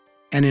commercials,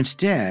 and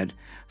instead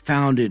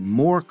found it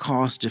more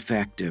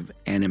cost-effective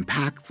and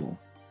impactful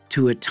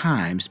to at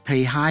times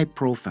pay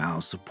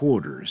high-profile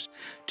supporters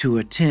to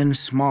attend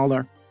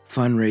smaller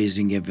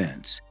fundraising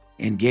events,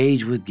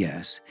 engage with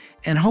guests,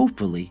 and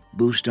hopefully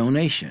boost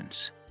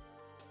donations.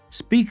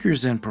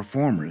 Speakers and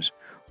performers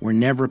were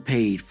never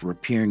paid for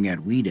appearing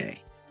at We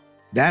Day.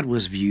 That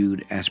was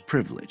viewed as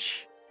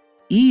privilege.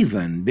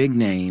 Even big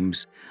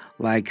names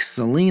like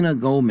Selena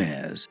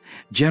Gomez,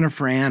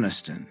 Jennifer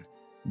Aniston,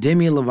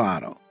 Demi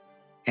Lovato,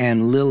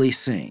 and Lily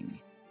Singh,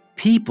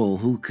 people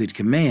who could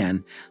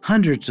command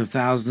hundreds of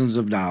thousands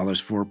of dollars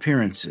for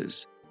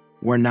appearances,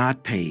 were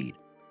not paid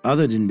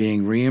other than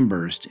being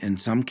reimbursed in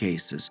some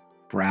cases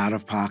for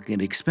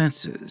out-of-pocket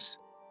expenses.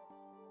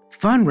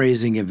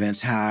 Fundraising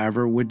events,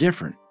 however, were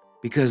different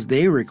because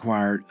they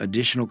required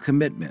additional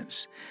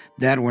commitments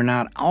that were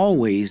not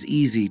always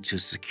easy to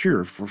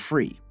secure for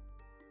free.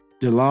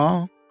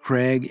 DeLaw,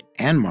 Craig,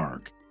 and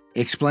Mark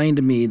explained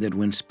to me that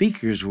when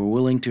speakers were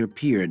willing to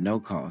appear at no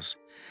cost,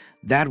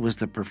 that was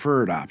the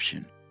preferred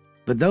option.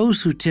 But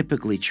those who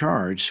typically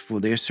charged for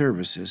their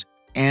services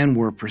and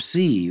were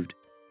perceived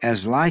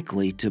as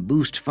likely to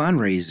boost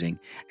fundraising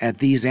at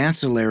these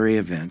ancillary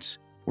events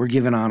were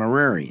given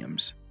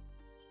honorariums.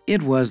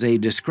 It was a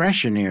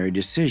discretionary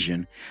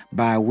decision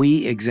by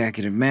We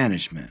executive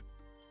management.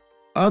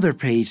 Other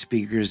paid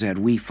speakers at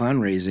We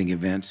fundraising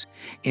events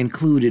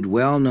included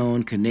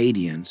well-known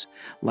Canadians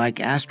like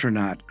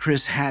astronaut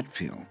Chris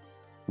Hadfield,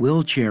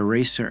 wheelchair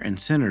racer and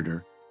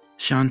senator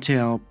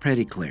Chantal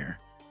Petitclerc,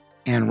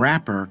 and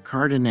rapper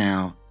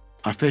Cardinal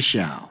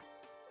Offishall.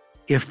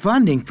 If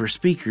funding for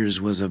speakers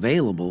was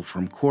available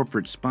from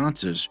corporate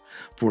sponsors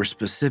for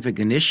specific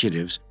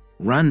initiatives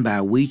run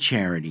by We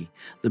Charity,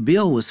 the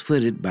bill was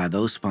footed by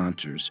those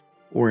sponsors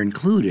or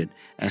included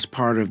as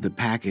part of the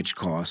package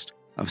cost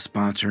of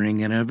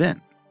sponsoring an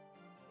event.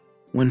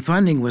 When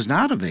funding was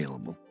not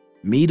available,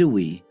 Me to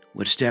We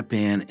would step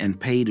in and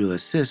pay to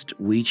assist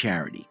We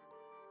Charity.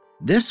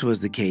 This was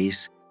the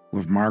case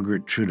with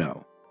Margaret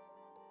Trudeau.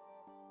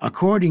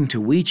 According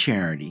to We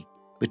Charity,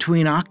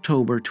 between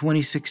October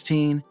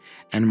 2016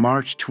 and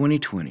March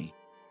 2020,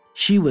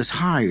 she was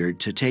hired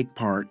to take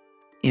part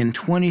in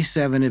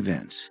 27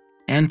 events,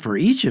 and for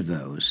each of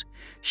those,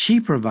 she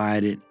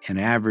provided an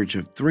average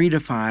of 3 to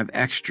 5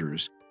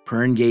 extras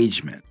per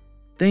engagement,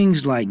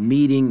 things like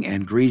meeting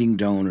and greeting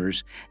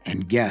donors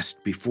and guests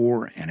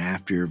before and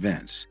after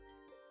events.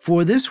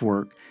 For this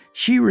work,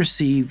 she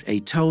received a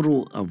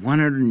total of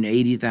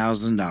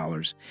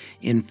 $180,000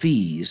 in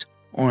fees,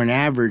 or an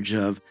average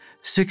of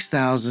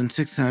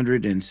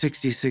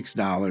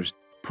 $6,666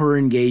 per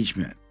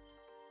engagement.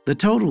 The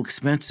total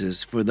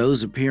expenses for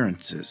those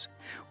appearances,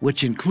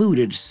 which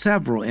included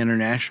several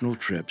international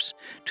trips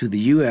to the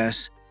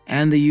U.S.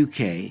 and the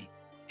U.K.,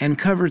 and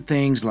covered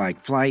things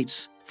like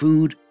flights,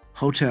 food,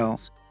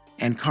 hotels,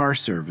 and car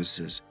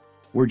services,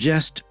 were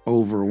just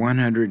over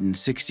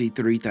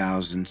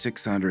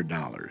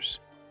 $163,600.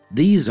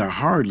 These are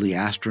hardly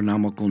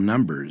astronomical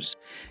numbers,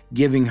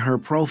 giving her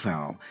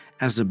profile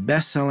as a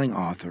best-selling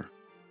author,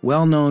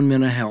 well-known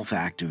mental health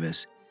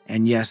activist,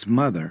 and yes,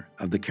 mother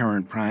of the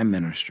current Prime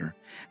Minister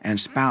and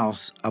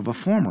spouse of a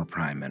former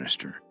Prime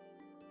Minister.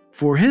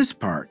 For his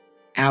part,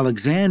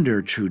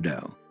 Alexander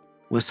Trudeau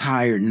was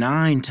hired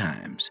 9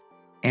 times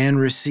and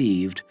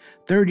received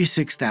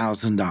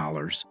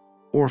 $36,000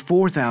 or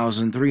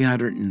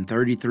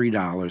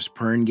 $4,333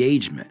 per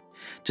engagement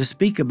to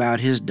speak about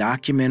his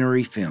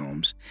documentary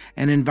films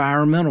and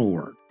environmental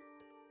work.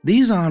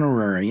 These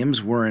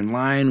honorariums were in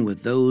line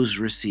with those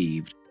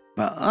received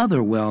by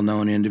other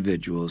well-known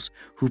individuals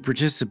who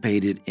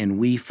participated in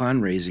We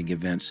fundraising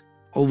events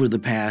over the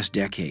past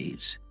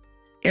decades.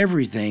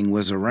 Everything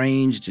was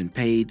arranged and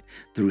paid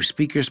through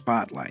Speaker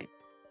Spotlight,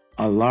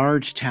 a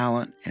large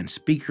talent and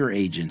speaker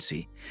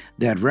agency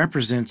that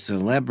represents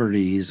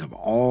celebrities of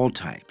all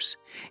types,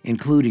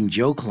 including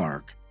Joe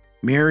Clark,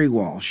 Mary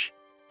Walsh,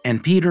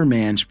 and Peter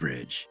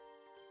Mansbridge.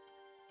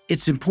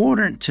 It's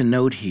important to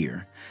note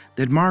here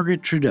that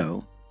Margaret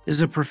Trudeau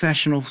is a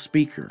professional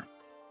speaker.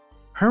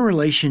 Her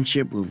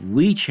relationship with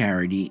We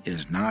Charity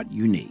is not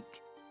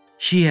unique.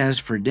 She has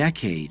for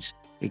decades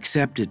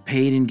accepted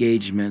paid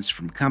engagements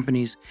from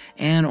companies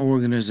and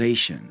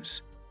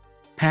organizations.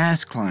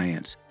 Past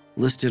clients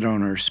listed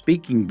on her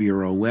Speaking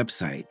Bureau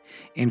website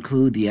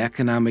include the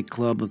Economic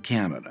Club of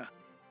Canada,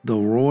 the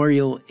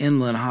Royal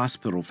Inland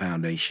Hospital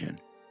Foundation,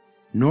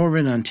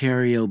 Northern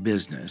Ontario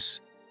Business,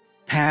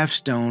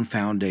 Pathstone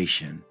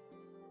Foundation,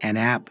 and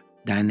App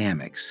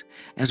Dynamics,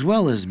 as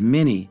well as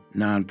many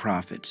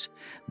nonprofits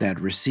that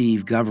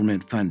receive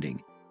government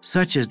funding,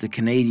 such as the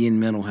Canadian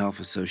Mental Health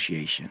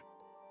Association,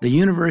 the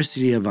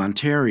University of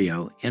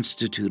Ontario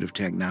Institute of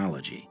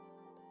Technology,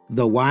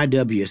 the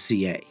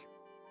YWCA,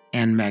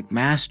 and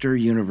McMaster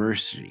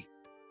University.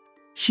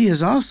 She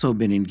has also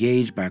been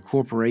engaged by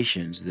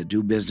corporations that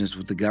do business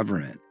with the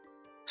government,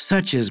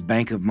 such as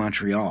Bank of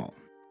Montreal.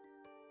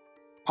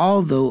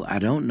 Although I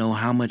don't know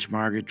how much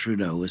Margaret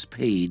Trudeau is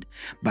paid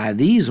by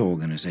these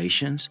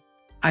organizations,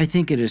 I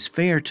think it is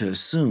fair to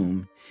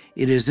assume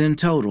it is in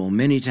total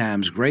many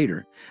times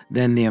greater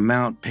than the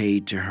amount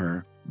paid to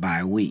her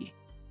by we.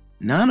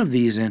 None of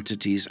these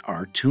entities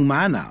are, to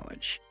my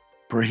knowledge,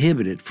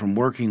 prohibited from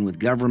working with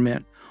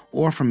government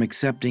or from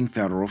accepting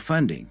federal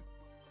funding.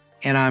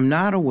 And I'm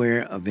not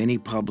aware of any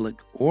public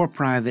or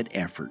private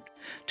effort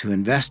to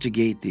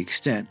investigate the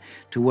extent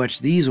to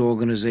which these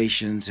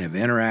organizations have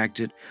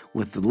interacted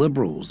with the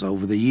Liberals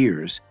over the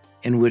years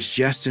in which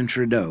Justin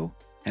Trudeau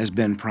has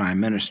been Prime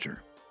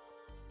Minister.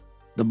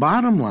 The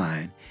bottom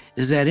line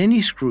is that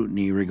any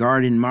scrutiny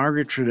regarding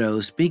Margaret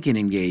Trudeau's speaking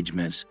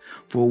engagements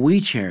for We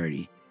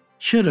Charity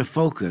should have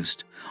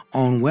focused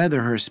on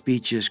whether her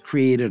speeches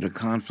created a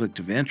conflict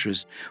of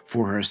interest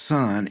for her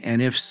son,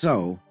 and if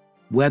so,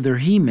 whether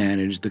he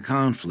managed the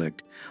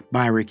conflict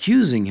by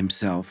recusing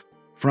himself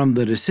from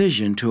the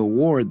decision to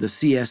award the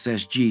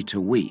CSSG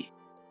to we.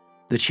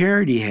 The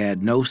charity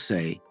had no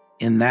say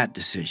in that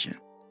decision.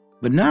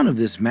 But none of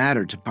this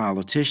mattered to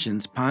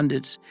politicians,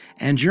 pundits,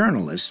 and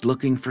journalists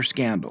looking for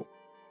scandal.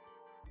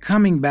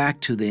 Coming back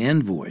to the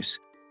invoice,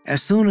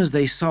 as soon as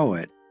they saw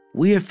it,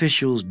 we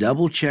officials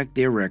double-checked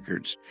their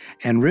records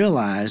and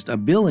realized a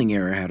billing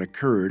error had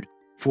occurred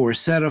for a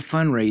set of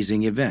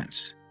fundraising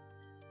events.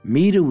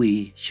 Me to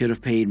We should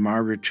have paid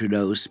Margaret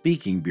Trudeau's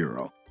speaking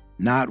bureau,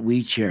 not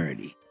We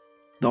Charity.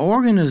 The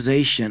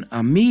organization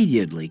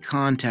immediately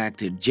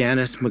contacted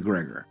Janice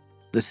McGregor,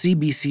 the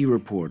CBC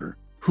reporter,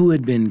 who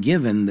had been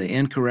given the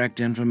incorrect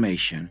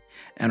information,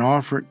 and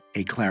offered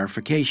a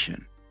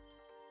clarification.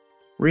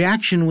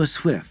 Reaction was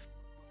swift.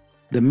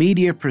 The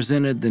media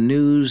presented the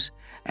news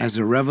as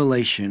a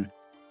revelation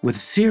with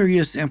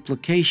serious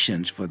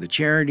implications for the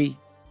charity,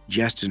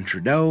 Justin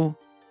Trudeau,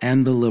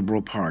 and the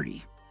Liberal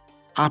Party.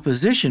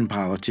 Opposition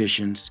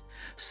politicians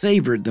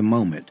savored the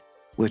moment,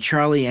 with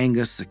Charlie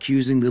Angus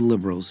accusing the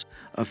Liberals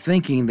of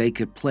thinking they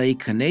could play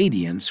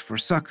Canadians for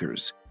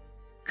suckers,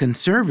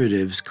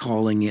 Conservatives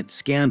calling it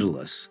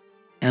scandalous,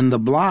 and the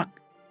Bloc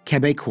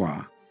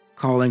Québécois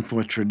calling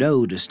for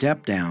Trudeau to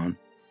step down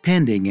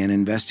pending an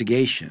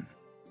investigation.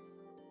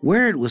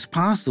 Where it was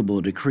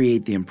possible to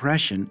create the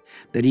impression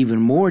that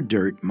even more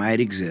dirt might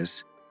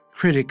exist,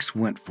 critics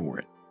went for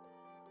it.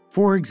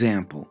 For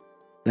example,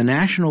 the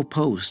National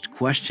Post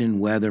questioned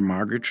whether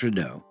Margaret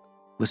Trudeau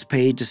was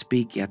paid to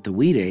speak at the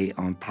We Day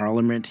on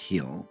Parliament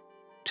Hill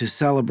to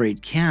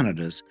celebrate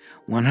Canada's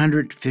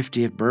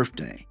 150th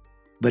birthday,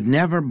 but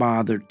never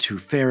bothered to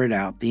ferret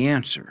out the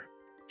answer.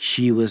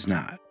 She was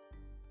not.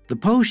 The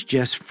Post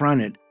just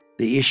fronted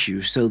the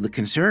issue so the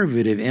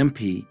Conservative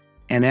MP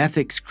and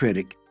ethics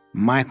critic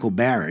Michael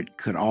Barrett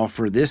could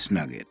offer this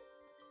nugget.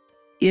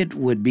 It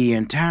would be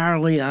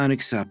entirely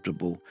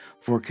unacceptable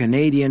for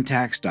Canadian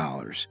tax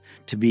dollars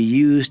to be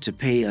used to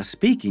pay a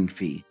speaking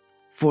fee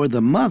for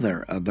the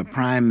mother of the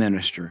Prime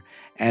Minister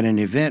at an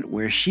event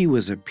where she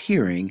was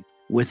appearing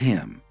with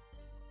him.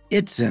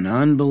 It's an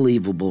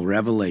unbelievable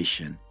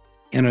revelation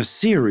in a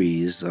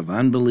series of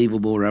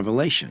unbelievable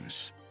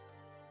revelations.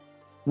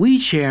 We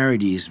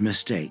Charity's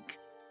mistake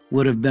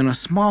would have been a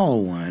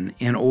small one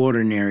in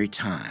ordinary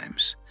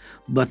times,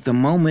 but the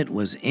moment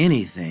was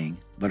anything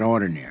but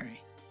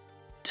ordinary.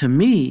 To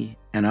me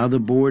and other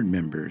board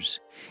members,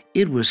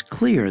 it was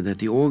clear that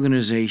the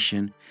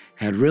organization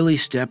had really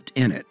stepped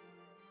in it.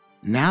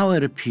 Now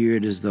it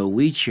appeared as though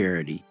We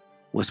Charity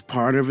was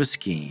part of a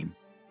scheme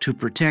to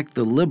protect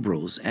the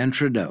Liberals and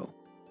Trudeau,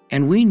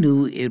 and we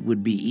knew it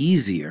would be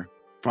easier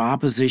for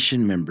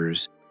opposition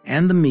members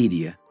and the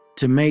media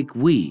to make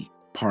we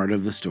part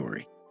of the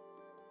story.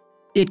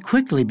 It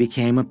quickly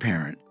became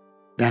apparent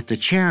that the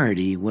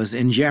charity was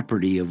in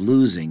jeopardy of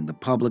losing the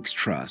public's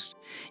trust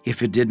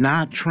if it did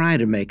not try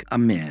to make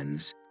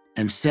amends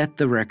and set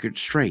the record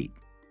straight.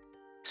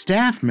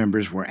 Staff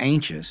members were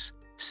anxious,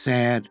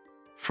 sad,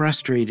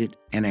 frustrated,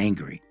 and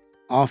angry,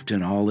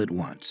 often all at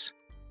once.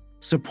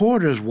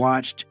 Supporters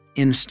watched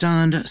in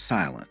stunned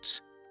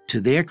silence. To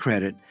their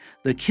credit,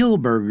 the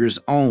Kilburgers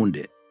owned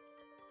it.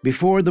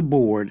 Before the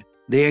board,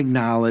 they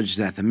acknowledged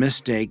that the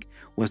mistake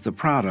was the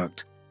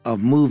product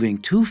of moving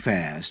too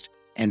fast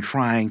and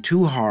trying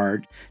too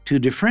hard to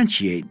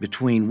differentiate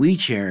between We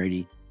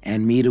Charity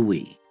and Me to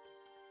We.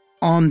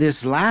 On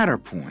this latter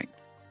point,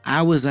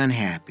 I was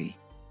unhappy,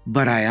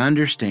 but I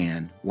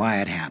understand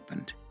why it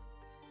happened.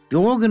 The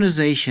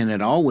organization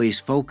had always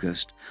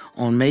focused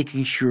on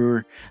making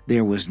sure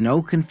there was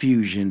no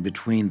confusion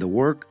between the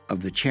work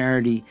of the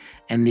charity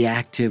and the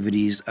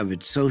activities of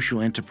its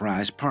social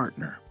enterprise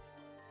partner.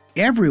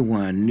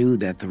 Everyone knew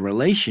that the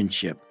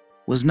relationship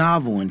was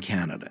novel in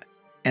Canada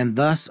and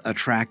thus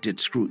attracted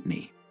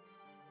scrutiny.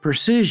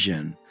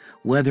 Precision,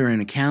 whether in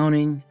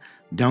accounting,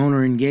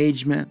 donor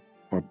engagement,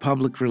 or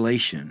public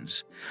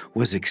relations,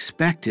 was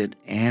expected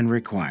and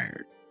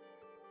required.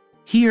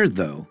 Here,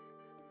 though,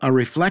 a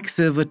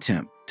reflexive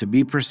attempt to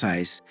be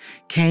precise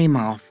came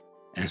off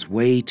as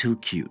way too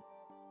cute.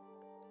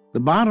 The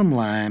bottom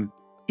line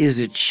is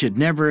it should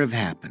never have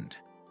happened.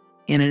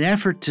 In an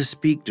effort to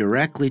speak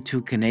directly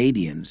to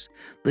Canadians,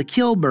 the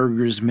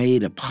Kilburgers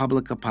made a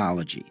public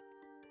apology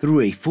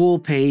through a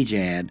full-page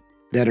ad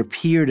that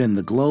appeared in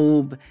the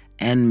Globe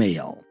and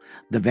Mail,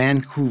 the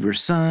Vancouver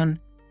Sun,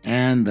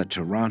 and the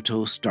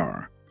Toronto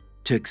Star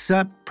to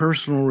accept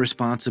personal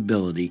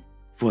responsibility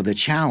for the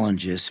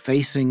challenges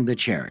facing the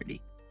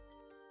charity.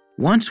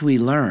 Once we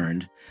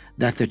learned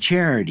that the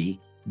charity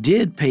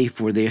did pay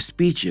for their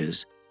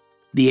speeches,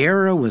 the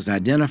error was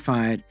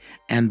identified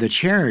and the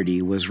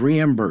charity was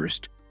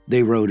reimbursed,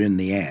 they wrote in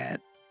the ad.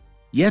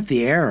 Yet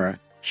the error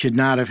should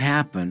not have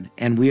happened,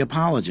 and we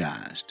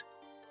apologized.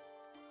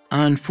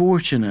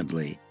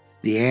 Unfortunately,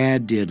 the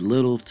ad did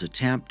little to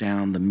tamp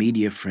down the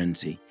media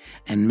frenzy,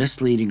 and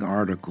misleading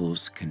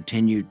articles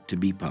continued to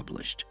be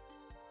published.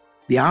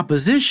 The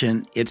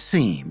opposition, it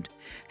seemed,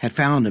 had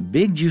found a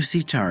big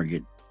juicy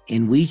target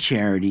in We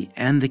Charity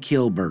and the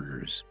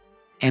Kilburgers,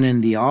 and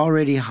in the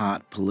already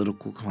hot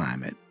political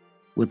climate,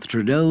 with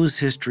Trudeau's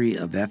history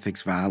of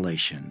ethics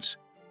violations,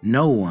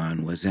 no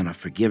one was in a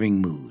forgiving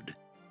mood.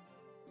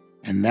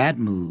 And that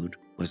mood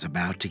was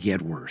about to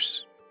get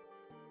worse.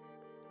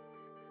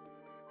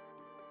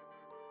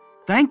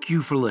 Thank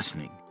you for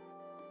listening.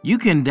 You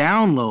can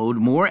download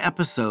more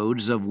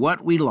episodes of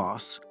What We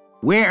Lost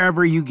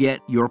wherever you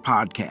get your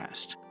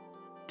podcast.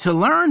 To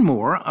learn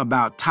more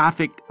about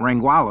Tawfik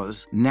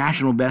Rangwala's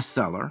national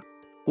bestseller,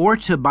 or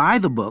to buy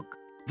the book,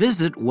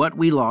 visit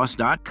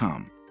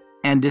whatwelost.com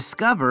and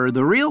discover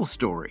the real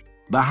story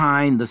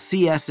behind the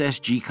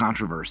CSSG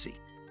controversy.